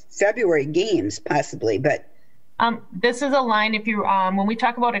and February games, possibly. But this is a line. If you when we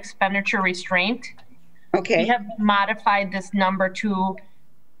talk about expenditure restraint, okay, we have modified this number to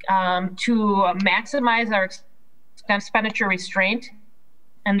maximize our expenditure restraint.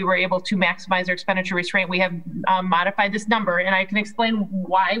 And we were able to maximize our expenditure restraint. We have modified this number, and I can explain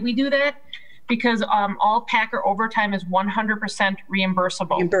why we do that. Because all Packer overtime is 100%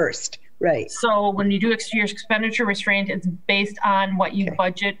 reimbursable. Reimbursed, right. So when you do your expenditure restraint, it's based on what you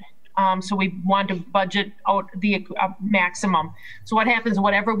budget. So we want to budget out the maximum. So what happens,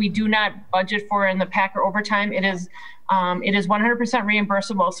 whatever we do not budget for in the Packer overtime, it is 100%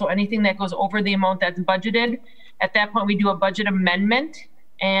 reimbursable. So anything that goes over the amount that's budgeted, at that point we do a budget amendment.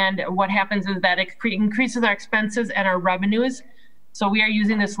 And what happens is that it increases our expenses and our revenues. So we are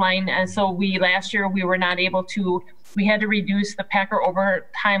using this line. And so last year we were not able to, we had to reduce the Packer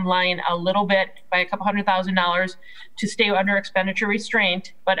overtime line a little bit by a couple $100,000 to stay under expenditure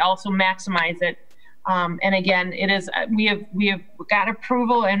restraint, but also maximize it. And again, it is, we have got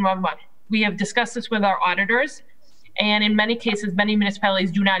approval, and we have discussed this with our auditors. And in many cases, many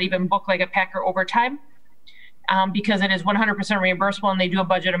municipalities do not even book like a Packer overtime. Because it is 100% reimbursable and they do a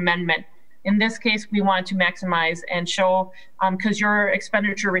budget amendment. In this case, we want to maximize and show, because your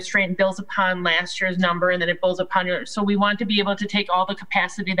expenditure restraint builds upon last year's number and then it builds upon your, so we want to be able to take all the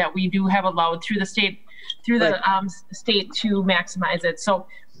capacity that we do have allowed through the state, state to maximize it. So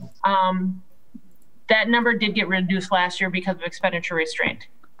that number did get reduced last year because of expenditure restraint.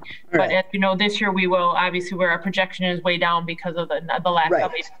 But as you know, this year we will, obviously where our projection is way down because of the lack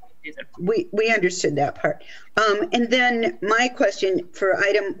of it. We understood that part. And then my question for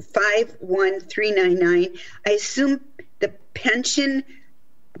item 51399, I assume the pension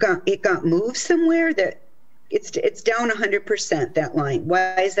got moved somewhere, that it's down 100%, that line.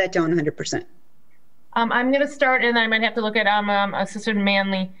 Why is that down 100%? I'm going to start, and I might have to look at Assistant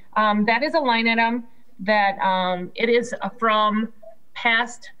Manley. That is a line item that it is from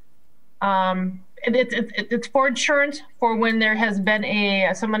past. It's for insurance for when there has been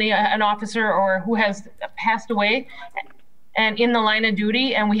an officer or who has passed away and in the line of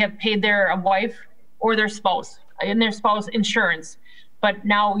duty, and we have paid their wife or their spouse in their spouse insurance. But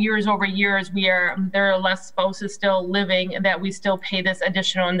now years over years, there are less spouses still living that we still pay this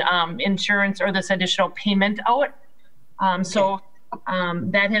additional insurance or this additional payment out.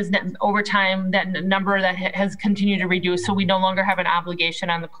 That has over time, that number that has continued to reduce. So we no longer have an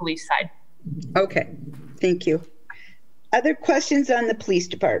obligation on the police side. Okay, thank you. Other questions on the police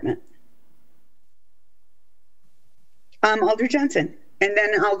department? Alder Johnson, and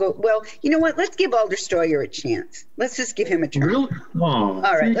then I'll go, well, you know what? Let's give Alder Stoyer a chance. Let's just give him a turn. Really? Oh, all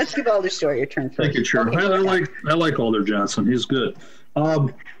right, let's give Alder Stoyer a turn first. Thank you, Chair. Okay. I like Alder Johnson. He's good. No,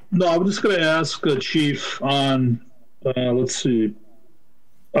 I'm just going to ask Chief on, let's see,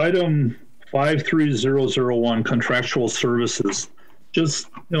 item 53001, contractual services. Just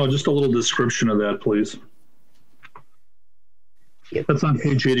a little description of that, please. Yep. That's on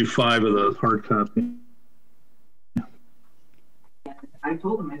page 85 of the hard copy. I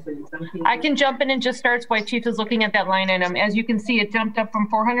told him, I said, I can jump in and just start while Chief is looking at that line item. As you can see, it jumped up from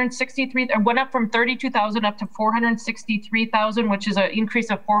 463, or went up from 32,000 up to 463,000, which is an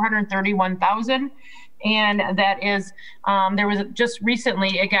increase of 431,000. And that is, there was just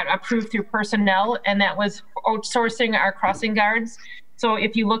recently, it got approved through personnel, and that was outsourcing our crossing guards. So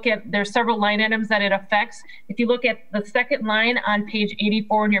if you look at, there's several line items that it affects. If you look at the second line on page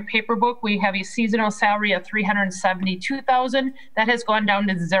 84 in your paper book, we have a seasonal salary of 372,000. That has gone down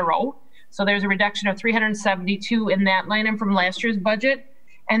to 0. So there's a reduction of 372 in that line item from last year's budget.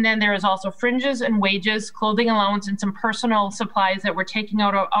 And then there is also fringes and wages, clothing allowance, and some personal supplies that we're taking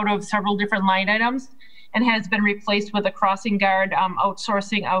out of several different line items, and has been replaced with a crossing guard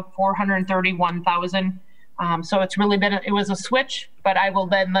outsourcing of 431,000. So it's really been, it was a switch, but I will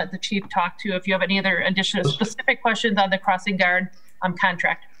then let the Chief talk to if you have any other additional specific questions on the crossing guard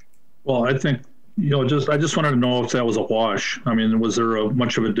contract. Well, I think, I just wanted to know if that was a wash. I mean, was there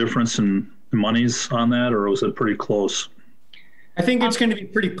much of a difference in monies on that, or was it pretty close? I think it's going to be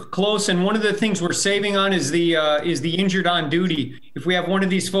pretty close. And one of the things we're saving on is the injured on duty. If we have one of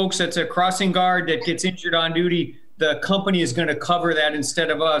these folks that's a crossing guard that gets injured on duty, the company is going to cover that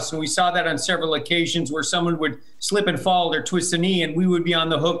instead of us. And we saw that on several occasions where someone would slip and fall or twist a knee, and we would be on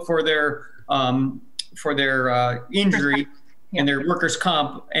the hook for their injury and their workers'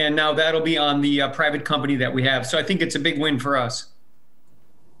 comp. And now that'll be on the private company that we have. So I think it's a big win for us.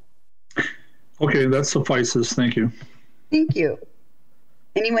 Okay, that suffices. Thank you. Thank you.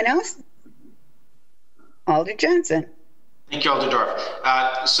 Anyone else? Alder Johnson. Thank you, Alder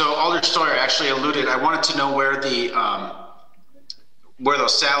Dorff. So Alder Steuer actually alluded, I wanted to know where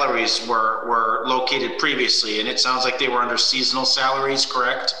those salaries were located previously, and it sounds like they were under seasonal salaries,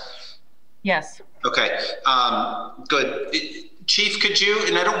 correct? Yes. Okay, good. Chief, could you,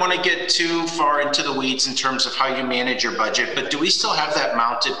 and I don't want to get too far into the weeds in terms of how you manage your budget, but do we still have that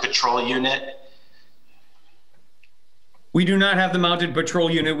mounted patrol unit? We do not have the mounted patrol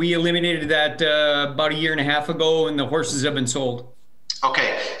unit. We eliminated that about 1.5 years ago, and the horses have been sold.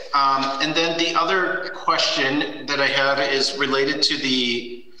 Okay, and then the other question that I have is related to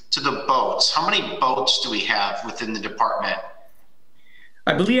the boats. How many boats do we have within the department?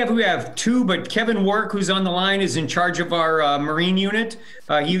 I believe we have 2, but Kevin Work, who's on the line, is in charge of our Marine unit.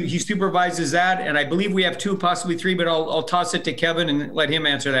 He supervises that, and I believe we have 2, possibly 3, but I'll toss it to Kevin and let him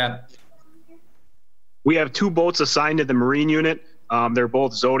answer that. We have 2 boats assigned to the Marine unit. They're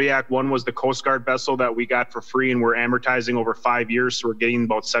both Zodiac. One was the Coast Guard vessel that we got for free, and we're amortizing over 5 years, so we're getting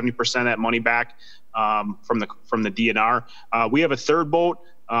about 70% of that money back from the DNR. We have a 3rd boat,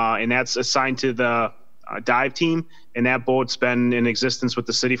 and that's assigned to the dive team, and that boat's been in existence with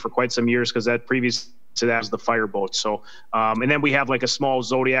the city for quite some years because that previous to that was the fire boat. So, and then we have like a small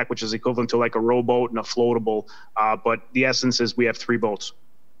Zodiac, which is equivalent to like a rowboat and a floatable. But the essence is we have 3 boats.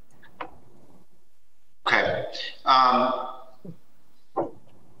 Okay.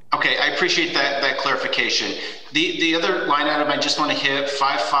 Okay, I appreciate that clarification. The other line item I just want to hit,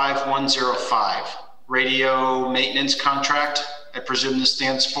 55105, radio maintenance contract, I presume this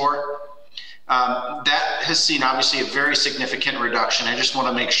stands for. That has seen obviously a very significant reduction. I just want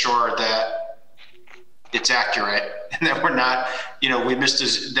to make sure that it's accurate and that we're not,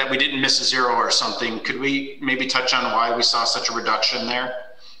 that we didn't miss a zero or something. Could we maybe touch on why we saw such a reduction there?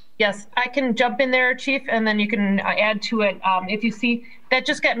 Yes, I can jump in there, Chief, and then you can add to it. If you see, that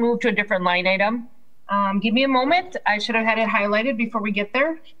just got moved to a different line item. Give me a moment. I should have had it highlighted before we get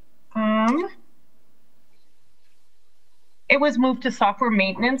there. It was moved to software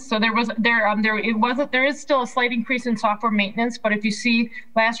maintenance. So there is still a slight increase in software maintenance, but if you see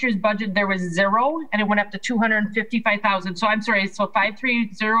last year's budget, there was 0 and it went up to 255,000. So I'm sorry, so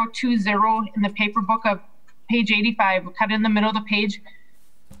 53020 in the paper book of page 85, cut in the middle of the page.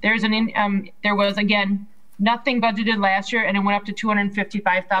 There was again nothing budgeted last year, and it went up to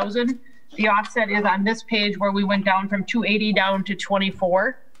 255,000. The offset is on this page where we went down from 280 down to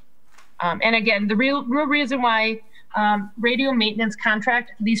 24. And again, the real reason why radio maintenance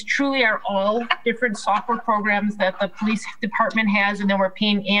contract, these truly are all different software programs that the police department has, and then we're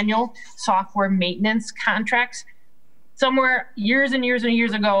paying annual software maintenance contracts. Somewhere years and years and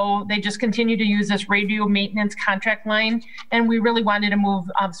years ago, they just continued to use this radio maintenance contract line, and we really wanted to move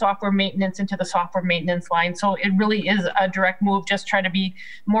software maintenance into the software maintenance line. So it really is a direct move, just try to be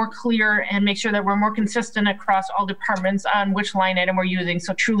more clear and make sure that we're more consistent across all departments on which line item we're using.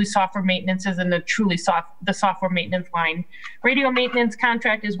 So truly software maintenance is in the software maintenance line. Radio maintenance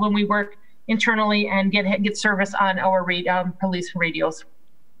contract is when we work internally and get service on our police radios.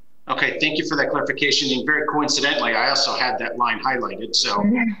 Okay, thank you for that clarification. And very coincidentally, I also had that line highlighted, so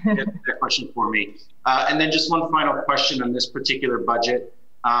that's a question for me. And then just one final question on this particular budget.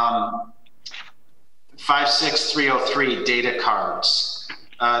 56303 data cards.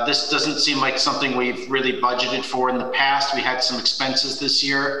 This doesn't seem like something we've really budgeted for in the past. We had some expenses this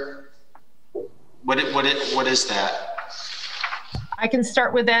year. What is that? I can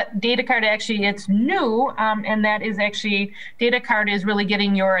start with that data card. Actually, it's new, and that is actually, data card is really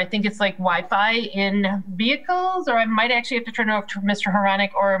getting your, I think it's like Wi-Fi in vehicles, or I might actually have to turn it over to Mr.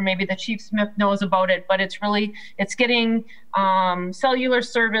 Horanek, or maybe the Chief Smith knows about it, but it's getting cellular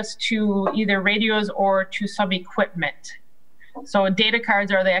service to either radios or to some equipment. So data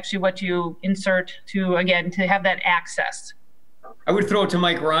cards are actually what you insert to, again, to have that access. I would throw it to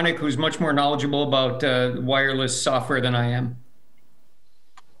Mike Horanek, who's much more knowledgeable about wireless software than I am.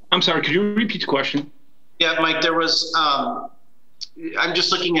 I'm sorry, could you repeat the question? Yeah, Mike, there was, I'm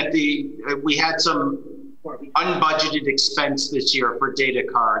just looking at we had some unbudgeted expense this year for data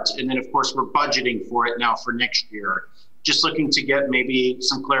cards. And then of course we're budgeting for it now for next year. Just looking to get maybe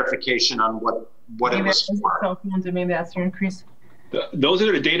some clarification on what it was for. Cell phones, and maybe that's to increase. Those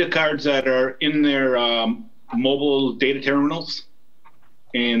are the data cards that are in their mobile data terminals.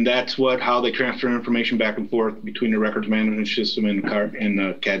 And that's how they transfer information back and forth between the records management system and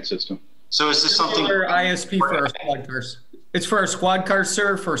the CAD system. So is this something? Cellular ISP for our squad cars. It's for our squad cars,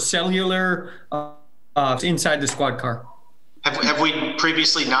 sir, for cellular inside the squad car. Have we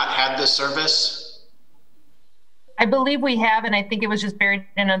previously not had this service? I believe we have, and I think it was just buried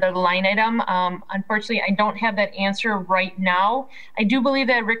in another line item. Unfortunately, I don't have that answer right now. I do believe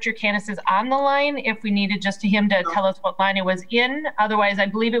that Rick Jurkanis is on the line if we needed just him to tell us what line it was in. Otherwise, I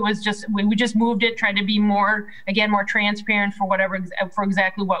believe it was just, we just moved it, tried to be more transparent for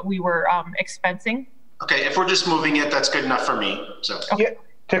exactly what we were expensing. Okay, if we're just moving it, that's good enough for me. So. Okay. Yeah,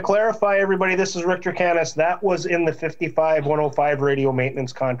 to clarify, everybody, this is Rick Jurkanis. That was in the 55-105 radio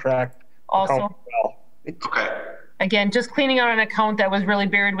maintenance contract. Also. Okay. Again, just cleaning out an account that was really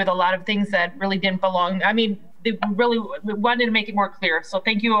buried with a lot of things that really didn't belong. I mean, they really wanted to make it more clear. So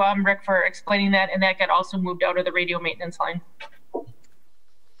thank you, Rick, for explaining that. And that got also moved out of the radio maintenance line. All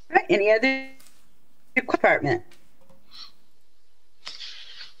right, any other department?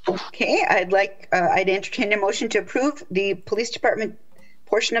 Okay, I'd entertain a motion to approve the police department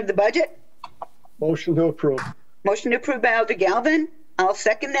portion of the budget. Motion to approve. Motion to approve by Alder Galvin. I'll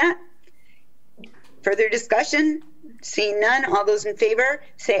second that. Further discussion? Seeing none, all those in favor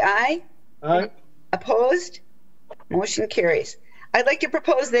say aye. Aye. Opposed? Motion carries. I'd like to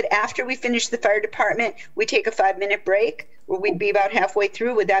propose that after we finish the fire department, we take a 5-minute break where we'd be about halfway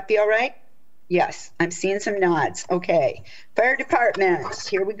through. Would that be all right? Yes, I'm seeing some nods. Okay. Fire department,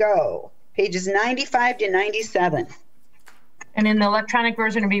 here we go. Pages 95 to 97. And in the electronic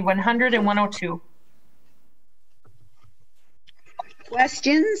version, it'll be 100 and 102.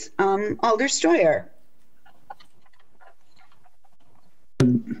 Questions? Alder Steuer.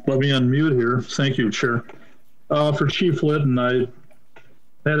 Let me unmute here. Thank you, Chair. For Chief Litton, I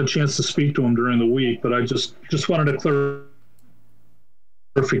had a chance to speak to him during the week, but I just wanted to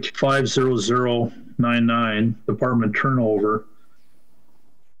clarify 50099 department turnover.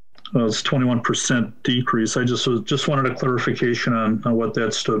 It's 21% decrease. I just wanted a clarification on what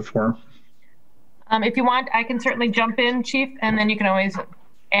that stood for. If you want, I can certainly jump in, Chief, and then you can always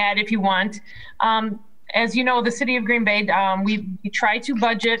add if you want. As you know, the City of Green Bay, we try to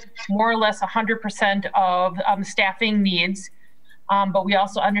budget more or less 100% of staffing needs, but we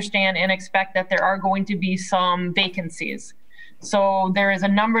also understand and expect that there are going to be some vacancies. So there is a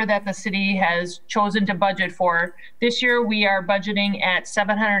number that the city has chosen to budget for. This year, we are budgeting at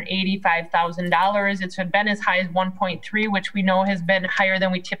 $785,000. It's been as high as 1.3, which we know has been higher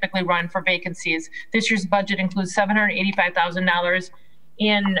than we typically run for vacancies. This year's budget includes $785,000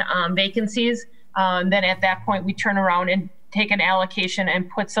 in vacancies. Then at that point, we turn around and take an allocation and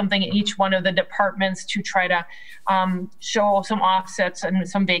put something in each one of the departments to try to show some offsets and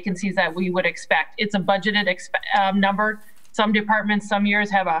some vacancies that we would expect. It's a budgeted number. Some departments, some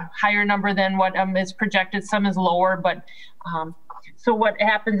years have a higher number than what is projected, some is lower, but so what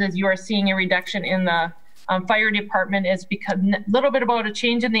happens is you are seeing a reduction in the fire department is because a little bit about a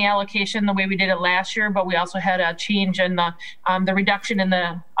change in the allocation the way we did it last year, but we also had a change in the reduction in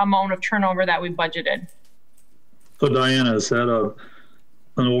the amount of turnover that we budgeted. So Diana, is that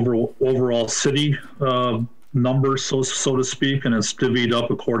an overall city number, so to speak, and it's divvied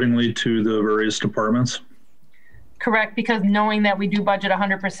up accordingly to the various departments? Correct, because knowing that we do budget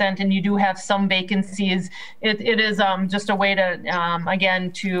 100% and you do have some vacancies, it is just a way to,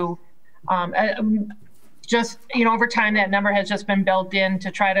 again, to just, over time that number has just been built in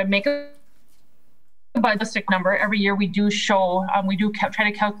to try to make a budgetic number. Every year we do show, we do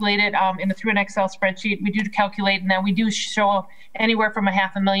try to calculate it through an Excel spreadsheet. We do calculate, and then we do show anywhere from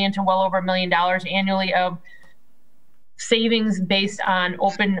 $500,000 to well over $1 million annually of savings based on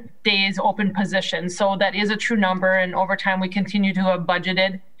open days, open positions. So that is a true number, and over time we continue to have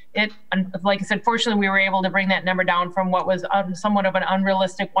budgeted it. And like I said, fortunately we were able to bring that number down from what was somewhat of an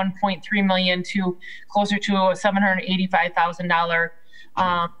unrealistic 1.3 million to closer to a $785,000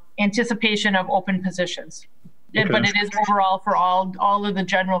 anticipation of open positions. Okay. But it is overall for all of the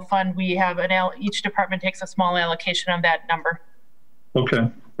general fund, we have each department takes a small allocation of that number. Okay,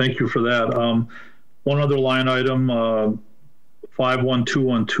 thank you for that. One other line item,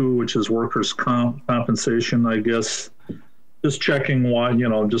 51212, which is workers' compensation, I guess. Just checking why,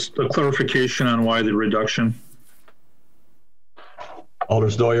 just a clarification on why the reduction.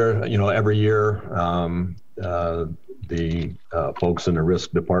 Alder Steuer, every year the folks in the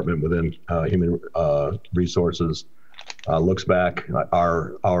risk department within human resources looks back.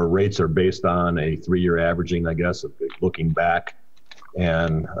 Our rates are based on a 3-year averaging, I guess, of looking back.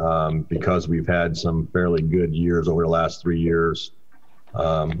 And because we've had some fairly good years over the last 3 years,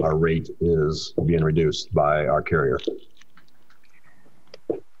 our rate is being reduced by our carrier.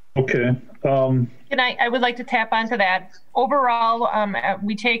 Okay. And I would like to tap onto that. Overall,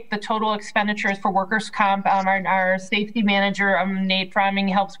 we take the total expenditures for workers' comp. Our safety manager, Nate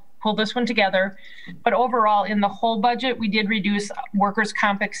Fromming, helps pull this one together. But overall, in the whole budget, we did reduce workers'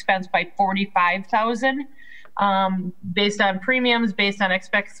 comp expense by $45,000 based on premiums, based on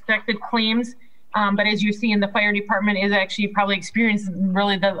expected claims. But as you see in the fire department is actually probably experienced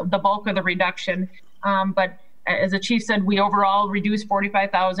really the bulk of the reduction. But as the chief said, we overall reduced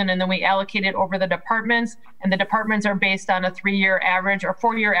 $45,000 and then we allocate it over the departments, and the departments are based on a 3-year average or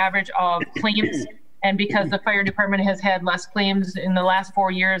 4-year average of claims. And because the fire department has had less claims in the last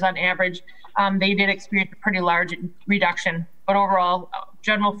 4 years on average, they did experience a pretty large reduction. But overall,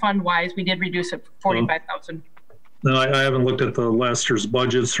 general fund wise, we did reduce it $45,000. No, I haven't looked at the last year's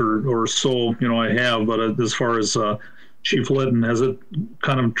budgets or so, I have, but as far as Chief Litton, has it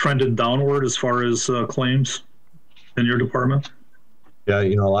kind of trended downward as far as claims in your department? Yeah,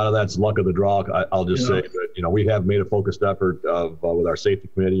 a lot of that's luck of the draw. I'll just say that, we have made a focused effort with our safety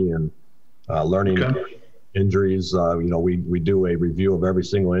committee and learning injuries. We do a review of every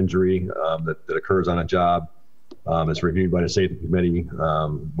single injury that occurs on a job. It's reviewed by the safety committee.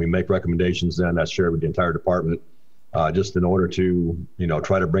 We make recommendations then that's shared with the entire department. Just in order to,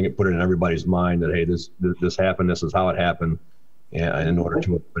 try to put it in everybody's mind that, hey, this happened, this is how it happened, and in order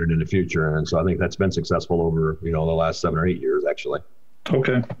to put it in the future. And so I think that's been successful over, the last 7 or 8 years, actually.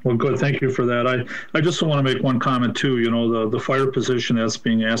 Okay, well, good. Thank you for that. I just want to make one comment too. The fire position that's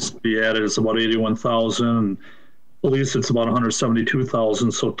being asked to be added is about 81,000, and police it's about 172,000.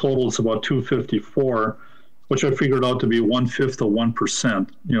 So total it's about 254, which I figured out to be 1/5 of 1%,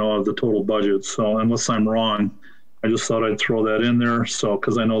 of the total budget. So unless I'm wrong, I just thought I'd throw that in there. So,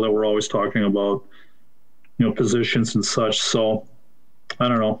 because I know that we're always talking about, positions and such. So I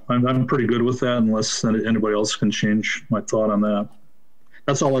don't know. I'm pretty good with that unless anybody else can change my thought on that.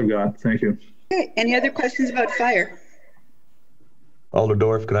 That's all I've got. Thank you. Okay. Any other questions about fire? Alder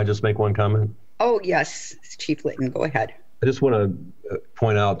Dorf, can I just make one comment? Oh, yes. Chief Litton, go ahead. I just want to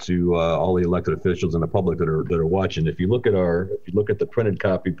point out to all the elected officials and the public that are watching. If you look at the printed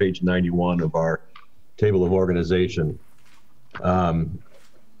copy, page 91 of our table of organization,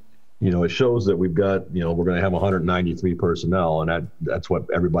 it shows that we've got, we're going to have 193 personnel, and that's what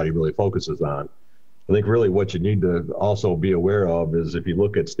everybody really focuses on. I think really what you need to also be aware of is if you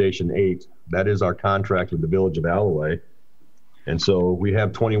look at Station 8, that is our contract with the Village of Alloway. And so we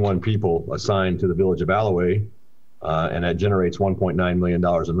have 21 people assigned to the Village of Alloway, and that generates $1.9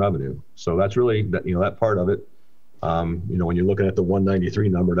 million in revenue. So that's really, that part of it. When you're looking at the 193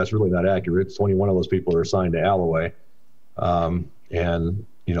 number, that's really not accurate. 21 of those people are assigned to Alloway. And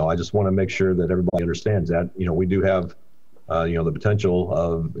I just want to make sure that everybody understands that, we do have, the potential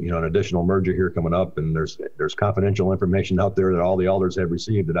of, an additional merger here coming up, and there's confidential information out there that all the alders have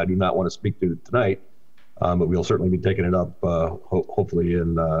received that I do not want to speak to tonight, but we'll certainly be taking it up, hopefully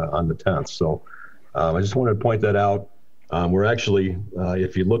on the 10th. So I just wanted to point that out. We're actually,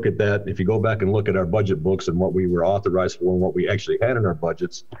 if you look at that, if you go back and look at our budget books and what we were authorized for and what we actually had in our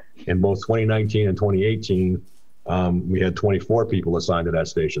budgets in both 2019 and 2018, we had 24 people assigned to that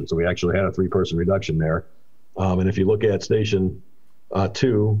station. So we actually had a 3-person reduction there. And if you look at Station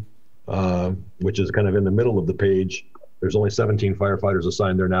 2, which is kind of in the middle of the page, there's only 17 firefighters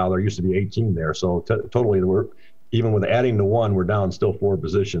assigned there now. There used to be 18 there. So totally, even with adding to 1, we're down still 4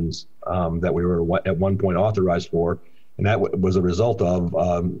 positions that we were at one point authorized for. And that was a result of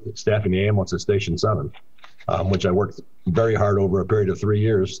staffing the ambulance at Station 7, which I worked very hard over a period of 3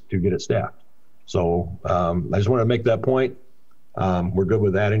 years to get it staffed. So I just want to make that point. We're good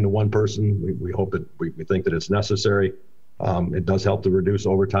with adding to 1 person. We hope that we think that it's necessary. It does help to reduce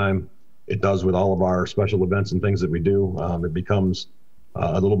overtime. It does with all of our special events and things that we do. It becomes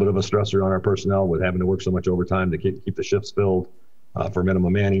a little bit of a stressor on our personnel with having to work so much overtime to keep the shifts filled for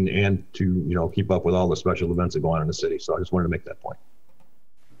minimum manning and to keep up with all the special events that go on in the city. So I just wanted to make that point.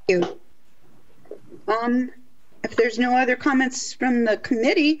 Thank you. If there's no other comments from the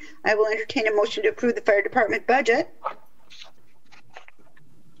committee, I will entertain a motion to approve the fire department budget.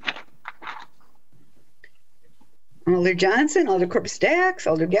 Alder Johnson, Alder Corpus Dax,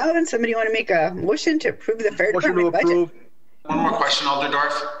 Alder Galvin, somebody want to make a motion to approve the fire department budget? One more question, Alder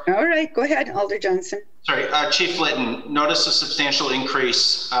Dorf. All right, go ahead, Alder Johnson. Sorry, Chief Litton, notice a substantial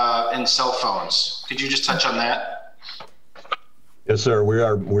increase in cell phones. Could you just touch on that? Yes, sir. We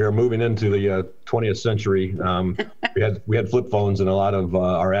are moving into the 20th century. We had flip phones and a lot of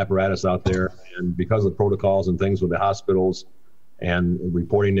our apparatus out there, and because of protocols and things with the hospitals and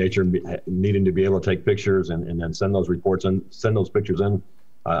reporting nature, needing to be able to take pictures and then send those reports and send those pictures in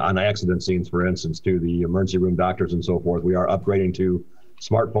on accident scenes, for instance, to the emergency room doctors and so forth. We are upgrading to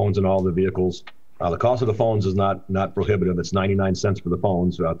smartphones in all the vehicles. The cost of the phones is not prohibitive. It's 99 cents for the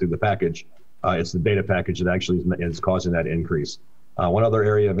phones through the package. It's the data package that actually is causing that increase. One other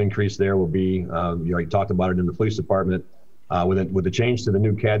area of increase there will be, you already talked about it in the police department, with the change to the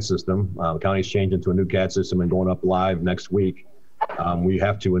new CAD system. The county's changing to a new CAD system and going up live next week. We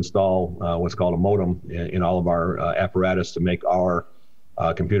have to install what's called a modem in all of our apparatus to make our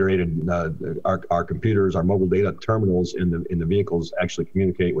computer-aided, our computers, our mobile data terminals in the vehicles actually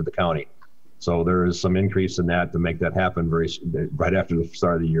communicate with the county. So there is some increase in that to make that happen right after the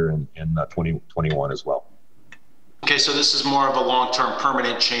start of the year in 2021 as well. Okay, so this is more of a long-term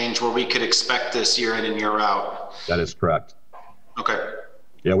permanent change where we could expect this year in and year out. That is correct. Okay.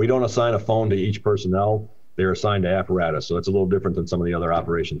 Yeah, we don't assign a phone to each personnel. They're assigned to apparatus. So it's a little different than some of the other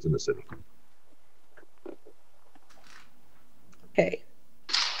operations in the city. Okay.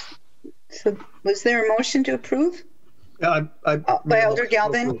 So was there a motion to approve? Yeah, by Alder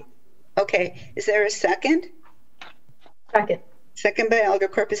Galvin? Okay. Is there a second? Second. Second by Alder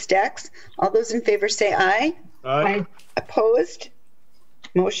Corpus Dax. All those in favor say aye. Aye. Opposed?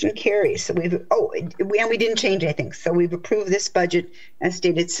 Motion carries. So we didn't change anything. So we've approved this budget as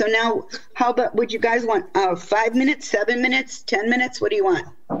stated. So now, how about, would you guys want 5 minutes, 7 minutes, 10 minutes? What do you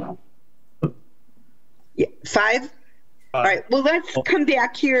want? Yeah, 5? All right. Well, let's come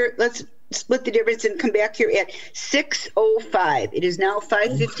back here. Let's split the difference and come back here at 6:05. It is now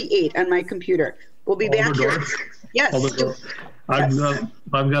 5:58 on my computer. We'll be back here. Yes.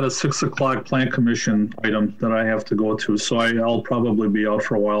 I've got a 6 o'clock plan commission item that I have to go to, so I'll probably be out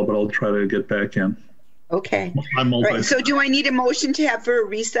for a while, but I'll try to get back in. Okay. All right. So do I need a motion to have for a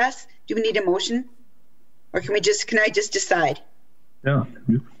recess? Do we need a motion? Or can I just decide? Yeah,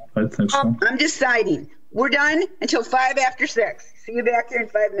 I think so. I'm deciding. We're done until 5 after 6. See you back here in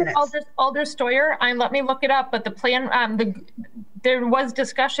 5 minutes. Alder Stoyer, let me look it up, but the plan, there was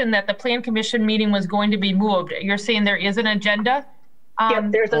discussion that the plan commission meeting was going to be moved. You're saying there is an agenda?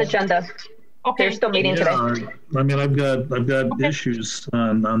 Yep, there's an agenda. Okay. They're still meeting today. I mean, I've got issues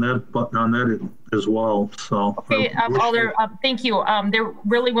on that as well. So. Okay, Alder, thank you.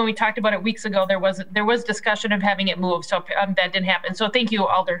 When we talked about it weeks ago, there was discussion of having it moved, so that didn't happen. So thank you,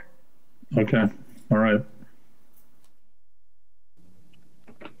 Alder. Okay. All right.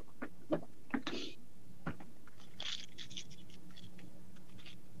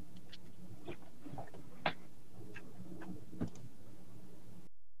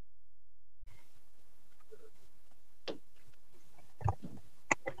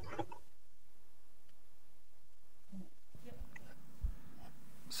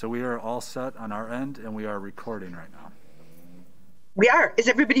 So we are all set on our end, and we are recording right now. We are. Is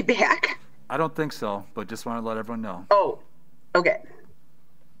everybody back? I don't think so, but just want to let everyone know. Oh, okay.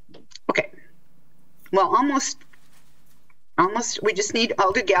 Okay. Well, almost. We just need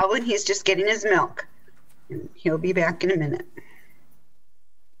Alder Galvin. He's just getting his milk. He'll be back in a minute.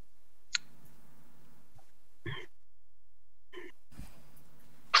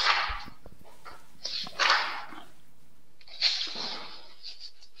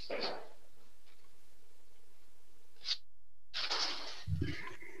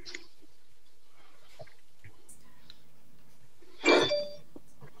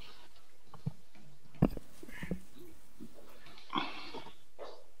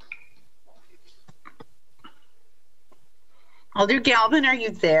 Alder Galvin, are you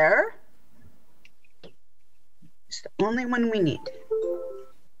there? It's the only one we need.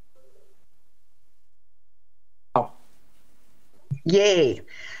 Oh. Yay.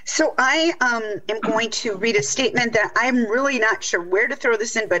 So I am going to read a statement that I'm really not sure where to throw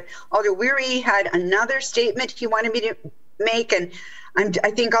this in, but Alder Weary had another statement he wanted me to make, and I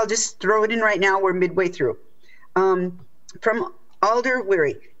think I'll just throw it in right now. We're midway through. From Alder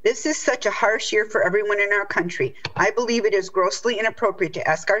Weary. This is such a harsh year for everyone in our country. I believe it is grossly inappropriate to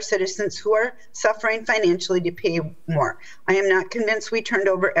ask our citizens who are suffering financially to pay more. I am not convinced we turned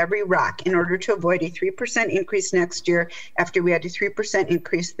over every rock in order to avoid a 3% increase next year after we had a 3%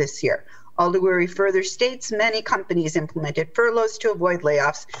 increase this year. Alder Weary further states many companies implemented furloughs to avoid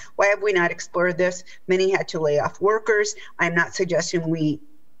layoffs. Why have we not explored this? Many had to lay off workers. I'm not suggesting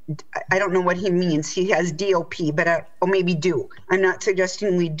I don't know what he means. He has DOP, but or maybe do. I'm not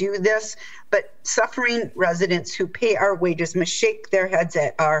suggesting we do this, but suffering residents who pay our wages must shake their heads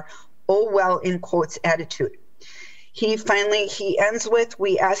at our "oh well" in quotes attitude. He ends with,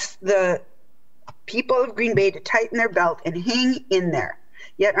 we ask the people of Green Bay to tighten their belt and hang in there.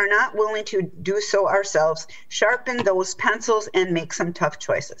 yet are not willing to do so ourselves, sharpen those pencils and make some tough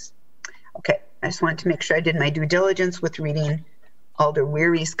choices. Okay, I just wanted to make sure I did my due diligence with reading Alder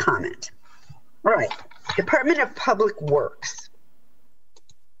Weary's comment. All right, Department of Public Works.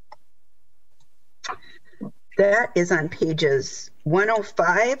 That is on pages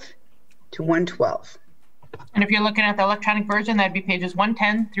 105 to 112. And if you're looking at the electronic version, that'd be pages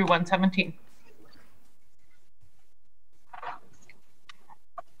 110 through 117.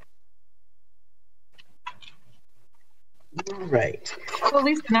 All right. Well, at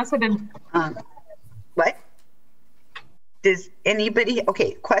least Vanessa didn't. What? Does anybody,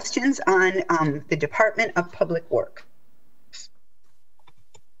 okay, questions on the Department of Public Work?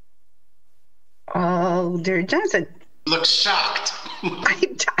 Alder Johnson. Looks shocked. I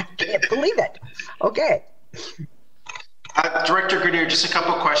can't believe it. Okay. Director Grenier, just a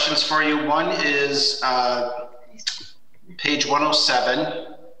couple questions for you. One is page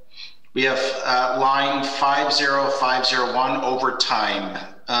 107. We have line 50501 overtime.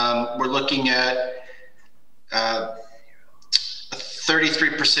 We're looking at a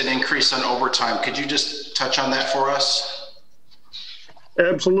 33% increase on overtime. Could you just touch on that for us?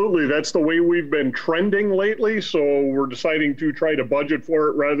 Absolutely. That's the way we've been trending lately. So we're deciding to try to budget for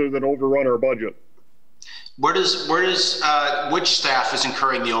it rather than overrun our budget. Which staff is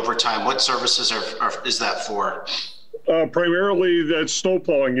incurring the overtime? What services is that for? Primarily that's snow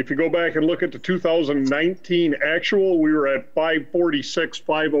plowing. If you go back and look at the 2019 actual, we were at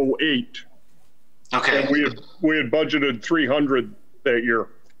 546,508. Okay. And we had budgeted 300 that year.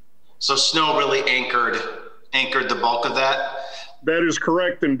 So snow really anchored the bulk of that? That is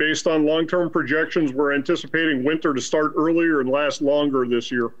correct. And based on long-term projections, we're anticipating winter to start earlier and last longer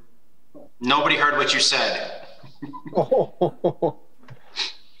this year. Nobody heard what you said.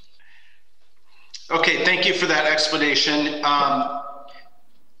 Okay, thank you for that explanation.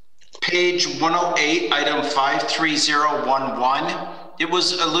 Page 108, item 53011. It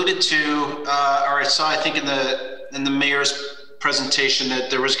was alluded to, or I saw, I think in the mayor's presentation, that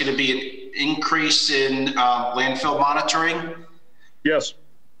there was going to be an increase in landfill monitoring. Yes.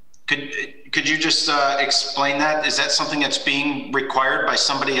 Could you just explain that? Is that something that's being required by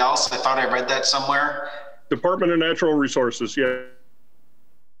somebody else? I thought I read that somewhere. Department of Natural Resources, yeah.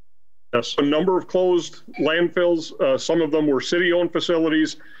 Yes, a number of closed landfills. Some of them were city-owned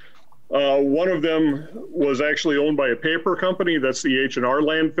facilities. One of them was actually owned by a paper company. That's the H&R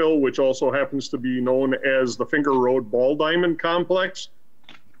landfill, which also happens to be known as the Finger Road Ball Diamond Complex.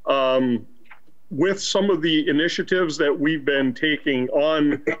 With some of the initiatives that we've been taking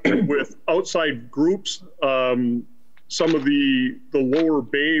on with outside groups, some of the lower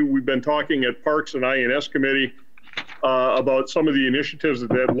bay, we've been talking at Parks and INS Committee about some of the initiatives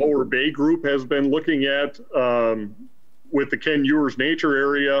that lower bay group has been looking at with the Ken Ewers Nature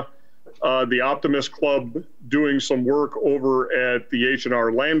Area, the Optimist Club doing some work over at the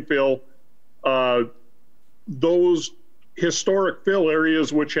H&R landfill. Those historic fill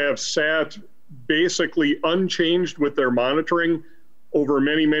areas which have sat basically unchanged with their monitoring over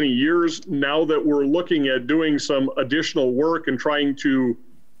many, many years. Now that we're looking at doing some additional work and trying to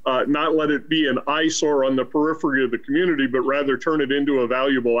not let it be an eyesore on the periphery of the community, but rather turn it into a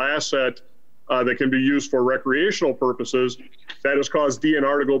valuable asset that can be used for recreational purposes, that has caused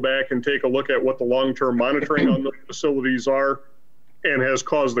DNR to go back and take a look at what the long-term monitoring on the facilities are, and has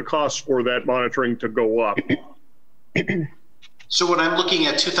caused the costs for that monitoring to go up. So when I'm looking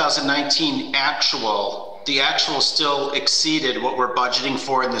at 2019 actual, the actual still exceeded what we're budgeting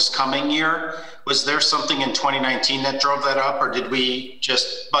for in this coming year. Was there something in 2019 that drove that up, or did we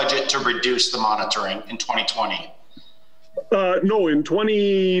just budget to reduce the monitoring in 2020? No, in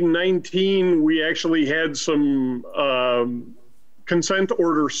 2019, we actually had some consent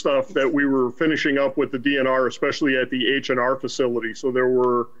order stuff that we were finishing up with the DNR, especially at the H&R facility. So there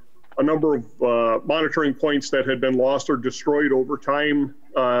were a number of monitoring points that had been lost or destroyed over time,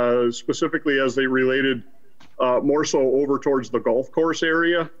 specifically as they related more so over towards the golf course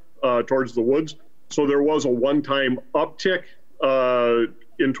area, towards the woods. So there was a one-time uptick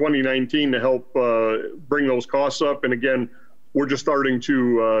in 2019 to help bring those costs up. And again, we're just starting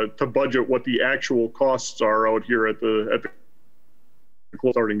to budget what the actual costs are out here at the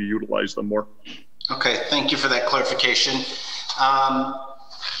starting to utilize them more. Okay, thank you for that clarification.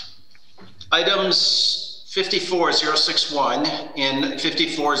 Items 54061 and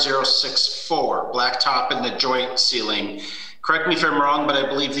 54064, blacktop and the joint ceiling. Correct me if I'm wrong, but I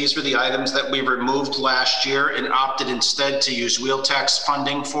believe these were the items that we removed last year and opted instead to use wheel tax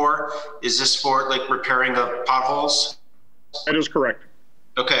funding for. Is this for like repairing of potholes? That is correct.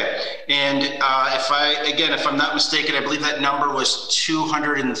 Okay. And if I'm not mistaken, I believe that number was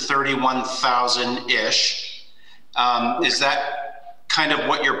 231,000-ish. Is that kind of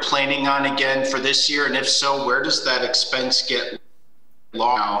what you're planning on again for this year? And if so, where does that expense get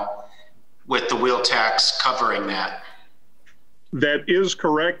now with the wheel tax covering that? That is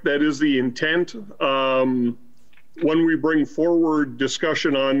correct. That is the intent. When we bring forward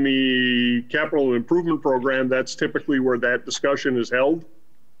discussion on the capital improvement program, that's typically where that discussion is held.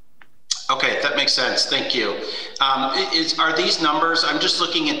 Okay, that makes sense. Thank you. Are these numbers, I'm just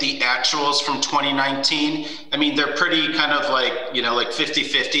looking at the actuals from 2019. I mean, they're pretty kind of like, you know, like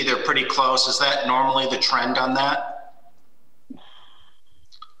 50-50. They're pretty close. Is that normally the trend on that?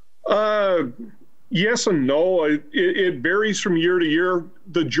 Yes and no. It varies from year to year.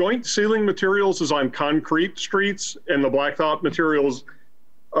 The joint sealing materials is on concrete streets, and the blacktop materials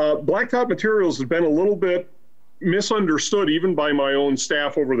has been a little bit misunderstood even by my own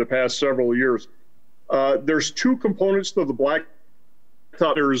staff over the past several years. There's two components to the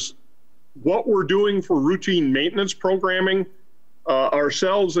blacktop. There's what we're doing for routine maintenance programming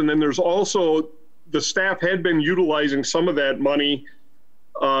ourselves, and then there's also the staff had been utilizing some of that money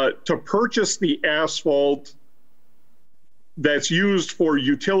to purchase the asphalt that's used for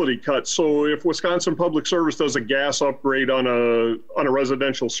utility cuts. So if Wisconsin Public Service does a gas upgrade on a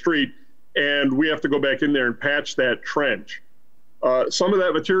residential street, and we have to go back in there and patch that trench, some of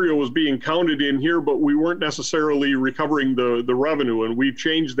that material was being counted in here, but we weren't necessarily recovering the revenue, and we've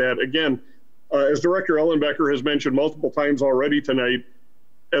changed that. Again, as Director Ellenbecker has mentioned multiple times already tonight,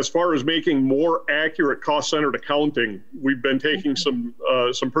 as far as making more accurate cost-centered accounting, we've been taking some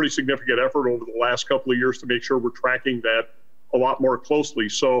pretty significant effort over the last couple of years to make sure we're tracking that a lot more closely.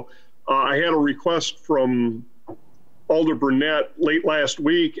 So I had a request from Alder Burnett late last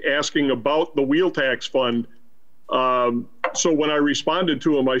week asking about the wheel tax fund. So when I responded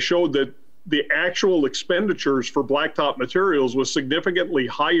to him, I showed that the actual expenditures for blacktop materials was significantly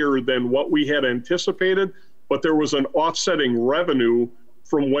higher than what we had anticipated, but there was an offsetting revenue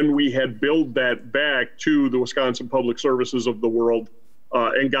from when we had billed that back to the Wisconsin Public Services of the world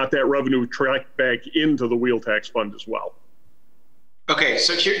and got that revenue tracked back into the wheel tax fund as well. Okay,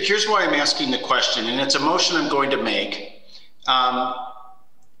 so here's why I'm asking the question, and it's a motion I'm going to make.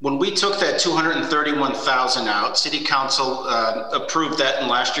 When we took that 231,000 out, City Council approved that in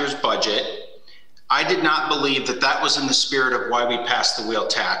last year's budget. I did not believe that that was in the spirit of why we passed the wheel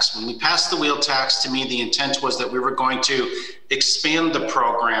tax. When we passed the wheel tax, to me, the intent was that we were going to expand the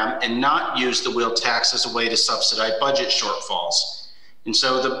program and not use the wheel tax as a way to subsidize budget shortfalls. And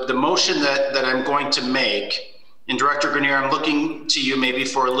so the motion that I'm going to make, and Director Grenier, I'm looking to you maybe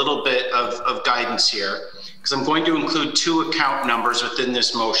for a little bit of guidance here, because I'm going to include two account numbers within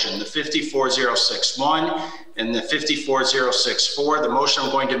this motion, the 54061 and the 54064. The motion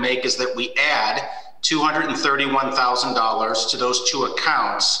I'm going to make is that we add $231,000 to those two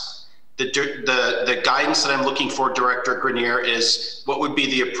accounts. The guidance that I'm looking for, Director Grenier, is what would be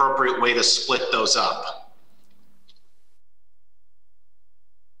the appropriate way to split those up?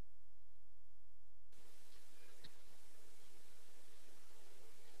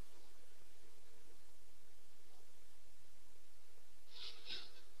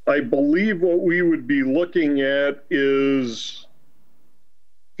 I believe what we would be looking at is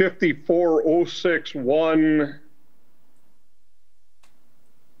 54061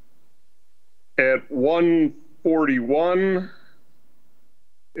 at 141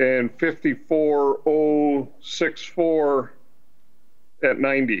 and 54064 at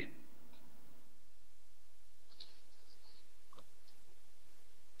 90.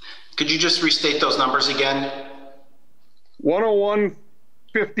 Could you just restate those numbers again? 101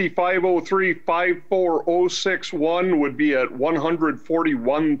 5503 54061 would be at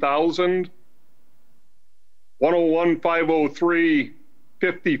 141,000. 101 503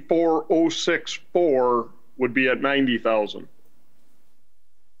 54064 would be at 90,000.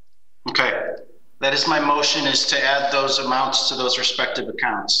 Okay, that is my motion, is to add those amounts to those respective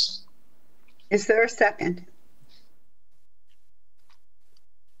accounts. Is there a second?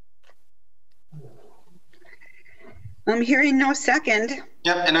 I'm hearing no second.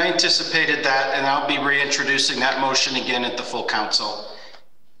 Yep, and I anticipated that, and I'll be reintroducing that motion again at the full council.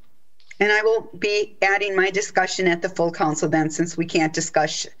 And I will be adding my discussion at the full council then, since we can't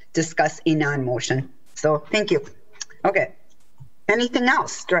discuss a non-motion. So thank you. Okay. Anything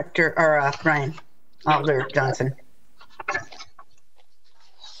else, Director or Ryan Alder Johnson?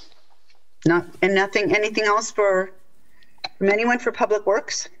 Anything else from anyone for Public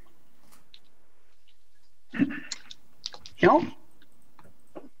Works? No?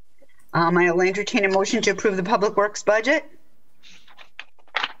 I'll entertain a motion to approve the Public Works budget.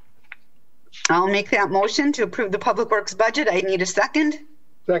 I'll make that motion to approve the Public Works budget. I need a second.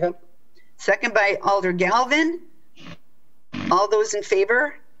 Second. Second by Alder Galvin. All those in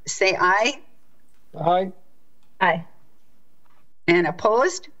favor, say aye. Aye. Aye. And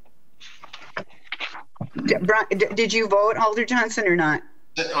opposed? Did you vote, Alder Johnson, or not?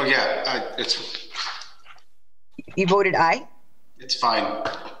 Oh yeah, You voted aye? It's fine.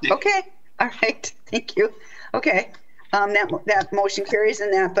 Okay, all right, thank you. Okay, that motion carries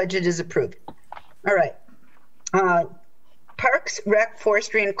and that budget is approved. All right. Parks, Rec,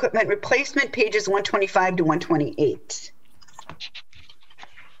 Forestry, and Equipment Replacement, pages 125 to 128.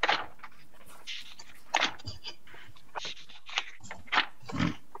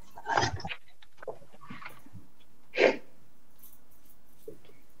 Okay,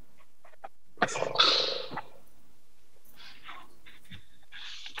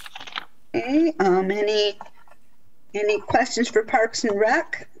 any questions for Parks and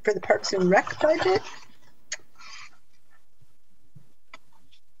Rec, for the Parks and Rec budget?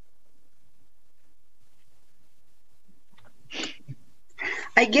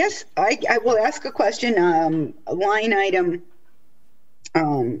 I guess I will ask a question. Line item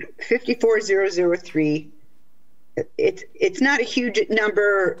 54003. It's not a huge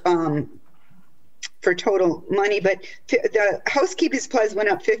number for total money, but the housekeeping supplies went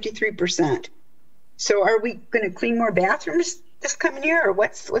up 53%. So are we going to clean more bathrooms this coming year, or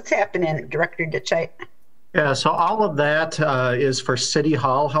what's happening, Director Ditchite? Yeah, so all of that is for City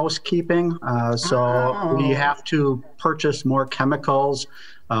Hall housekeeping. We have to purchase more chemicals,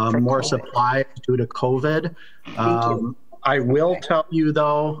 more supplies due to COVID. I will tell you,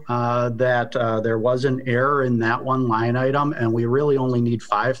 though, that there was an error in that one line item, and we really only need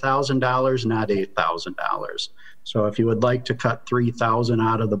 $5,000, not $8,000. So if you would like to cut $3,000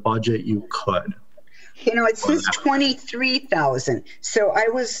 out of the budget, you could. You know, it says 23,000. So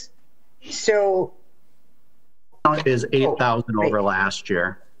is 8,000 over last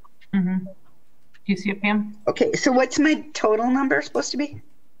year. Mm-hmm. Do you see it, Pam? Okay, so what's my total number supposed to be?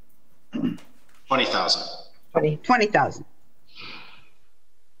 20,000. 20,000.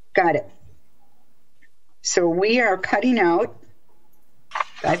 Got it. So we are cutting out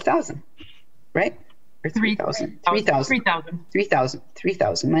 5,000, right? Or 3,000? 3,000.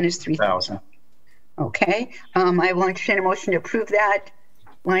 3,000 minus 3,000. Okay. I will entertain a motion to approve that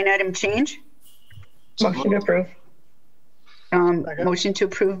line item change. Motion to approve. Motion to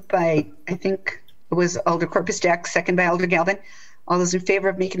approve by, I think it was Alder Corpus Dax, second by Alder Galvin. All those in favor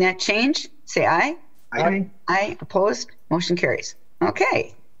of making that change, say aye. Aye. Aye. Opposed? Motion carries.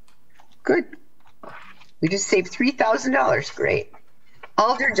 Okay. Good. We just saved $3,000. Great.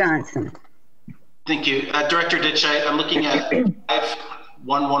 Alder Johnson. Thank you. Director Ditchite, I'm looking at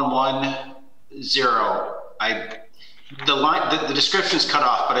 51110. The description's cut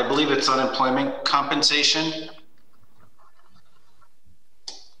off, but I believe it's unemployment compensation.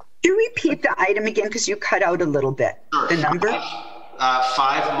 Could you repeat the item again, because you cut out a little bit? Sure. The number?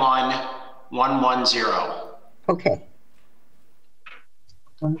 51110. Okay.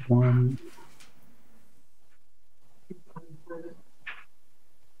 1.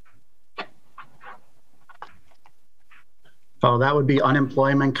 So that would be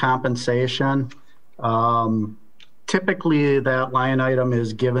unemployment compensation. Typically, that line item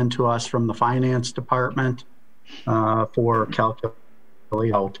is given to us from the finance department for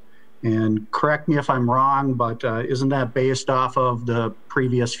calculate out. And correct me if I'm wrong, but isn't that based off of the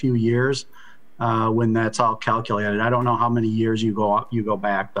previous few years when that's all calculated? I don't know how many years you go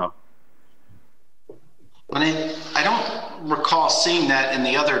back though. I don't recall seeing that in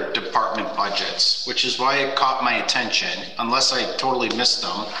the other department budgets, which is why it caught my attention, unless I totally missed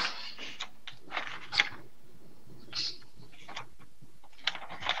them.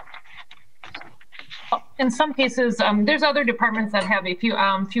 In some cases, there's other departments that have a few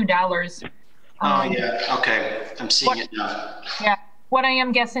dollars. Oh yeah, okay, I'm seeing it now. Yeah, what I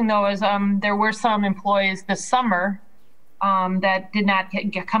am guessing though is there were some employees this summer that did not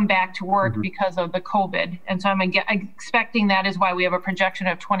come back to work because of the COVID, and so I'm expecting that is why we have a projection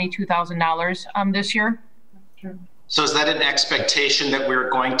of $22,000 this year. So is that an expectation that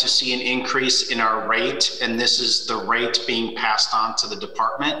we're going to see an increase in our rate, and this is the rate being passed on to the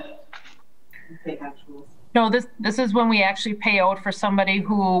department? No, this is when we actually pay out for somebody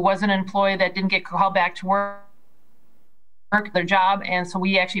who was an employee that didn't get called back to work their job, and so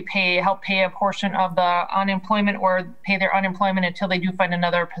we actually help pay a portion of the unemployment or pay their unemployment until they do find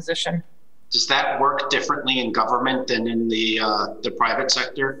another position. Does that work differently in government than in the private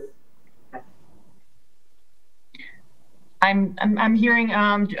sector? I'm hearing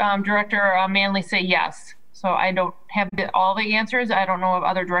Director Manley say yes. So I don't have all the answers. I don't know if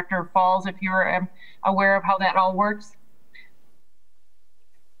other Director Falls, if you're aware of how that all works.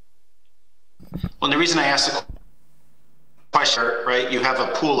 Well, the reason I asked the question, right, you have a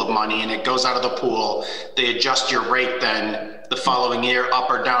pool of money and it goes out of the pool. They adjust your rate then the following year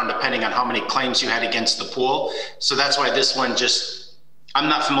up or down, depending on how many claims you had against the pool. So that's why this one just, I'm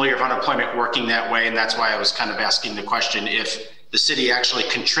not familiar with unemployment working that way. And that's why I was kind of asking the question if the city actually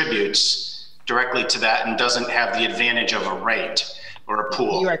contributes directly to that and doesn't have the advantage of a rate or a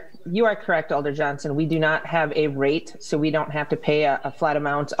pool. You are correct, Alder Johnson. We do not have a rate, so we don't have to pay a flat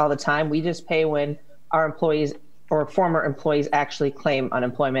amount all the time. We just pay when our employees or former employees actually claim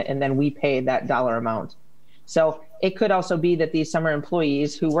unemployment, and then we pay that dollar amount. So it could also be that these summer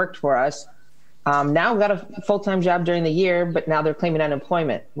employees who worked for us now got a full-time job during the year, but now they're claiming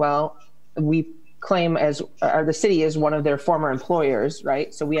unemployment. Well, we claim the city is one of their former employers,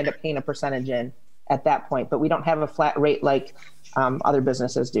 right? So we end up paying a percentage in at that point, but we don't have a flat rate like other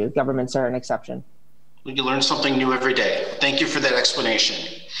businesses do. Governments are an exception. You learn something new every day. Thank you for that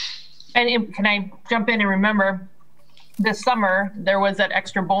explanation. And can I jump in and remember this summer, there was that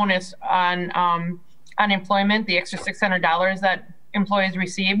extra bonus on unemployment, the extra $600 that employees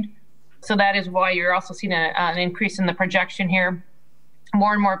received. So that is why you're also seeing an increase in the projection here.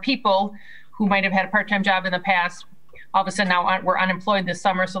 More and more people who might have had a part-time job in the past, all of a sudden now we're unemployed this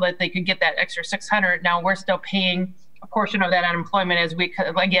summer so that they could get that extra $600. Now we're still paying a portion of that unemployment as we,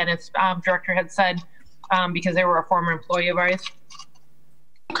 again, as Director had said, because they were a former employee of ours.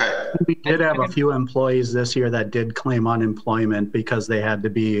 Okay. We did have a few employees this year that did claim unemployment because they had to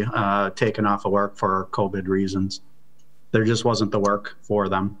be taken off of work for COVID reasons. There just wasn't the work for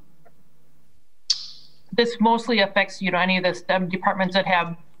them. This mostly affects, any of the departments that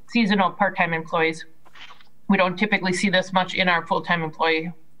have seasonal part-time employees. We don't typically see this much in our full-time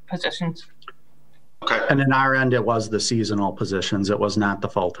employee positions. Okay. And in our end, it was the seasonal positions. It was not the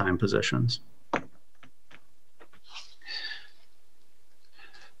full-time positions.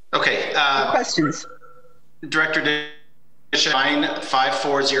 Okay. Questions? Director, line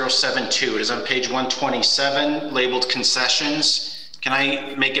 54072. It is on page 127, labeled concessions. Can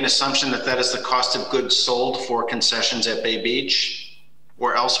I make an assumption that that is the cost of goods sold for concessions at Bay Beach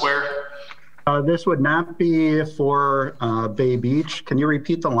or elsewhere? This would not be for Bay Beach. Can you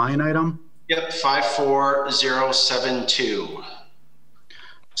repeat the line item? Yep, 54072.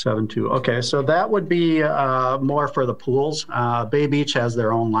 72. Okay, so that would be more for the pools. Bay Beach has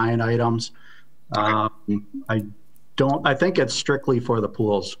their own line items. I think it's strictly for the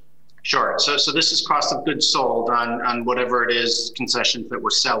pools. Sure. So this is cost of goods sold on whatever it is, concessions that we're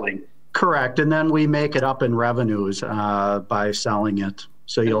selling. Correct. And then we make it up in revenues by selling it.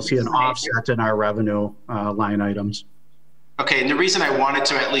 So you'll see an offset in our revenue line items. Okay, and the reason I wanted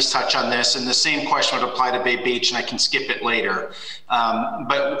to at least touch on this, and the same question would apply to Bay Beach, and I can skip it later.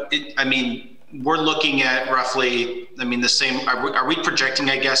 We're looking at roughly, the same, are we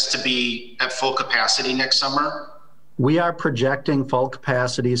projecting, I guess, to be at full capacity next summer? We are projecting full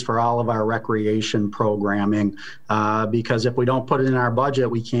capacities for all of our recreation programming because if we don't put it in our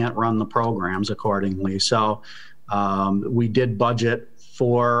budget, we can't run the programs accordingly. So we did budget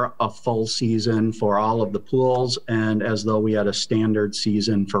for a full season for all of the pools and as though we had a standard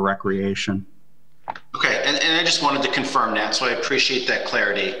season for recreation. Okay, and I just wanted to confirm that, so I appreciate that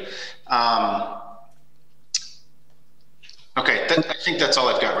clarity. Okay, I think that's all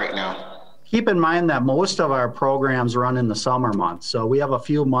I've got right now. Keep in mind that most of our programs run in the summer months. So we have a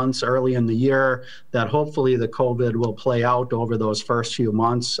few months early in the year that hopefully the COVID will play out over those first few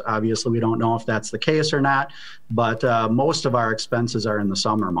months. Obviously, we don't know if that's the case or not, but most of our expenses are in the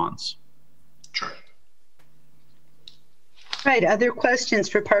summer months. Sure. Right, other questions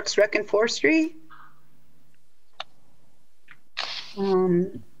for Parks, Rec, and Forestry?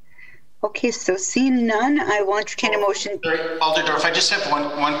 Okay, so seeing none, I will entertain a motion. Alderdorf, I just have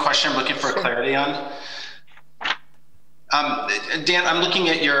one question I'm looking for clarity on. Dan, I'm looking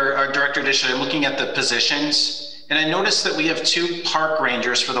at your Director Edition, I'm looking at the positions, and I noticed that we have 2 park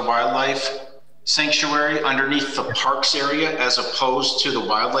rangers for the wildlife sanctuary underneath the parks area as opposed to the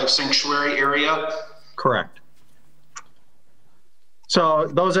wildlife sanctuary area. Correct. So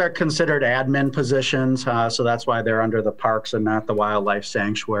those are considered admin positions, so that's why they're under the parks and not the wildlife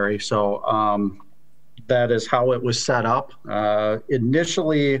sanctuary. So that is how it was set up.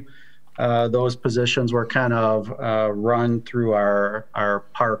 Initially, those positions were kind of run through our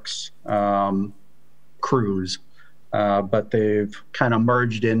parks crews, but they've kind of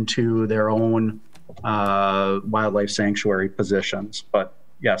merged into their own wildlife sanctuary positions. But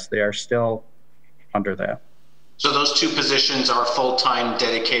yes, they are still under that. So those 2 positions are full-time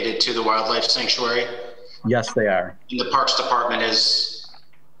dedicated to the wildlife sanctuary? Yes, they are. And the Parks Department is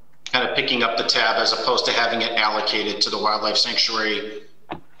kind of picking up the tab as opposed to having it allocated to the Wildlife Sanctuary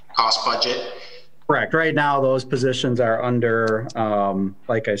cost budget? Correct. Right now, those positions are under,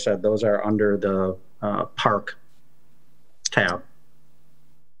 like I said, those are under the park tab.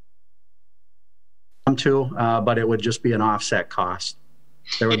 But it would just be an offset cost.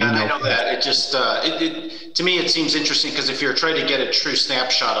 There would be no I know that. It just, to me, it seems interesting because if you're trying to get a true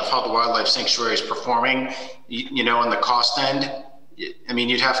snapshot of how the Wildlife Sanctuary is performing, you know, on the cost end, I mean,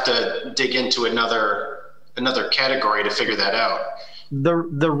 you'd have to dig into another category to figure that out.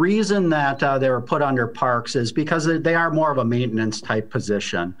 The reason that they were put under parks is because they are more of a maintenance type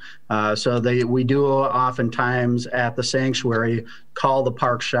position. So we do oftentimes at the sanctuary call the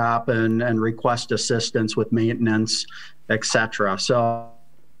park shop and request assistance with maintenance, etc. So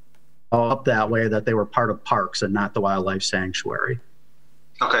up that way that they were part of parks and not the wildlife sanctuary.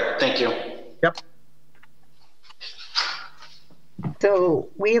 Okay, thank you. Yep. So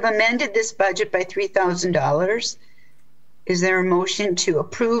we have amended this budget by $3,000. Is there a motion to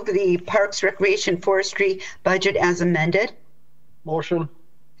approve the Parks, Recreation, Forestry budget as amended? Motion.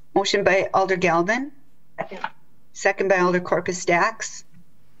 Motion by Alder Galvin. Second by Alder Corpus Dax.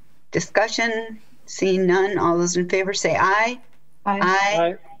 Discussion, seeing none. All those in favor say aye. Aye.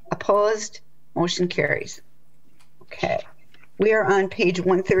 Aye. Opposed? Motion carries. Okay. We are on page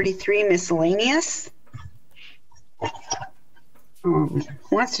 133, miscellaneous. Who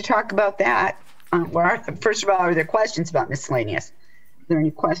wants to talk about that? First of all, are there questions about miscellaneous? Are there any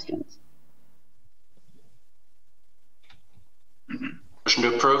questions? Motion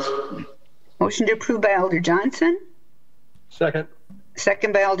to approve. Motion to approve by Alder Johnson. Second.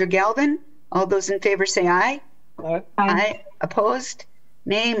 Second by Alder Galvin. All those in favor say aye. Aye. Aye. Opposed?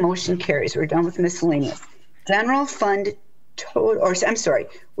 Nay. Motion carries. We're done with miscellaneous. General fund total, or I'm sorry,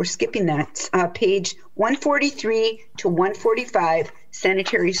 we're skipping that. Page 143 to 145,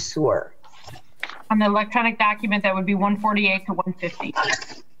 sanitary sewer. On the electronic document, that would be 148 to 150.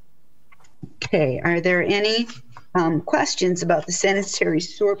 Okay, are there any questions about the sanitary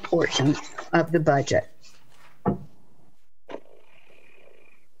sewer portion of the budget?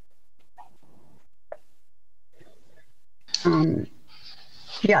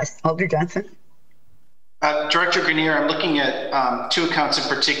 Yes, Alder Johnson. Director Grenier, I'm looking at two accounts in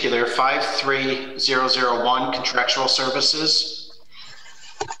particular, 53001 contractual services.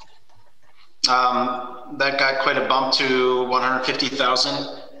 That got quite a bump to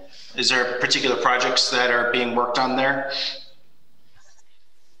 150,000. Is there particular projects that are being worked on there?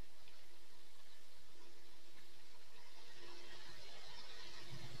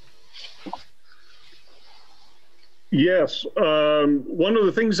 Yes. One of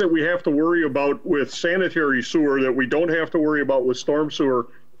the things that we have to worry about with sanitary sewer that we don't have to worry about with storm sewer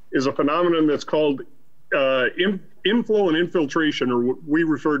is a phenomenon that's called inflow and infiltration, or we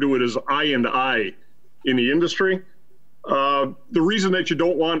refer to it as I&I in the industry. The reason that you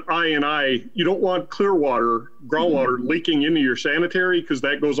don't want I&I, you don't want clear water, groundwater leaking into your sanitary, because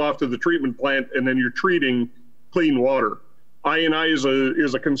that goes off to the treatment plant and then you're treating clean water. I&I is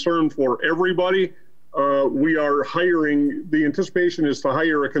a concern for everybody. We are hiring, the anticipation is to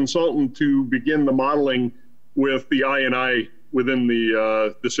hire a consultant to begin the modeling with the I&I within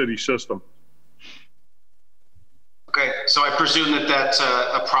the city system. Okay, so I presume that that's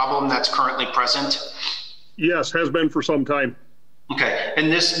a problem that's currently present? Yes, has been for some time. Okay,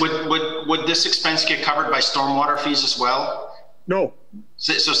 and this would this expense get covered by stormwater fees as well? No.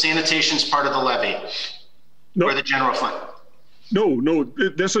 So sanitation's part of the levy? No. Or the general fund? No,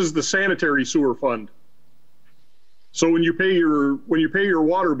 this is the sanitary sewer fund. So when you pay your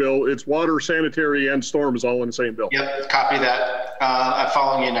water bill, it's water, sanitary, and storm is all in the same bill. Yep, copy that. I'm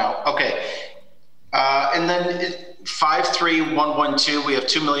following you now. Okay, and then 53112, we have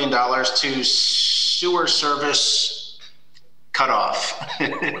 $2 million to sewer service cutoff.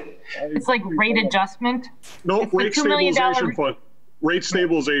 It's like rate adjustment. No, rate stabilization fund. Rate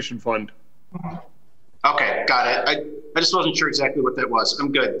stabilization fund. Okay, got it. I just wasn't sure exactly what that was.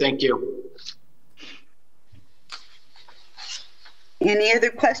 I'm good. Thank you. Any other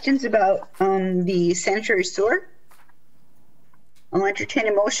questions about the sanitary sewer? I'll entertain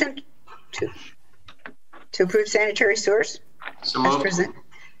a motion to approve sanitary sewers. So moved.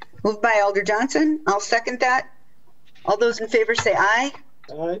 Moved by Alder Johnson. I'll second that. All those in favor say aye.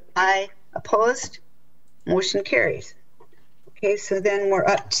 Aye. Aye. Opposed? Motion carries. Okay, so then we're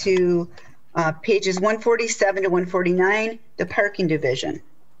up to pages 147 to 149, the parking division.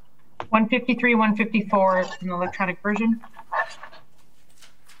 153, 154 in the electronic version.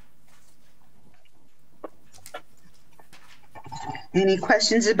 Any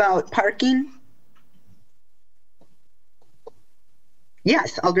questions about parking?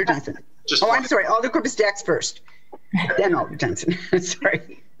 Yes, Alder Johnson. I'm sorry, Alder Corpus Dax first, then Alder Johnson.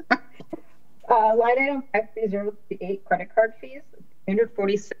 Sorry. Line item 53038 credit card fees,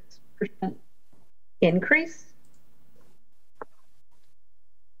 146% increase.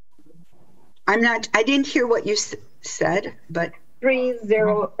 I didn't hear what you said, but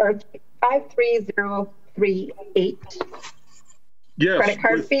 53038. Yes. Credit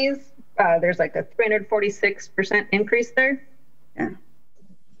card fees. There's like a 346% increase there. Yeah.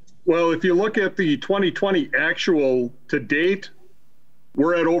 Well, if you look at the 2020 actual to date,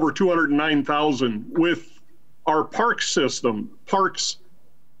 we're at over 209,000 with our park system, Parks,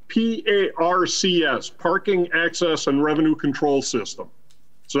 PARCS, Parking Access and Revenue Control System.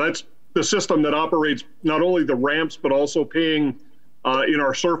 So that's the system that operates not only the ramps, but also paying in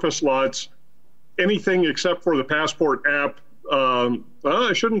our surface lots, anything except for the Passport app.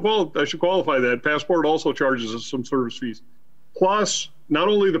 I should qualify that. Passport also charges us some service fees. Plus, not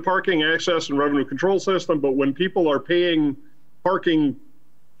only the Parking Access and Revenue Control System, but when people are paying parking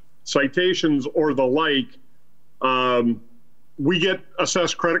citations or the like, we get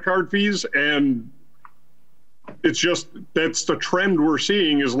assessed credit card fees, and it's just, that's the trend we're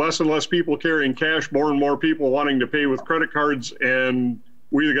seeing, is less and less people carrying cash, more and more people wanting to pay with credit cards, and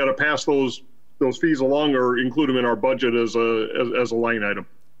we either got to pass those fees along or include them in our budget as a line item.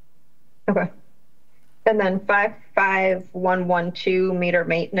 Okay. And then 55112 meter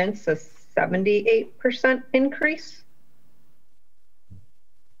maintenance, a 78% increase.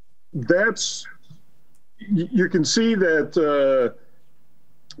 That's, you can see that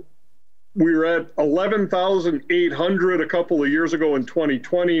we were at 11,800 a couple of years ago in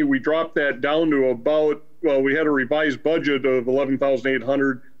 2020. We dropped that down to about, well, we had a revised budget of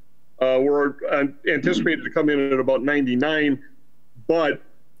 11,800. We're anticipated to come in at about 99, but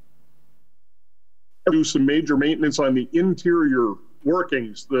do some major maintenance on the interior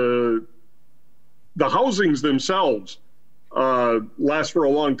workings. The housings themselves last for a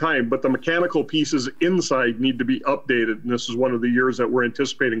long time, but the mechanical pieces inside need to be updated. And this is one of the years that we're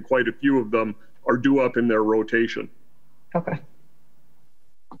anticipating quite a few of them are due up in their rotation. Okay.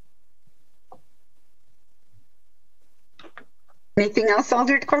 Anything else,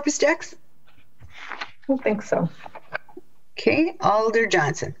 Alder Corpus Dax? I don't think so. Okay, Alder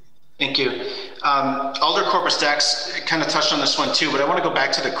Johnson. Thank you. Alder Corpus Dax kind of touched on this one too, but I want to go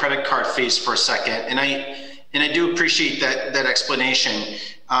back to the credit card fees for a second. And I do appreciate that explanation.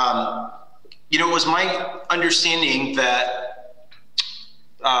 You know, it was my understanding that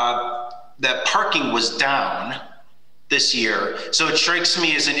that parking was down this year. So it strikes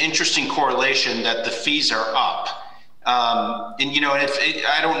me as an interesting correlation that the fees are up. And you know,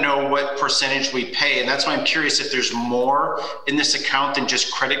 I don't know what percentage we pay, and that's why I'm curious if there's more in this account than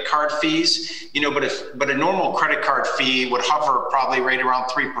just credit card fees. You know, but a normal credit card fee would hover probably right around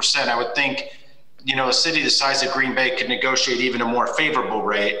 3%. I would think, you know, a city the size of Green Bay could negotiate even a more favorable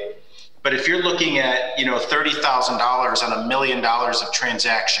rate. But if you're looking at, you know, $30,000 on $1 million of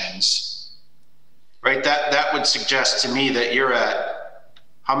transactions, right? That would suggest to me that you're at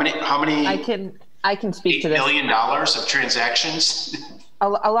how many? I can speak to this. $8 million of transactions. A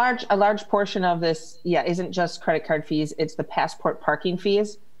large portion of this, yeah, isn't just credit card fees. It's the Passport parking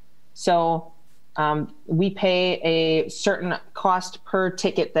fees. So we pay a certain cost per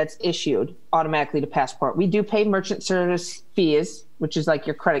ticket that's issued automatically to Passport. We do pay merchant service fees, which is like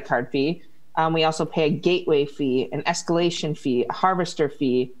your credit card fee. We also pay a gateway fee, an escalation fee, a harvester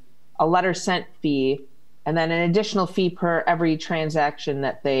fee, a letter sent fee, and then an additional fee per every transaction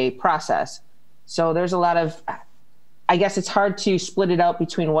that they process. So there's a lot of, I guess it's hard to split it out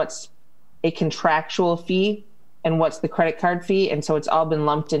between what's a contractual fee and what's the credit card fee. And so it's all been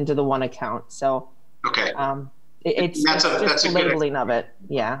lumped into the one account. So okay, it's just the labeling of it.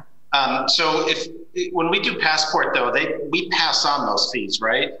 Yeah. So when we do Passport though, we pass on those fees,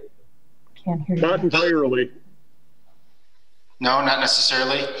 right? Can't hear you. Not entirely. No, not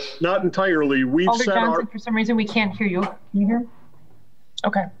necessarily. Not entirely. We've Alder set Johnson, for some reason we can't hear you. Can you hear?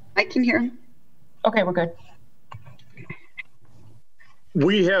 Okay. I can hear him. Okay, we're good.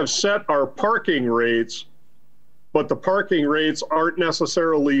 We have set our parking rates, but the parking rates aren't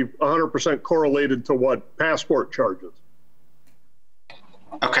necessarily 100% correlated to what Passport charges.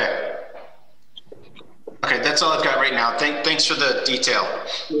 Okay. Okay, that's all I've got right now. Thanks for the detail.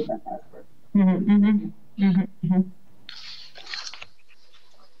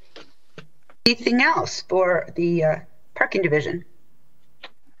 Anything else for the parking division?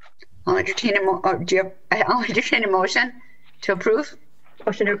 I'll entertain a motion to approve.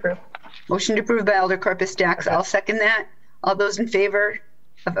 Motion to approve. Motion to approve by Alder Corpus Dax. I'll second that. All those in favor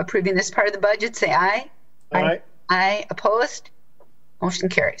of approving this part of the budget, say aye. Aye. Aye. Opposed? Motion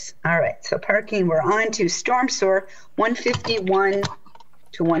carries. All right, so parking, we're on to storm sewer, 151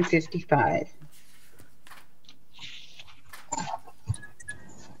 to 155.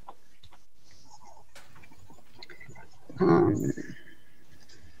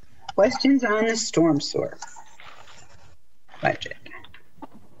 Questions on the storm sewer budget?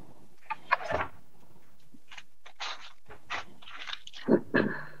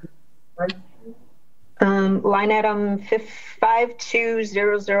 Line item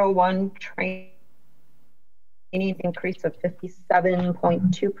 52001, training increase of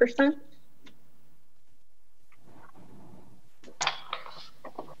 57.2%.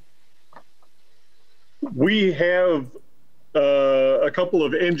 We have a couple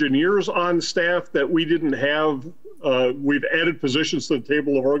of engineers on staff that we didn't have. We've added positions to the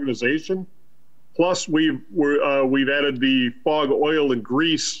table of organization. Plus, we've added the fog, oil, and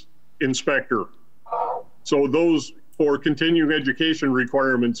grease inspector. So those for continuing education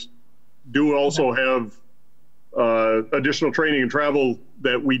requirements do also have additional training and travel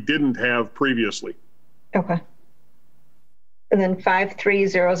that we didn't have previously. Okay. And then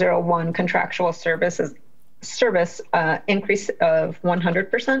 53001, contractual service increase of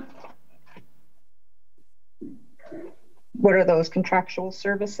 100%. What are those contractual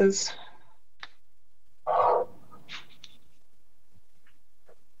services?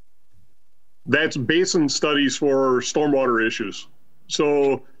 That's basin studies for stormwater issues.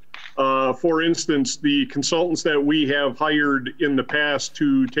 So, for instance, the consultants that we have hired in the past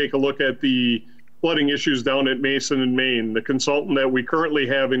to take a look at the flooding issues down at Mason and Maine, the consultant that we currently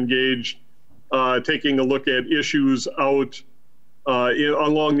have engaged taking a look at issues out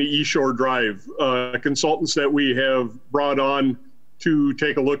along the East Shore Drive, consultants that we have brought on to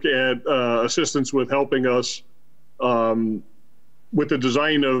take a look at assistance with helping us with the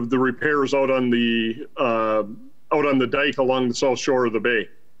design of the repairs out on the dike along the south shore of the bay.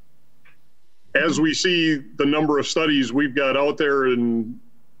 As we see the number of studies we've got out there and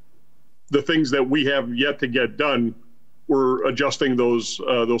the things that we have yet to get done, we're adjusting those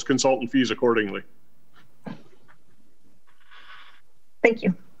consultant fees accordingly. Thank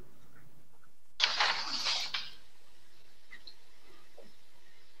you.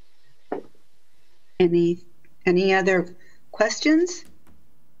 Any other questions?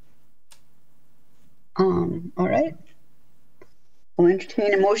 All right. We'll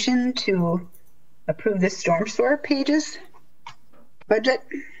entertain a motion to approve the storm sewer pages budget.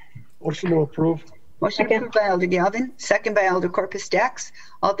 Motion to approve. Motion approved by Alder Galvin, second by Alder Corpus Dax.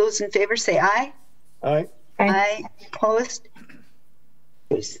 All those in favor say aye. Aye. Aye. Opposed?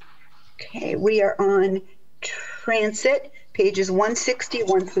 Okay, we are on transit, pages 160,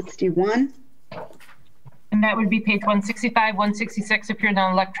 161. And that would be page 165, 166 if you're in the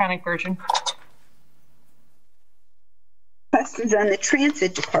electronic version. Questions on the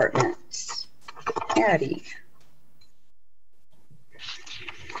transit department? Patty.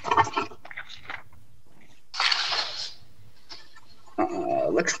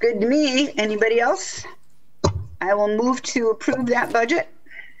 Looks good to me. Anybody else? I will move to approve that budget.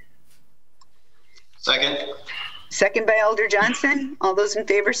 Second. Second by Alder Johnson. All those in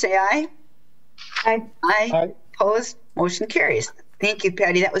favor say aye. Aye. Aye. Aye. Opposed? Motion carries. Thank you,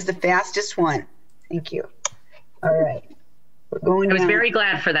 Patty. That was the fastest one. Thank you. All right. We're going I was down. very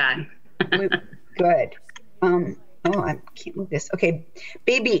glad for that. Good. Oh, I can't move this. Okay.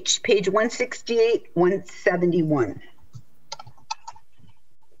 Bay Beach, page 168, 171.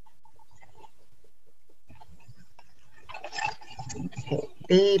 Okay,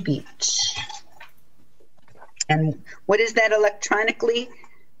 Bay Beach. And what is that electronically?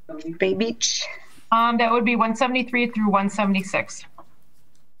 Bay Beach? That would be 173 through 176.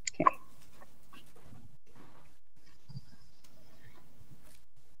 Okay.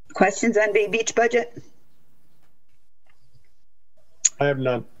 Questions on Bay Beach budget? I have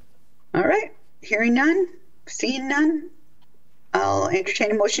none. All right. Hearing none, seeing none, I'll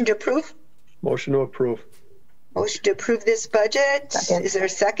entertain a motion to approve. Motion to approve. Motion to approve this budget. Second. Is there a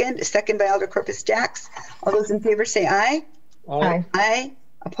second? A second by Alder Corpus Dax. All those in favor say aye. Aye. Aye.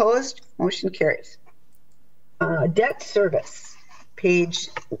 Opposed? Motion carries. Debt service,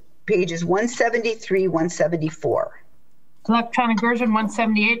 pages 173, 174. Electronic version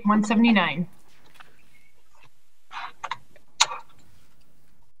 178, 179.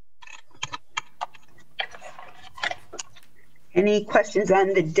 Any questions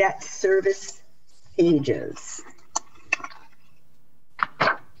on the debt service pages?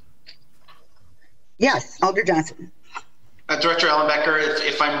 Yes, Alder Johnson. Director Ellenbecker,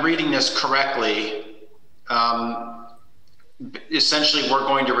 if I'm reading this correctly, essentially we're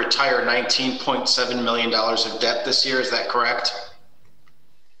going to retire $19.7 million of debt this year. Is that correct?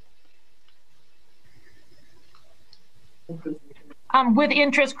 With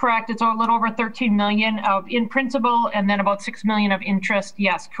interest, correct. It's a little over 13 million of in principal and then about 6 million of interest.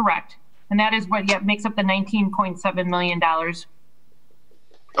 Yes, correct. And that is what makes up the $19.7 million.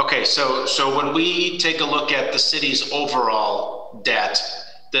 Okay, so when we take a look at the city's overall debt,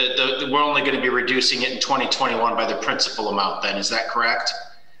 we're only going to be reducing it in 2021 by the principal amount then, is that correct?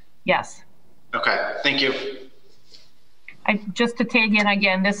 Yes. Okay, thank you. Just to tag in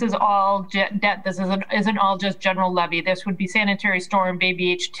again, this is all debt. This isn't all just general levy. This would be sanitary storm,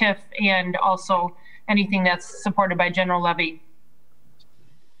 Baby H, TIF, and also anything that's supported by general levy.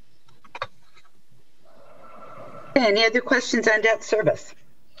 Any other questions on debt service?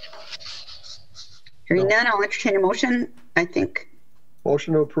 Hearing none, I'll entertain a motion, I think.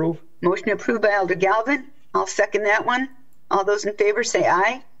 Motion to approve. Motion approved by Alder Galvin. I'll second that one. All those in favor say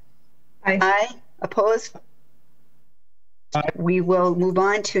aye. Aye. Aye. Opposed? Aye. We will move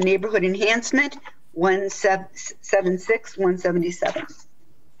on to neighborhood enhancement, 176, 177.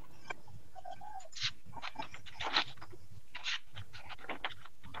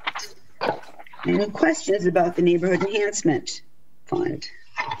 Any questions about the neighborhood enhancement fund?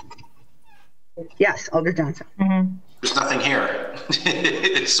 Yes, Alder Johnson. There's nothing here.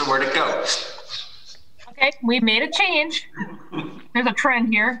 So where'd it go? Okay, we've made a change. There's a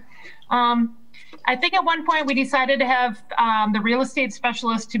trend here. I think at one point we decided to have the real estate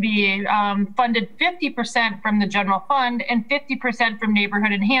specialist to be funded 50% from the general fund and 50% from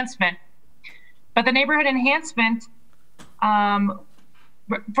neighborhood enhancement. But the neighborhood enhancement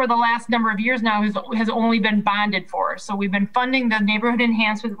for the last number of years now has only been bonded for. So we've been funding the neighborhood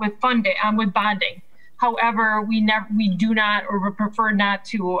enhancement with bonding. However, we do not or would prefer not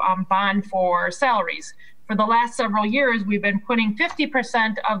to bond for salaries. For the last several years, we've been putting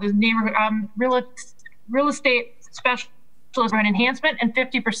 50% of the neighborhood real estate specialist enhancement and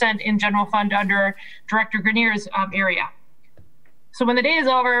 50% in general fund under Director Grenier's area. So when the day is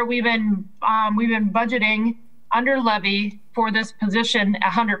over, we've been budgeting under levy for this position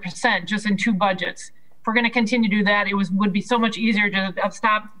 100% just in 2 budgets. If we're going to continue to do that, it would be so much easier to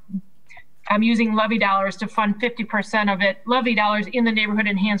stop using levy dollars to fund 50% of it. Levy dollars in the neighborhood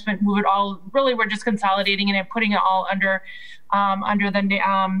enhancement, move it all. Really, we're just consolidating it and putting it all under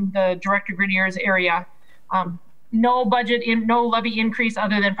the Director Grenier's area. No levy increase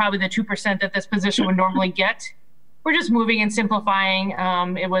other than probably the 2% that this position would normally get. We're just moving and simplifying.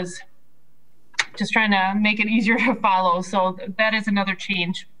 It was just trying to make it easier to follow. So that is another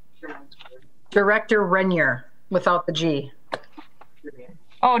change. Director Grenier without the G.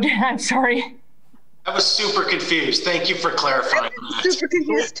 Oh, I'm sorry. I was super confused. Thank you for clarifying that. Super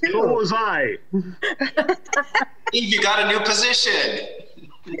confused too. So was I. You got a new position.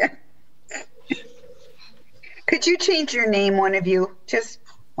 Yeah. Could you change your name, one of you? Just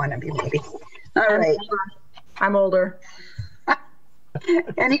one of you, maybe. All right. I'm older.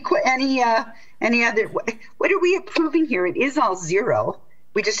 Any other? What are we approving here? It is all zero.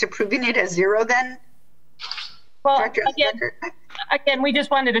 We just approving it as zero then? Well, again, we just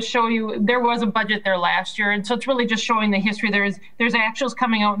wanted to show you there was a budget there last year, and so it's really just showing the history. There's actuals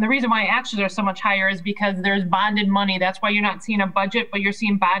coming out, and the reason why actuals are so much higher is because there's bonded money. That's why you're not seeing a budget, but you're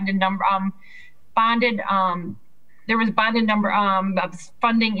seeing bonded number. There was bonded number of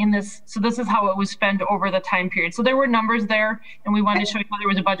funding in this, so this is how it was spent over the time period. So there were numbers there, and we wanted to show you how there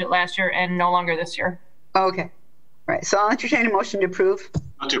was a budget last year and no longer this year. Okay, right. So I'll entertain a motion to approve.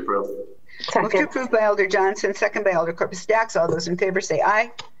 Not to approve. Move to approve by Alder Johnson, second by Alder Corpus Dax. All those in favor say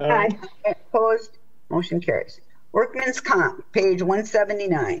aye. Aye. Opposed? Motion carries. Workman's Comp, page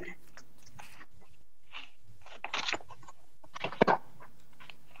 179.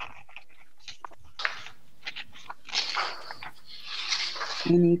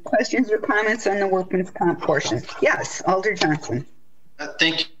 Any questions or comments on the Workman's Comp portion? Yes, Alder Johnson.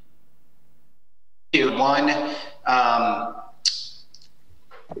 Thank you. One,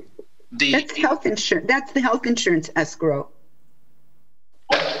 that's health insurance. That's the health insurance escrow.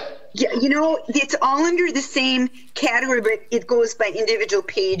 Yeah, you know, it's all under the same category, but it goes by individual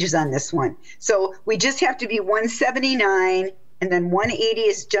pages on this one. So we just have to be 179, and then 180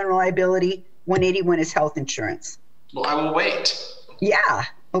 is general liability, 181 is health insurance. Well, I will wait. Yeah,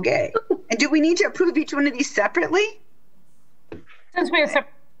 okay. And do we need to approve each one of these separately? Since we have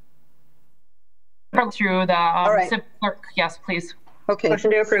separate through the civic clerk, yes, please. Okay.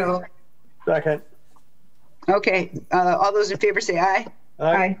 Motion to approve. Second. Okay, all those in favor say aye.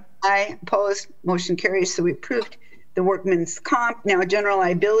 Aye. Aye. Opposed? Motion carries. So we approved the Workman's Comp. Now general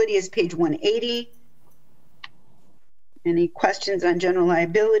liability is page 180. Any questions on general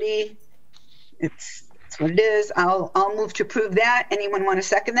liability? It's what it is. I'll move to approve that. Anyone want to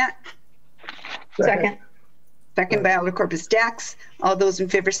second that? Second. Second by Aldercorpus Dax. All those in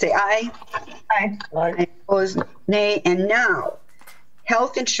favor say aye. Aye. Aye. Opposed, nay. And now,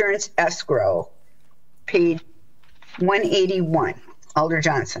 health insurance escrow, page 181. Alder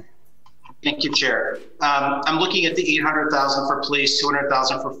Johnson. Thank you, Chair. I'm looking at the 800,000 for police,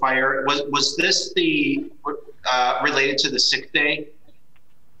 200,000 for fire. Was this the related to the sick day,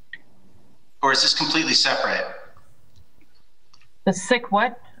 or is this completely separate? The sick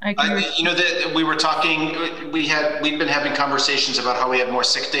what? You know that we were talking. We've been having conversations about how we have more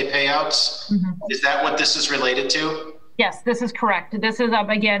sick day payouts. Mm-hmm. Is that what this is related to? Yes, this is correct. This is up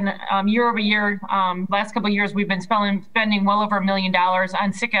again year over year. Last couple of years, we've been spending well over $1 million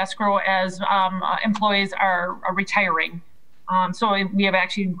on sick escrow as employees are retiring. So we have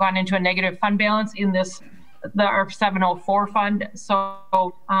actually gone into a negative fund balance in our 704 fund.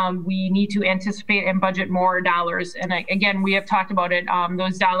 So we need to anticipate and budget more dollars. And again, we have talked about it.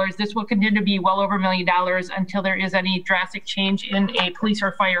 Those dollars, this will continue to be well over $1 million until there is any drastic change in a police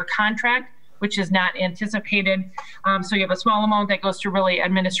or fire contract, which is not anticipated. So you have a small amount that goes to really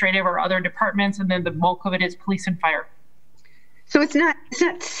administrative or other departments, and then the bulk of it is police and fire. So it's not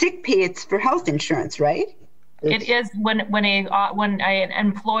sick pay, it's for health insurance, right? It is when an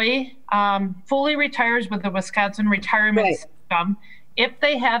employee fully retires with the Wisconsin retirement system. If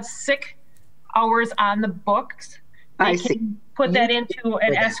they have sick hours on the books, they can put that into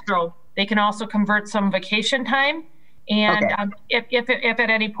an escrow. They can also convert some vacation time. And if at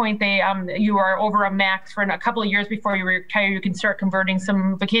any point you are over a max for a couple of years before you retire, you can start converting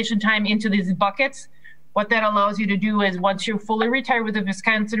some vacation time into these buckets. What that allows you to do is once you fully retire with the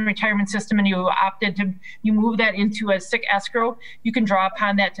Wisconsin retirement system and you move that into a sick escrow, you can draw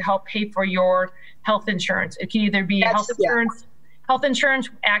upon that to help pay for your health insurance. It can either be health insurance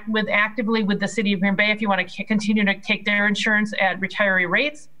actively with the city of Green Bay if you want to continue to take their insurance at retiree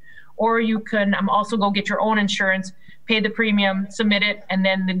rates, or you can also go get your own insurance, pay the premium, submit it, and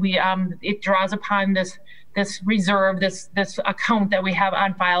then it draws upon this reserve, this account that we have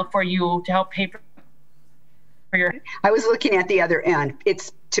on file for you to help pay for your. I was looking at the other end.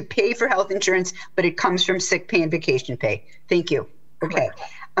 It's to pay for health insurance, but it comes from sick pay and vacation pay. Thank you. Okay.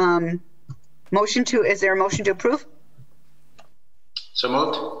 Is there a motion to approve? So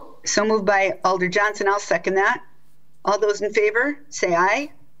moved. So moved by Alder Johnson. I'll second that. All those in favor, say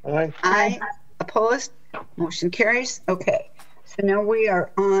aye. Aye. Aye. Opposed? Motion carries. Okay. So now we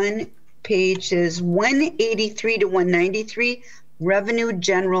are on pages 183 to 193, Revenue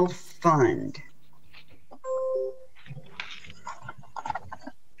General Fund.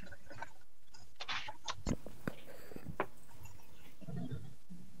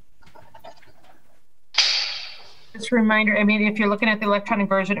 Just a reminder, if you're looking at the electronic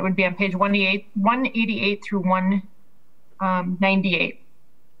version, it would be on page 188 through 198.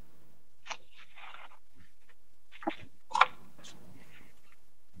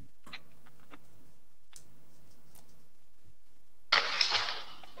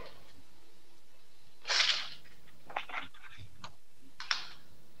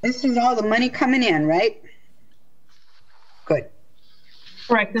 This is all the money coming in, right? Good.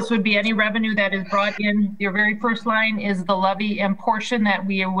 Correct. This would be any revenue that is brought in. Your very first line is the levy and portion that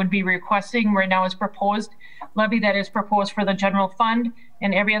we would be requesting right now is proposed levy that is proposed for the general fund,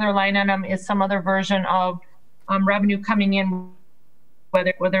 and every other line item is some other version of revenue coming in,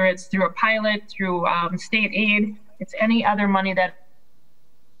 whether it's through a pilot, through state aid. It's any other money that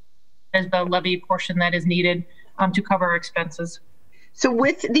is the levy portion that is needed to cover our expenses. So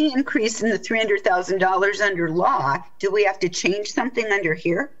with the increase in the $300,000 under law, do we have to change something under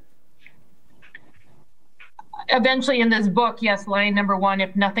here? Eventually in this book, yes, line number 1,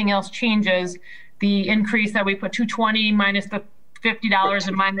 if nothing else changes, the increase that we put 220 minus the $50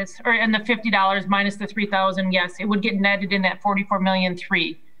 and the $50 minus the 3,000, yes, it would get netted in that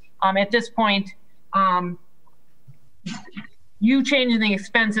 44,000,003. At this point, you changing the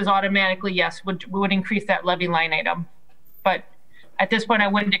expenses automatically, yes, would increase that levy line item. But at this point, I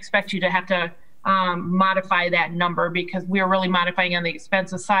wouldn't expect you to have to modify that number because we are really modifying on the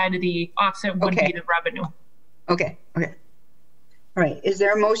expenses side. The offset would be the revenue. Okay. All right. Is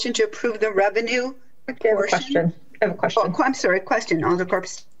there a motion to approve the revenue portion? I have a question. Oh, I'm sorry. Question.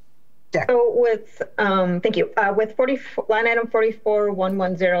 Aldercorpus. So with, thank you. With line item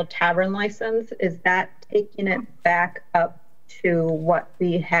 44110 tavern license, is that taking it back up to what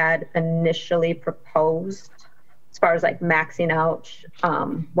we had initially proposed? As far as like maxing out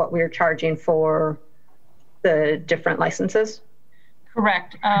what we were charging for the different licenses?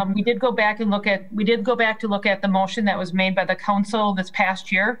 Correct. We did go back to look at the motion that was made by the council this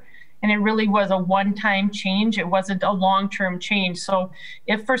past year, and it really was a one-time change. It wasn't a long-term change. So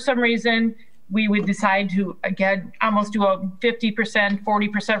if for some reason we would decide to, again, almost do a 50%,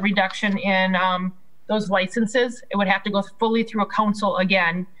 40% reduction in those licenses. It would have to go fully through a council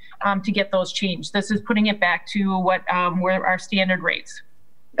again to get those changed. This is putting it back to what were our standard rates.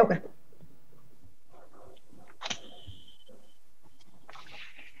 Okay.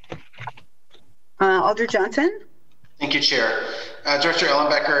 Alder Johnson? Thank you, Chair. Director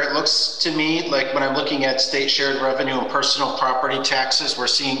Ellenbecker, it looks to me like when I'm looking at state shared revenue and personal property taxes, we're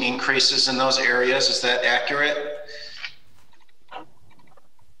seeing increases in those areas. Is that accurate?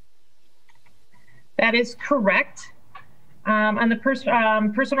 That is correct. On the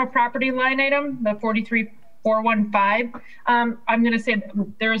personal property line item, the 43,415, I'm going to say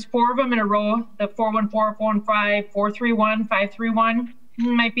there's 4 of them in a row. The 414, 415, 431, 531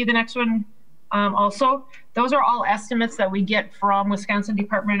 might be the next one. Also, those are all estimates that we get from Wisconsin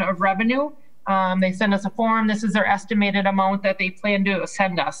Department of Revenue. They send us a form. This is their estimated amount that they plan to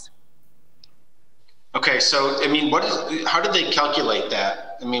send us. Okay, so I mean, how do they calculate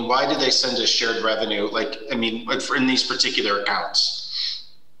that? I mean, why do they send us shared revenue? Like, I mean, in these particular accounts?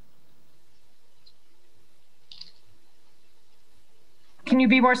 Can you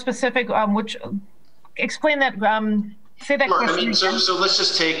be more specific? Explain that. Say that question. I mean, so let's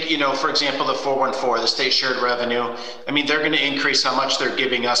just take, you know, for example, the 414, the state shared revenue. I mean, they're going to increase how much they're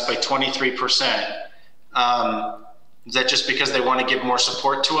giving us by 23%. Is that just because they want to give more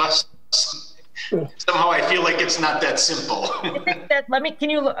support to us? Somehow I feel like it's not that simple. I think that, can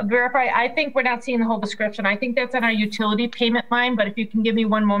you verify? I think we're not seeing the whole description. I think that's on our utility payment line, but if you can give me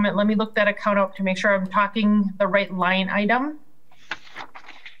one moment, let me look that account up to make sure I'm talking the right line item.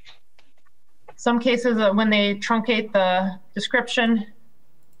 Some cases when they truncate the description.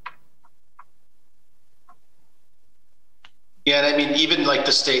 Yeah, and I mean, even like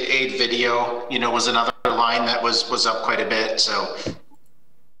the state aid video, you know, was another line that was up quite a bit, so.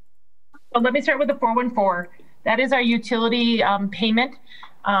 Well, let me start with the 414. That is our utility payment.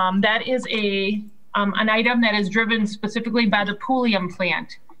 That is an item that is driven specifically by the Pulliam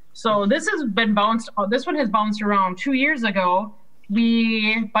plant. So this has been bounced. This one has bounced around. 2 years ago,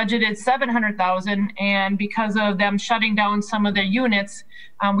 we budgeted $700,000, and because of them shutting down some of their units,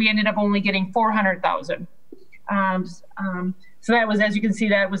 we ended up only getting $400,000. So that was, as you can see,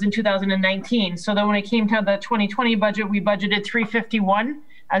 that was in 2019. So then when it came to the 2020 budget, we budgeted $351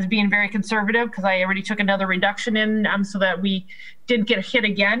 as being very conservative because I already took another reduction in so that we didn't get hit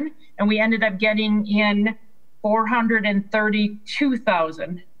again, and we ended up getting in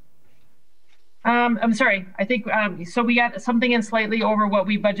 $432,000. I'm sorry, I think, so we got something in slightly over what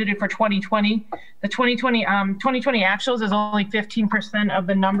we budgeted for 2020. The 2020 actuals is only 15% of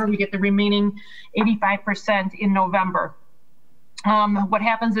the number. We get the remaining 85% in November. What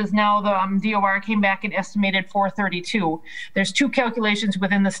happens is now the DOR came back and estimated 432. There's 2 calculations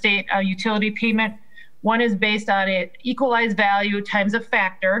within the state utility payment. One is based on an equalized value times a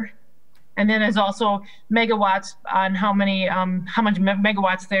factor. And then there's also megawatts on how much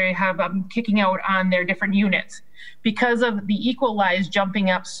megawatts they have kicking out on their different units. Because of the equalized jumping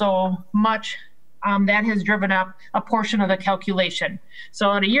up so much, that has driven up a portion of the calculation.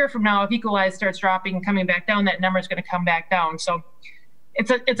 So in a year from now, if equalized starts dropping and coming back down, that number is going to come back down. So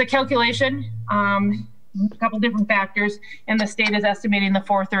it's a calculation, a couple different factors, and the state is estimating the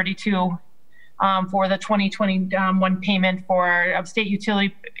 432 for the 2021 payment for our state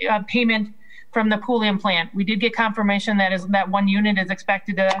utility payment from the Pulliam plant. We did get confirmation that one unit is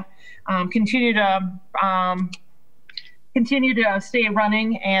expected to continue to stay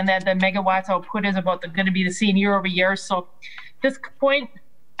running, and that the megawatts output is about going to be the same year over year. So at this point,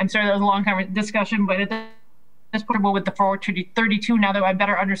 I'm sorry that was a long discussion, but at this point, we're with the 432 now that I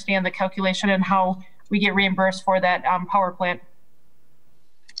better understand the calculation and how we get reimbursed for that power plant.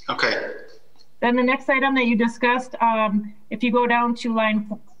 Okay. Then the next item that you discussed, if you go down to line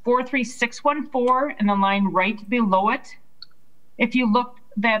 43614 and the line right below it, if you look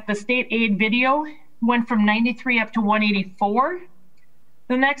at the state aid video went from 93 up to 184.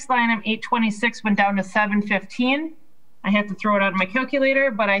 The next line of 826 went down to 715. I have to throw it out of my calculator,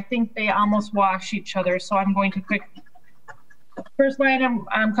 but I think they almost wash each other. So I'm going to click. First line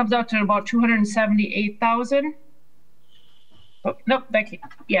comes out to about 278,000. Oh, nope,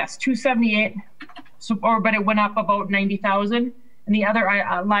 yes, 278. So, but it went up about 90,000, and the other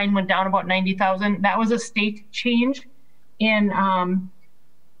line went down about 90,000. That was a state change in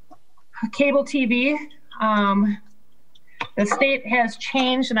cable TV. The state has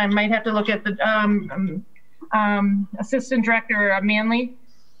changed, and I might have to look at the Assistant Director Manley.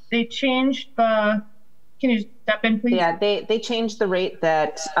 They changed the. Can you step in, please? Yeah, they changed the rate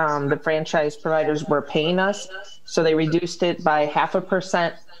that the franchise providers were paying us. So they reduced it by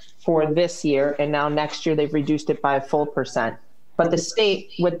 0.5% for this year, and now next year they've reduced it by a full %. But the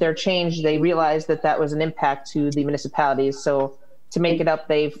state, with their change, they realized that that was an impact to the municipalities. So to make it up,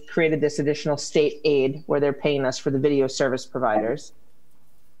 they've created this additional state aid where they're paying us for the video service providers.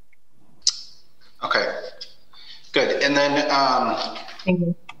 Okay, good. And then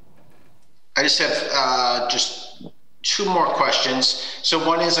I just have just 2 more questions. So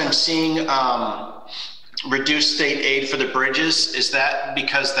one is I'm seeing reduced state aid for the bridges. Is that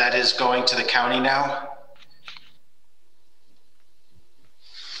because that is going to the county now?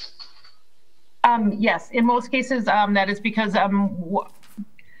 Yes, in most cases, that is because the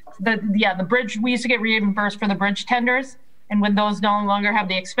bridge, we used to get reimbursed for the bridge tenders, and when those no longer have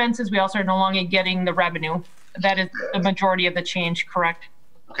the expenses, we also are no longer getting the revenue. That is the majority of the change, correct?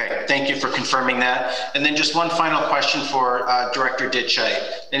 Okay, thank you for confirming that. And then just one final question for Director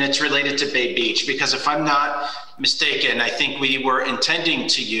Ditchite, and it's related to Bay Beach, because if I'm not mistaken, I think we were intending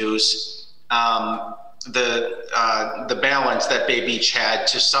to use the balance that Bay Beach had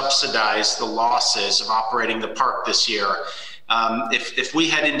to subsidize the losses of operating the park this year. If we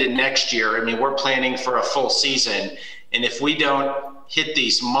head into next year, I mean, we're planning for a full season, and if we don't hit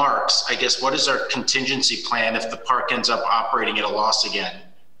these marks, I guess, what is our contingency plan if the park ends up operating at a loss again?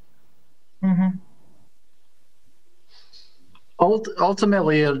 Mm-hmm.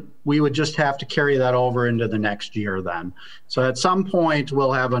 Ultimately, we would just have to carry that over into the next year then. So at some point,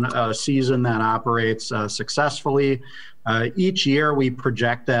 we'll have a season that operates successfully. Each year, we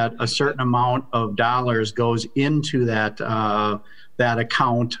project that a certain amount of dollars goes into that, that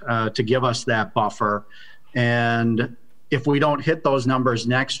account to give us that buffer. And if we don't hit those numbers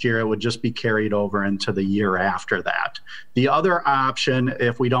next year, it would just be carried over into the year after that. The other option,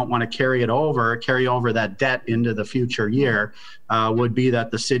 if we don't want to carry over that debt into the future year, would be that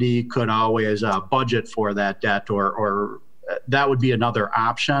the city could always budget for that debt, or that would be another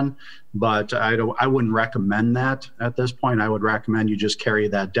option. But I wouldn't recommend that at this point. I would recommend you just carry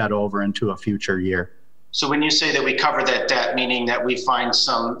that debt over into a future year. So when you say that we cover that debt, meaning that we find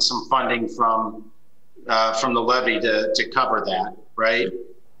some funding from the levy to cover that, right?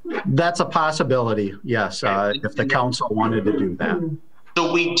 That's a possibility, yes, if the council wanted to do that.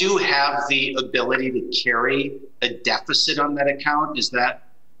 So we do have the ability to carry a deficit on that account. Is that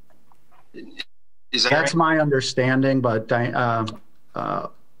That's right? my understanding, but Director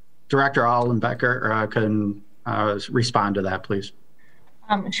Allenbecker can respond to that, please.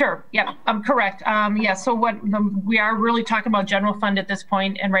 Sure. Yeah, correct. Yeah. So we are really talking about general fund at this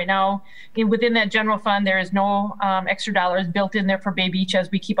point, and right now, within that general fund, there is no extra dollars built in there for Bay Beach,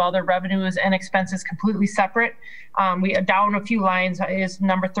 as we keep all their revenues and expenses completely separate. We are down a few lines. Is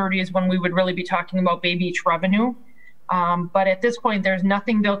number 30 is when we would really be talking about Bay Beach revenue. But at this point, there's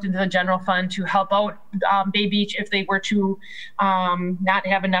nothing built into the general fund to help out Bay Beach if they were to not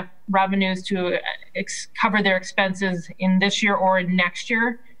have enough revenues to cover their expenses in this year or in next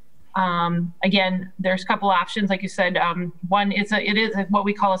year. Again, there's a couple options, like you said. One is it is what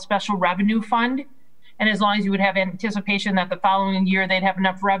we call a special revenue fund, and as long as you would have anticipation that the following year they'd have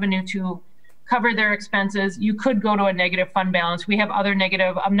enough revenue to cover their expenses, you could go to a negative fund balance. We have other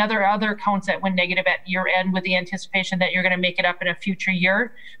accounts that went negative at year end with the anticipation that you're going to make it up in a future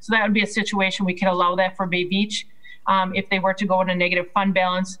year. So that would be a situation we could allow that for Bay Beach. If they were to go in a negative fund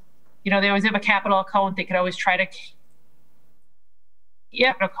balance, they always have a capital account. They could always try to,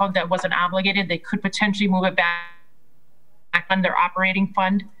 an account that wasn't obligated. They could potentially move it back on their operating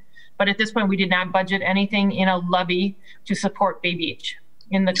fund. But at this point, we did not budget anything in a levy to support Bay Beach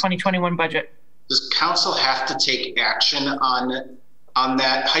in the 2021 budget. Does council have to take action on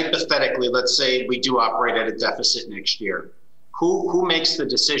that? Hypothetically, let's say we do operate at a deficit next year. Who makes the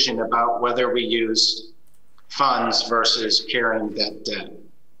decision about whether we use funds versus carrying that debt?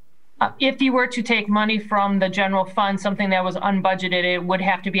 If you were to take money from the general fund, something that was unbudgeted, it would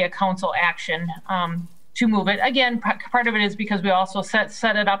have to be a council action to move it. Again, part of it is because we also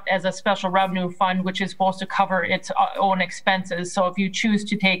set it up as a special revenue fund, which is supposed to cover its own expenses. So if you choose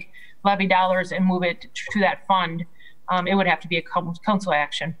to take levy dollars and move it to that fund, it would have to be a council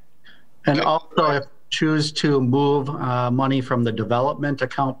action. And also, if you choose to move money from the development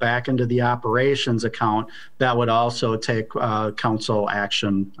account back into the operations account, that would also take council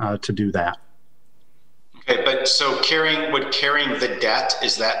action to do that. Okay, but so carrying the debt,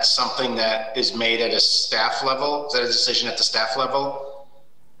 is that something that is made at a staff level? Is that a decision at the staff level?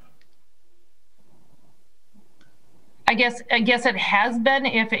 I guess it has been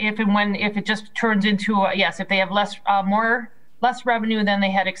if it just turns into yes, if they have less revenue than they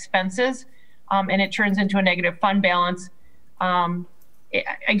had expenses, and it turns into a negative fund balance.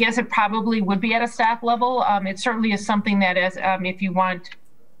 I guess it probably would be at a staff level. It certainly is something that is if you want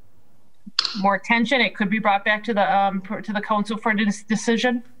more attention, it could be brought back to the council for this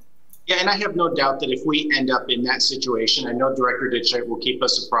decision. Yeah, and I have no doubt that if we end up in that situation, I know Director Ditchett will keep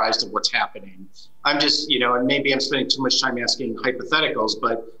us apprised of what's happening. I'm just, and maybe I'm spending too much time asking hypotheticals,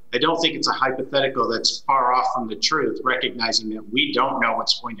 but I don't think it's a hypothetical that's far off from the truth, recognizing that we don't know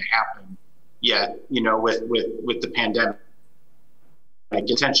what's going to happen yet, with the pandemic, like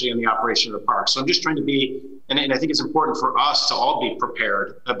potentially in the operation of the park. So I'm just trying to be, and I think it's important for us to all be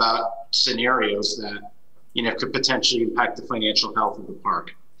prepared about scenarios that, could potentially impact the financial health of the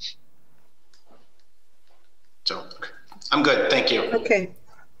park. So I'm good. Thank you. Okay.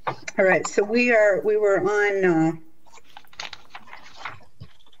 All right. So we were on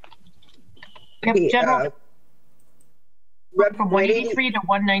general from 183 to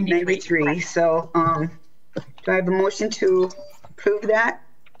 193. So do I have a motion to approve that?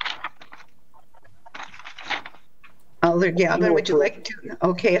 Alder Galvin, would you like to?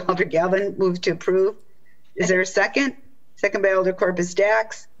 Okay, Alder Galvin moved to approve. Is there a second? Second by Alder Corpus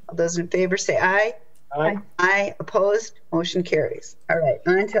Dax. All those in favor say aye. Aye. Aye. Opposed? Motion carries. All right,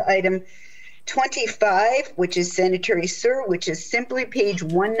 on to item 25, which is sanitary sewer, which is simply page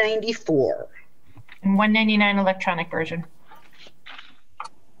 194. And 199 electronic version.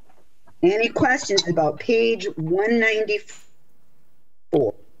 Any questions about page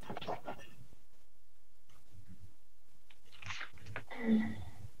 194?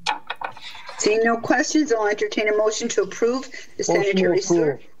 Seeing no questions, I'll entertain a motion to approve the sanitary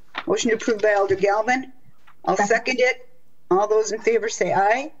sewer. Motion to approve by Alder Galvin. I'll second it. All those in favor say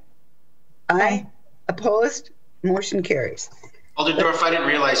aye. Aye. Opposed? Motion carries. Alder Dorff, I didn't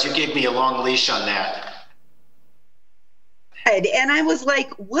realize you gave me a long leash on that. And I was like,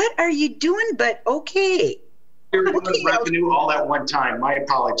 what are you doing? But okay. You're doing revenue all at one time. My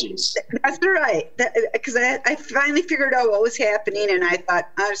apologies. That's all right. Because I finally figured out what was happening, and I thought,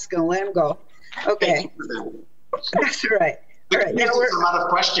 I'm just going to let him go. Okay. That's all right. All right. Now we're a lot of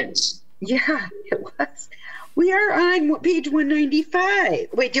questions. Yeah, it was. We are on page 195.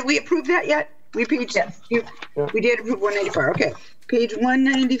 Wait, did we approve that yet? We did approve 195. Okay. Page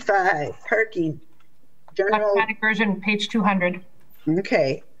 195, parking. General electronic version, page 200.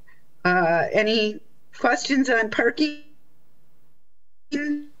 Okay. Any questions on parking?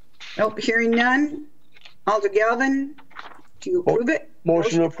 Nope, hearing none. Alder Galvin, do you approve it?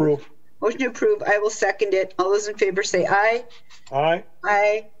 Motion to approve. Motion to approve. I will second it. All those in favor say aye. Aye.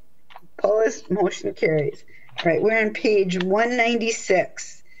 Aye. Opposed? Motion carries. All right, we're on page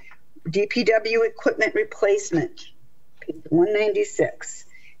 196. DPW equipment replacement. Page 196.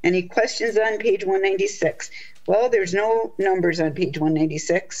 Any questions on page 196? Well, there's no numbers on page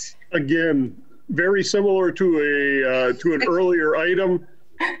 196. Again, very similar to an earlier item.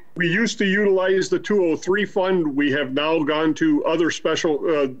 We used to utilize the 203 fund. We have now gone to other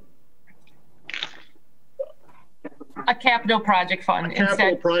special a capital project fund.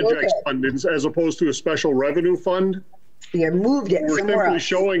 Capital projects fund as opposed to a special revenue fund. You moved it. We're simply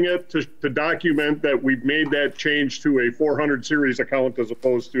showing it to document that we've made that change to a 400 series account as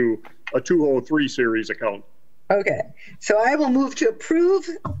opposed to a 203 series account. Okay, so I will move to approve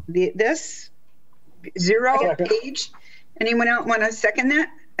this zero page. Anyone else want to second that?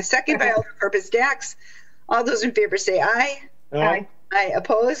 A second by Alder Corpus Dax. All those in favor say aye. Aye. Aye.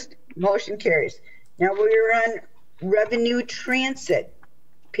 Opposed? Motion carries. Now we're on revenue transit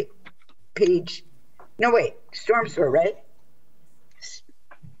page. No, wait, storm sewer, right?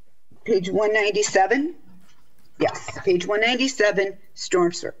 Page 197. Yes, page 197,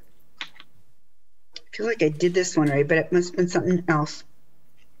 storm sewer. I feel like I did this one right, but it must have been something else.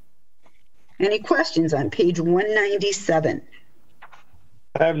 Any questions on page 197?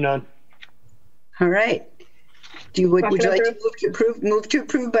 I have none. All right. Would you like to move to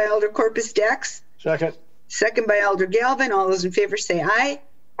approve by Alder Corpus Dax? Second. Second by Alder Galvin. All those in favor say aye.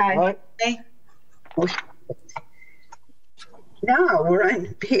 Aye. Aye. Now we're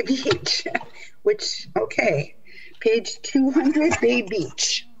on Bay Beach, which, okay, page 200, Bay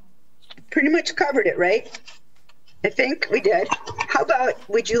Beach. Pretty much covered it, right? I think we did. How about,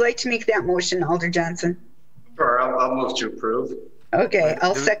 would you like to make that motion, Alder Johnson? Sure, I'll move to approve. Okay,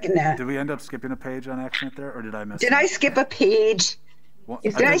 I'll second that. Did we end up skipping a page on accident there, or did I miss it? Did I skip a page?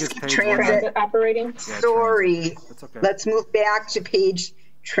 Did I skip transit? Operating? Sorry. That's okay. Let's move back to page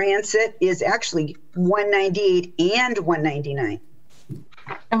transit is actually 198 and 199.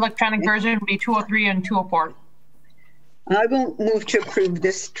 Electronic version would be 203 and 204. I will move to approve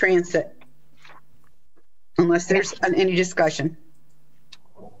this transit unless there's any discussion.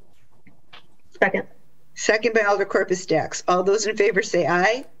 Second. Second by Alder Corpus Dax. All those in favor say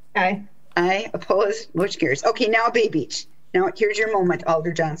aye. Aye. Aye. Opposed? Motion carries. Okay, now Bay Beach. Now here's your moment,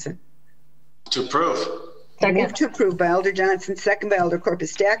 Alder Johnson. To approve. Move to approve by Alder Johnson, second by Alder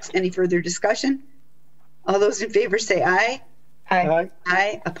Corpus Dax. Any further discussion? All those in favor say aye. Aye.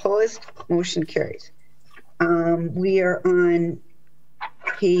 Aye. Opposed? Motion carries. We are on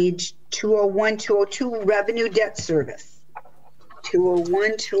page 201, 202, revenue debt service.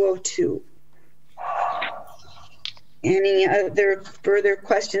 201, 202. Any other further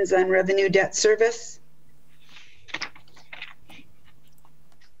questions on revenue debt service?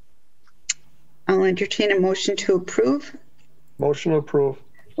 I'll entertain a motion to approve. Motion to approve.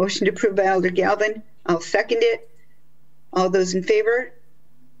 Motion to approve by Alder Galvin. I'll second it. All those in favor,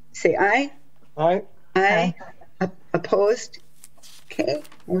 say aye. Aye. Aye. Opposed? Okay,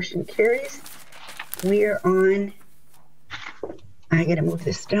 motion carries. We are on, I gotta move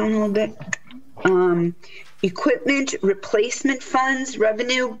this down a little bit. Equipment replacement funds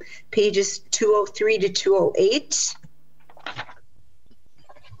revenue, pages 203 to 208.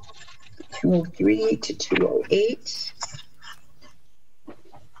 203 to 208.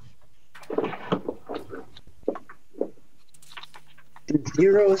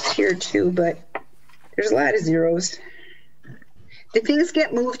 Zeros here too, but there's a lot of zeros. Did things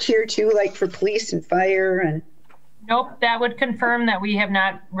get moved here too, like for police and fire and? Nope, that would confirm that we have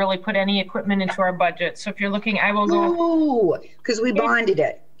not really put any equipment into our budget. So if you're looking, I will go. Oh, because we bonded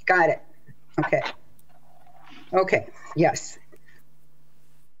it. Got it. Okay. Okay, yes.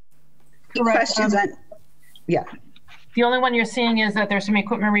 Questions on, yeah. The only one you're seeing is that there's some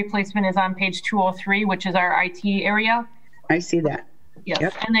equipment replacement is on page 203, which is our IT area. I see that. Yes.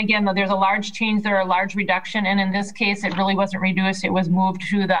 Yep. And again, there's a large change there, a large reduction. And in this case, it really wasn't reduced. It was moved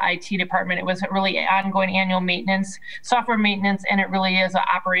to the IT department. It was really ongoing annual maintenance, software maintenance, and it really is an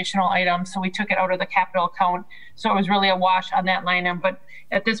operational item. So we took it out of the capital account. So it was really a wash on that line item. But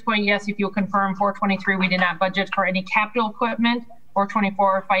at this point, yes, if you'll confirm 423, we did not budget for any capital equipment.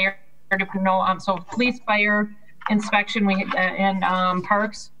 424 fire, no, so police, fire, inspection, and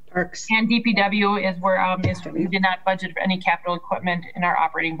parks. And DPW is where we did not budget for any capital equipment in our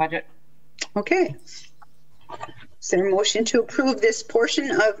operating budget. Okay. Is there a motion to approve this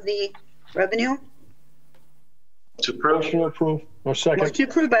portion of the revenue? To approve. Motion to approve. No second. Motion to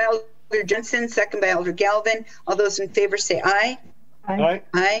approve by Alder Jensen, second by Alder Galvin. All those in favor say aye. Aye.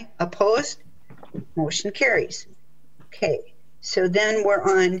 Aye. Opposed? Motion carries. Okay. So then we're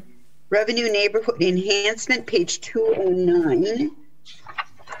on revenue neighborhood enhancement, page 209.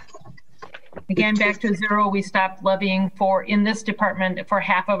 Again, back to zero, we stopped levying for, in this department, for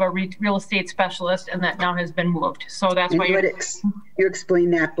half of a real estate specialist, and that now has been moved. So that's why you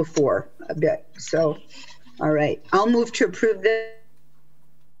explained that before a bit. So, all right, I'll move to approve this.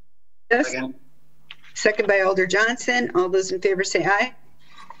 Second by Alder Johnson. All those in favor say aye.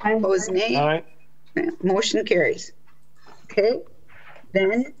 Aye. Opposed, nay. Aye. Motion carries. Okay,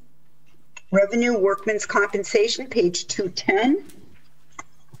 then revenue workman's compensation, page 210.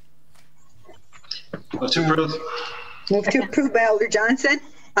 Move to approve. Move to approve by Alder Johnson.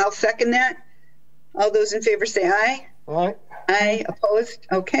 I'll second that. All those in favor say aye. Aye. Aye. Opposed?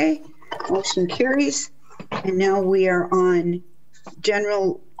 Okay. Motion carries. And now we are on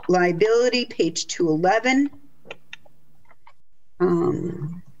general liability, page 211.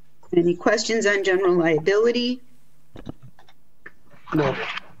 Any questions on general liability? No.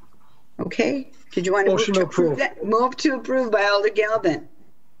 Okay. Did you want to Motion move to to approve that? Move to approve by Alder Galvin.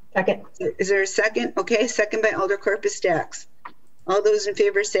 Second. Is there a second? Okay, second by Alder Corpus Dax. All those in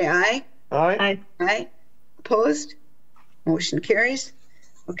favor say aye. Aye. Aye. Opposed? Motion carries.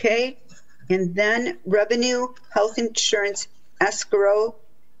 Okay, and then revenue health insurance escrow,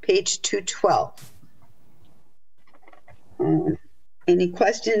 page 212. Any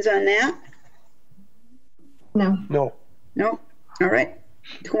questions on that? No. No. No? All right.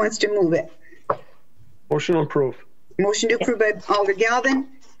 Who wants to move it? Motion to approve. Motion to approve by Alder Galvin.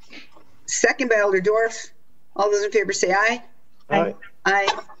 Second by Alder Dorf. All those in favor say aye. Aye. Aye.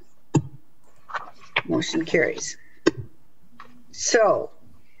 Motion carries. So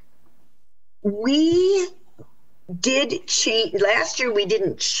we did change, last year we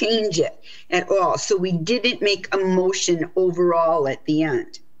didn't change it at all. So we didn't make a motion overall at the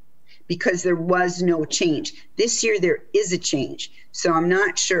end because there was no change. This year there is a change. So I'm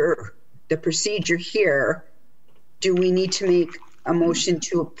not sure the procedure here. Do we need to make a motion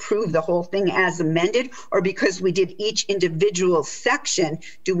to approve the whole thing as amended, or because we did each individual section,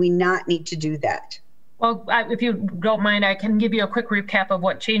 do we not need to do that? Well, if you don't mind, I can give you a quick recap of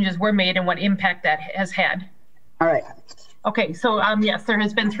what changes were made and what impact that has had. All right. Okay, so yes, there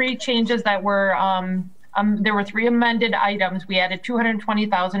has been 3 changes that were, there were 3 amended items. We added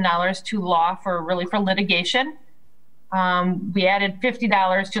 $220,000 to law for litigation. We added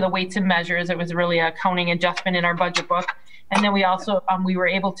 $50 to the weights and measures. It was really a counting adjustment in our budget book. And then we also, we were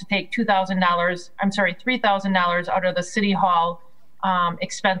able to take $3,000 out of the City Hall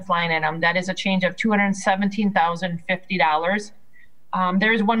expense line item. That is a change of $217,050.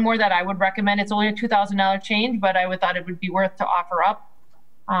 There's one more that I would recommend. It's only a $2,000 change, but I thought it would be worth to offer up.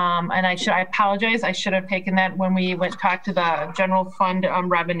 And I apologize. I should have taken that when we went talk to the general fund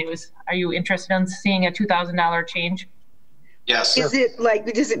revenues. Are you interested in seeing a $2,000 change? Yes. Is it like,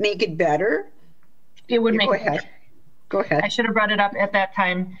 does it make it better? It would make it better. Go ahead. I should have brought it up at that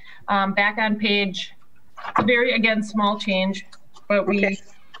time. Back on page, it's a very, again, small change, but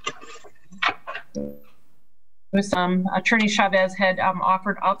Attorney Chavez had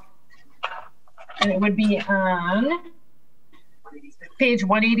offered up, and it would be on page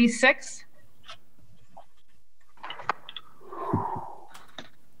 186.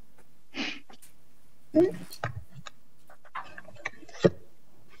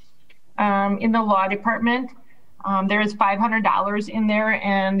 In the law department, there is $500 in there,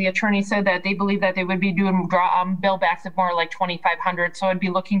 and the attorney said that they believe that they would be doing bill backs of more like $2,500. So I'd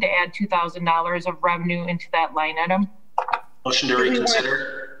be looking to add $2,000 of revenue into that line item. Motion to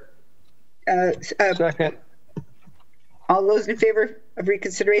reconsider. Second. All those in favor of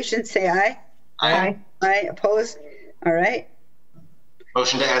reconsideration, say aye. Aye. Aye. Opposed? All right.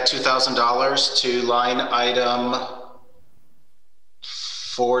 Motion to add $2,000 to line item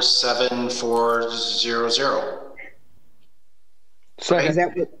 47400. Is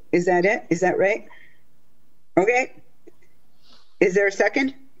that it? Is that right? Okay. Is there a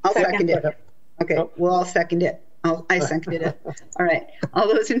second? I'll second it. Okay, we'll all second it. I seconded it. All right. All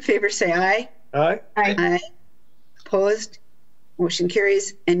those in favor say aye. Aye. Aye. Opposed? Motion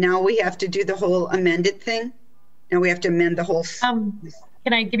carries. And now we have to do the whole amended thing. Now we have to amend the whole.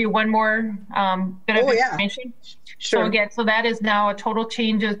 Can I give you one more bit of information? Sure. So again, so that is now a total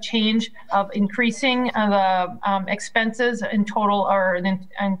change of increasing the expenses in total, or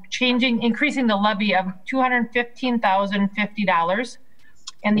increasing the levy of $215,050,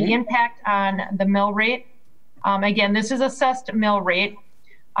 and the impact on the mill rate. Again, this is assessed mill rate.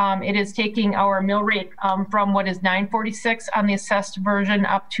 It is taking our mill rate from what is $9.46 on the assessed version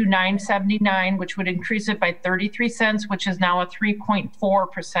up to $9.79, which would increase it by 33 cents, which is now a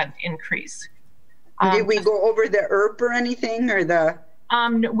 3.4% increase. Did we go over the ERP or anything, or the?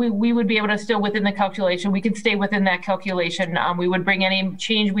 We would be able to still within the calculation. We could stay within that calculation. We would bring any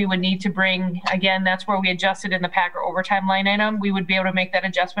change we would need to bring. Again, that's where we adjusted in the Packer overtime line item. We would be able to make that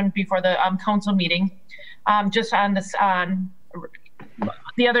adjustment before the council meeting. Just on this,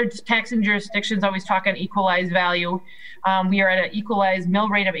 the other taxing jurisdictions always talk on equalized value. We are at an equalized mill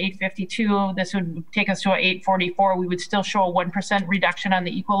rate of 852. This would take us to a 844. We would still show a 1% reduction on the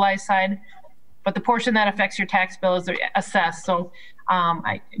equalized side, but the portion that affects your tax bill is assessed. So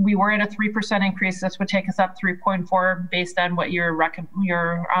we were at a 3% increase. This would take us up 3.4 based on what your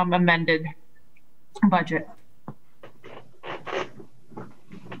amended budget.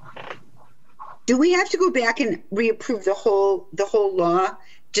 Do we have to go back and reapprove the whole law,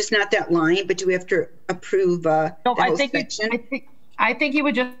 just not that line, but do we have to approve the whole section? I think you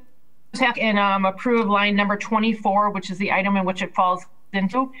would just have to approve line number 24, which is the item in which it falls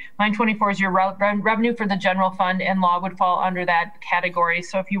into. Line 24 is your revenue for the general fund, and law would fall under that category.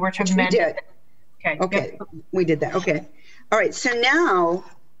 So if you were to amend it. Okay, we did that. Okay. All right. So now,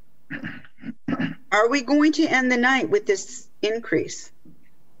 are we going to end the night with this increase?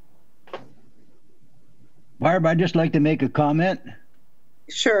 Barb, I'd just like to make a comment.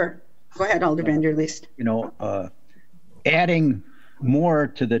 Sure. Go ahead, Alder Vanderleest. You know, adding more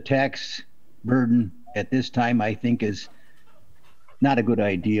to the tax burden at this time, I think, is not a good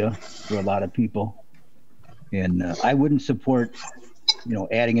idea for a lot of people. And I wouldn't support, you know,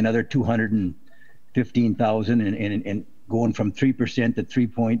 adding another 215,000 and going from 3% to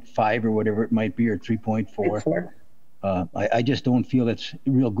 3.5 or whatever it might be, or 3.4. I just don't feel it's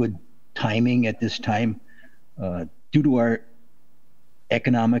real good timing at this time. Due to our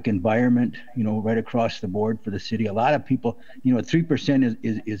economic environment, you know, right across the board for the city, a lot of people, you know, 3%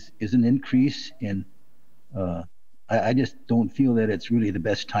 is an increase, and I just don't feel that it's really the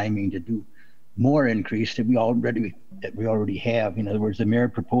best timing to do more increase that we already have. In other words, the mayor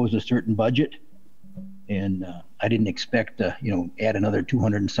proposed a certain budget, and I didn't expect to, you know, add another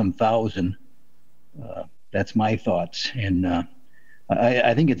 200 and some thousand. That's my thoughts, and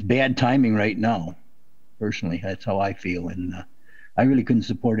I think it's bad timing right now. Personally, that's how I feel, and I really couldn't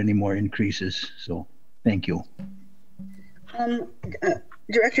support any more increases. So, thank you.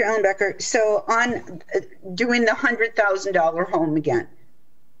 Director Ellenbecker, so on doing the $100,000 home again,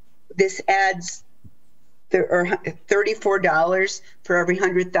 this adds or $34 for every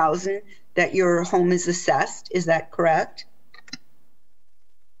 100,000 that your home is assessed. Is that correct?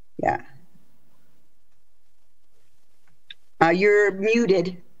 Yeah. You're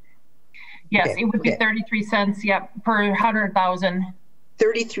muted. Yes, Okay, it would be okay. 33 cents, yep, per 100,000.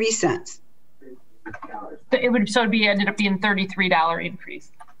 33 cents. It would, so it'd be, ended up being $33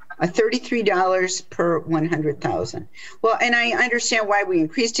 increase. A $33 per 100,000. Well, and I understand why we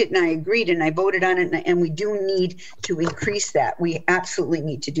increased it, and I agreed, and I voted on it, and we do need to increase that. We absolutely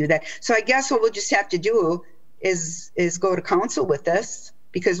need to do that. So I guess what we'll just have to do is go to council with this,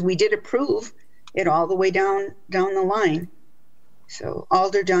 because we did approve it all the way down the line. So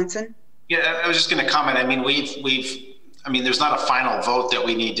Alder Johnson. Yeah, I was just going to comment. I mean, I mean, there's not a final vote that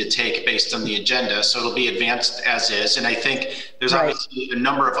we need to take based on the agenda, so it'll be advanced as is. And I think there's obviously a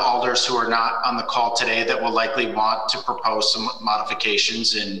number of alders who are not on the call today that will likely want to propose some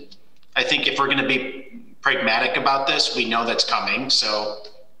modifications. And I think if we're going to be pragmatic about this, we know that's coming. So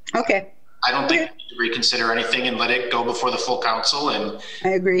okay, I don't think we need to reconsider anything and let it go before the full council and I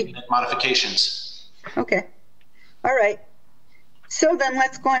agree. Make modifications. Okay, all right. So then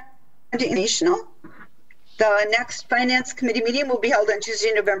let's go on to national. The next Finance Committee meeting will be held on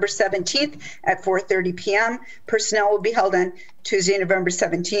Tuesday, November 17th at 4:30 p.m. Personnel will be held on Tuesday, November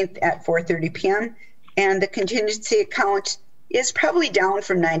 17th at 4:30 p.m. And the contingency account is probably down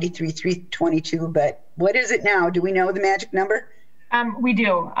from 93,322, but what is it now? Do we know the magic number? We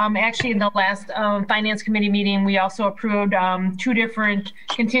do. Actually, in the last Finance Committee meeting, we also approved 2 different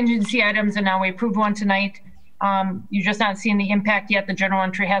contingency items, and now we approved one tonight. You're just not seeing the impact yet. The journal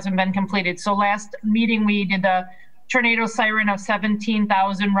entry hasn't been completed. So last meeting, we did the tornado siren of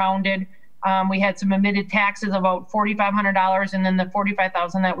 17,000 rounded. We had some emitted taxes of about $4,500, and then the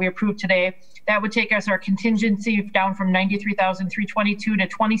 45,000 that we approved today. That would take us our contingency down from 93,322 to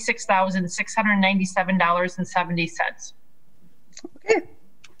 $26,697.70. Okay,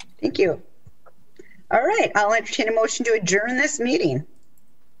 thank you. All right, I'll entertain a motion to adjourn this meeting.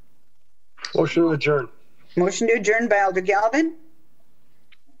 Motion to adjourn. Motion to adjourn by Alder Galvin.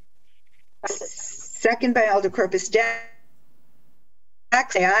 Second by Alder Corpus Dax.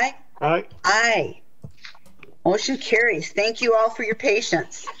 Say aye. Aye. Aye. Motion carries. Thank you all for your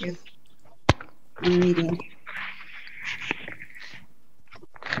patience. Meeting.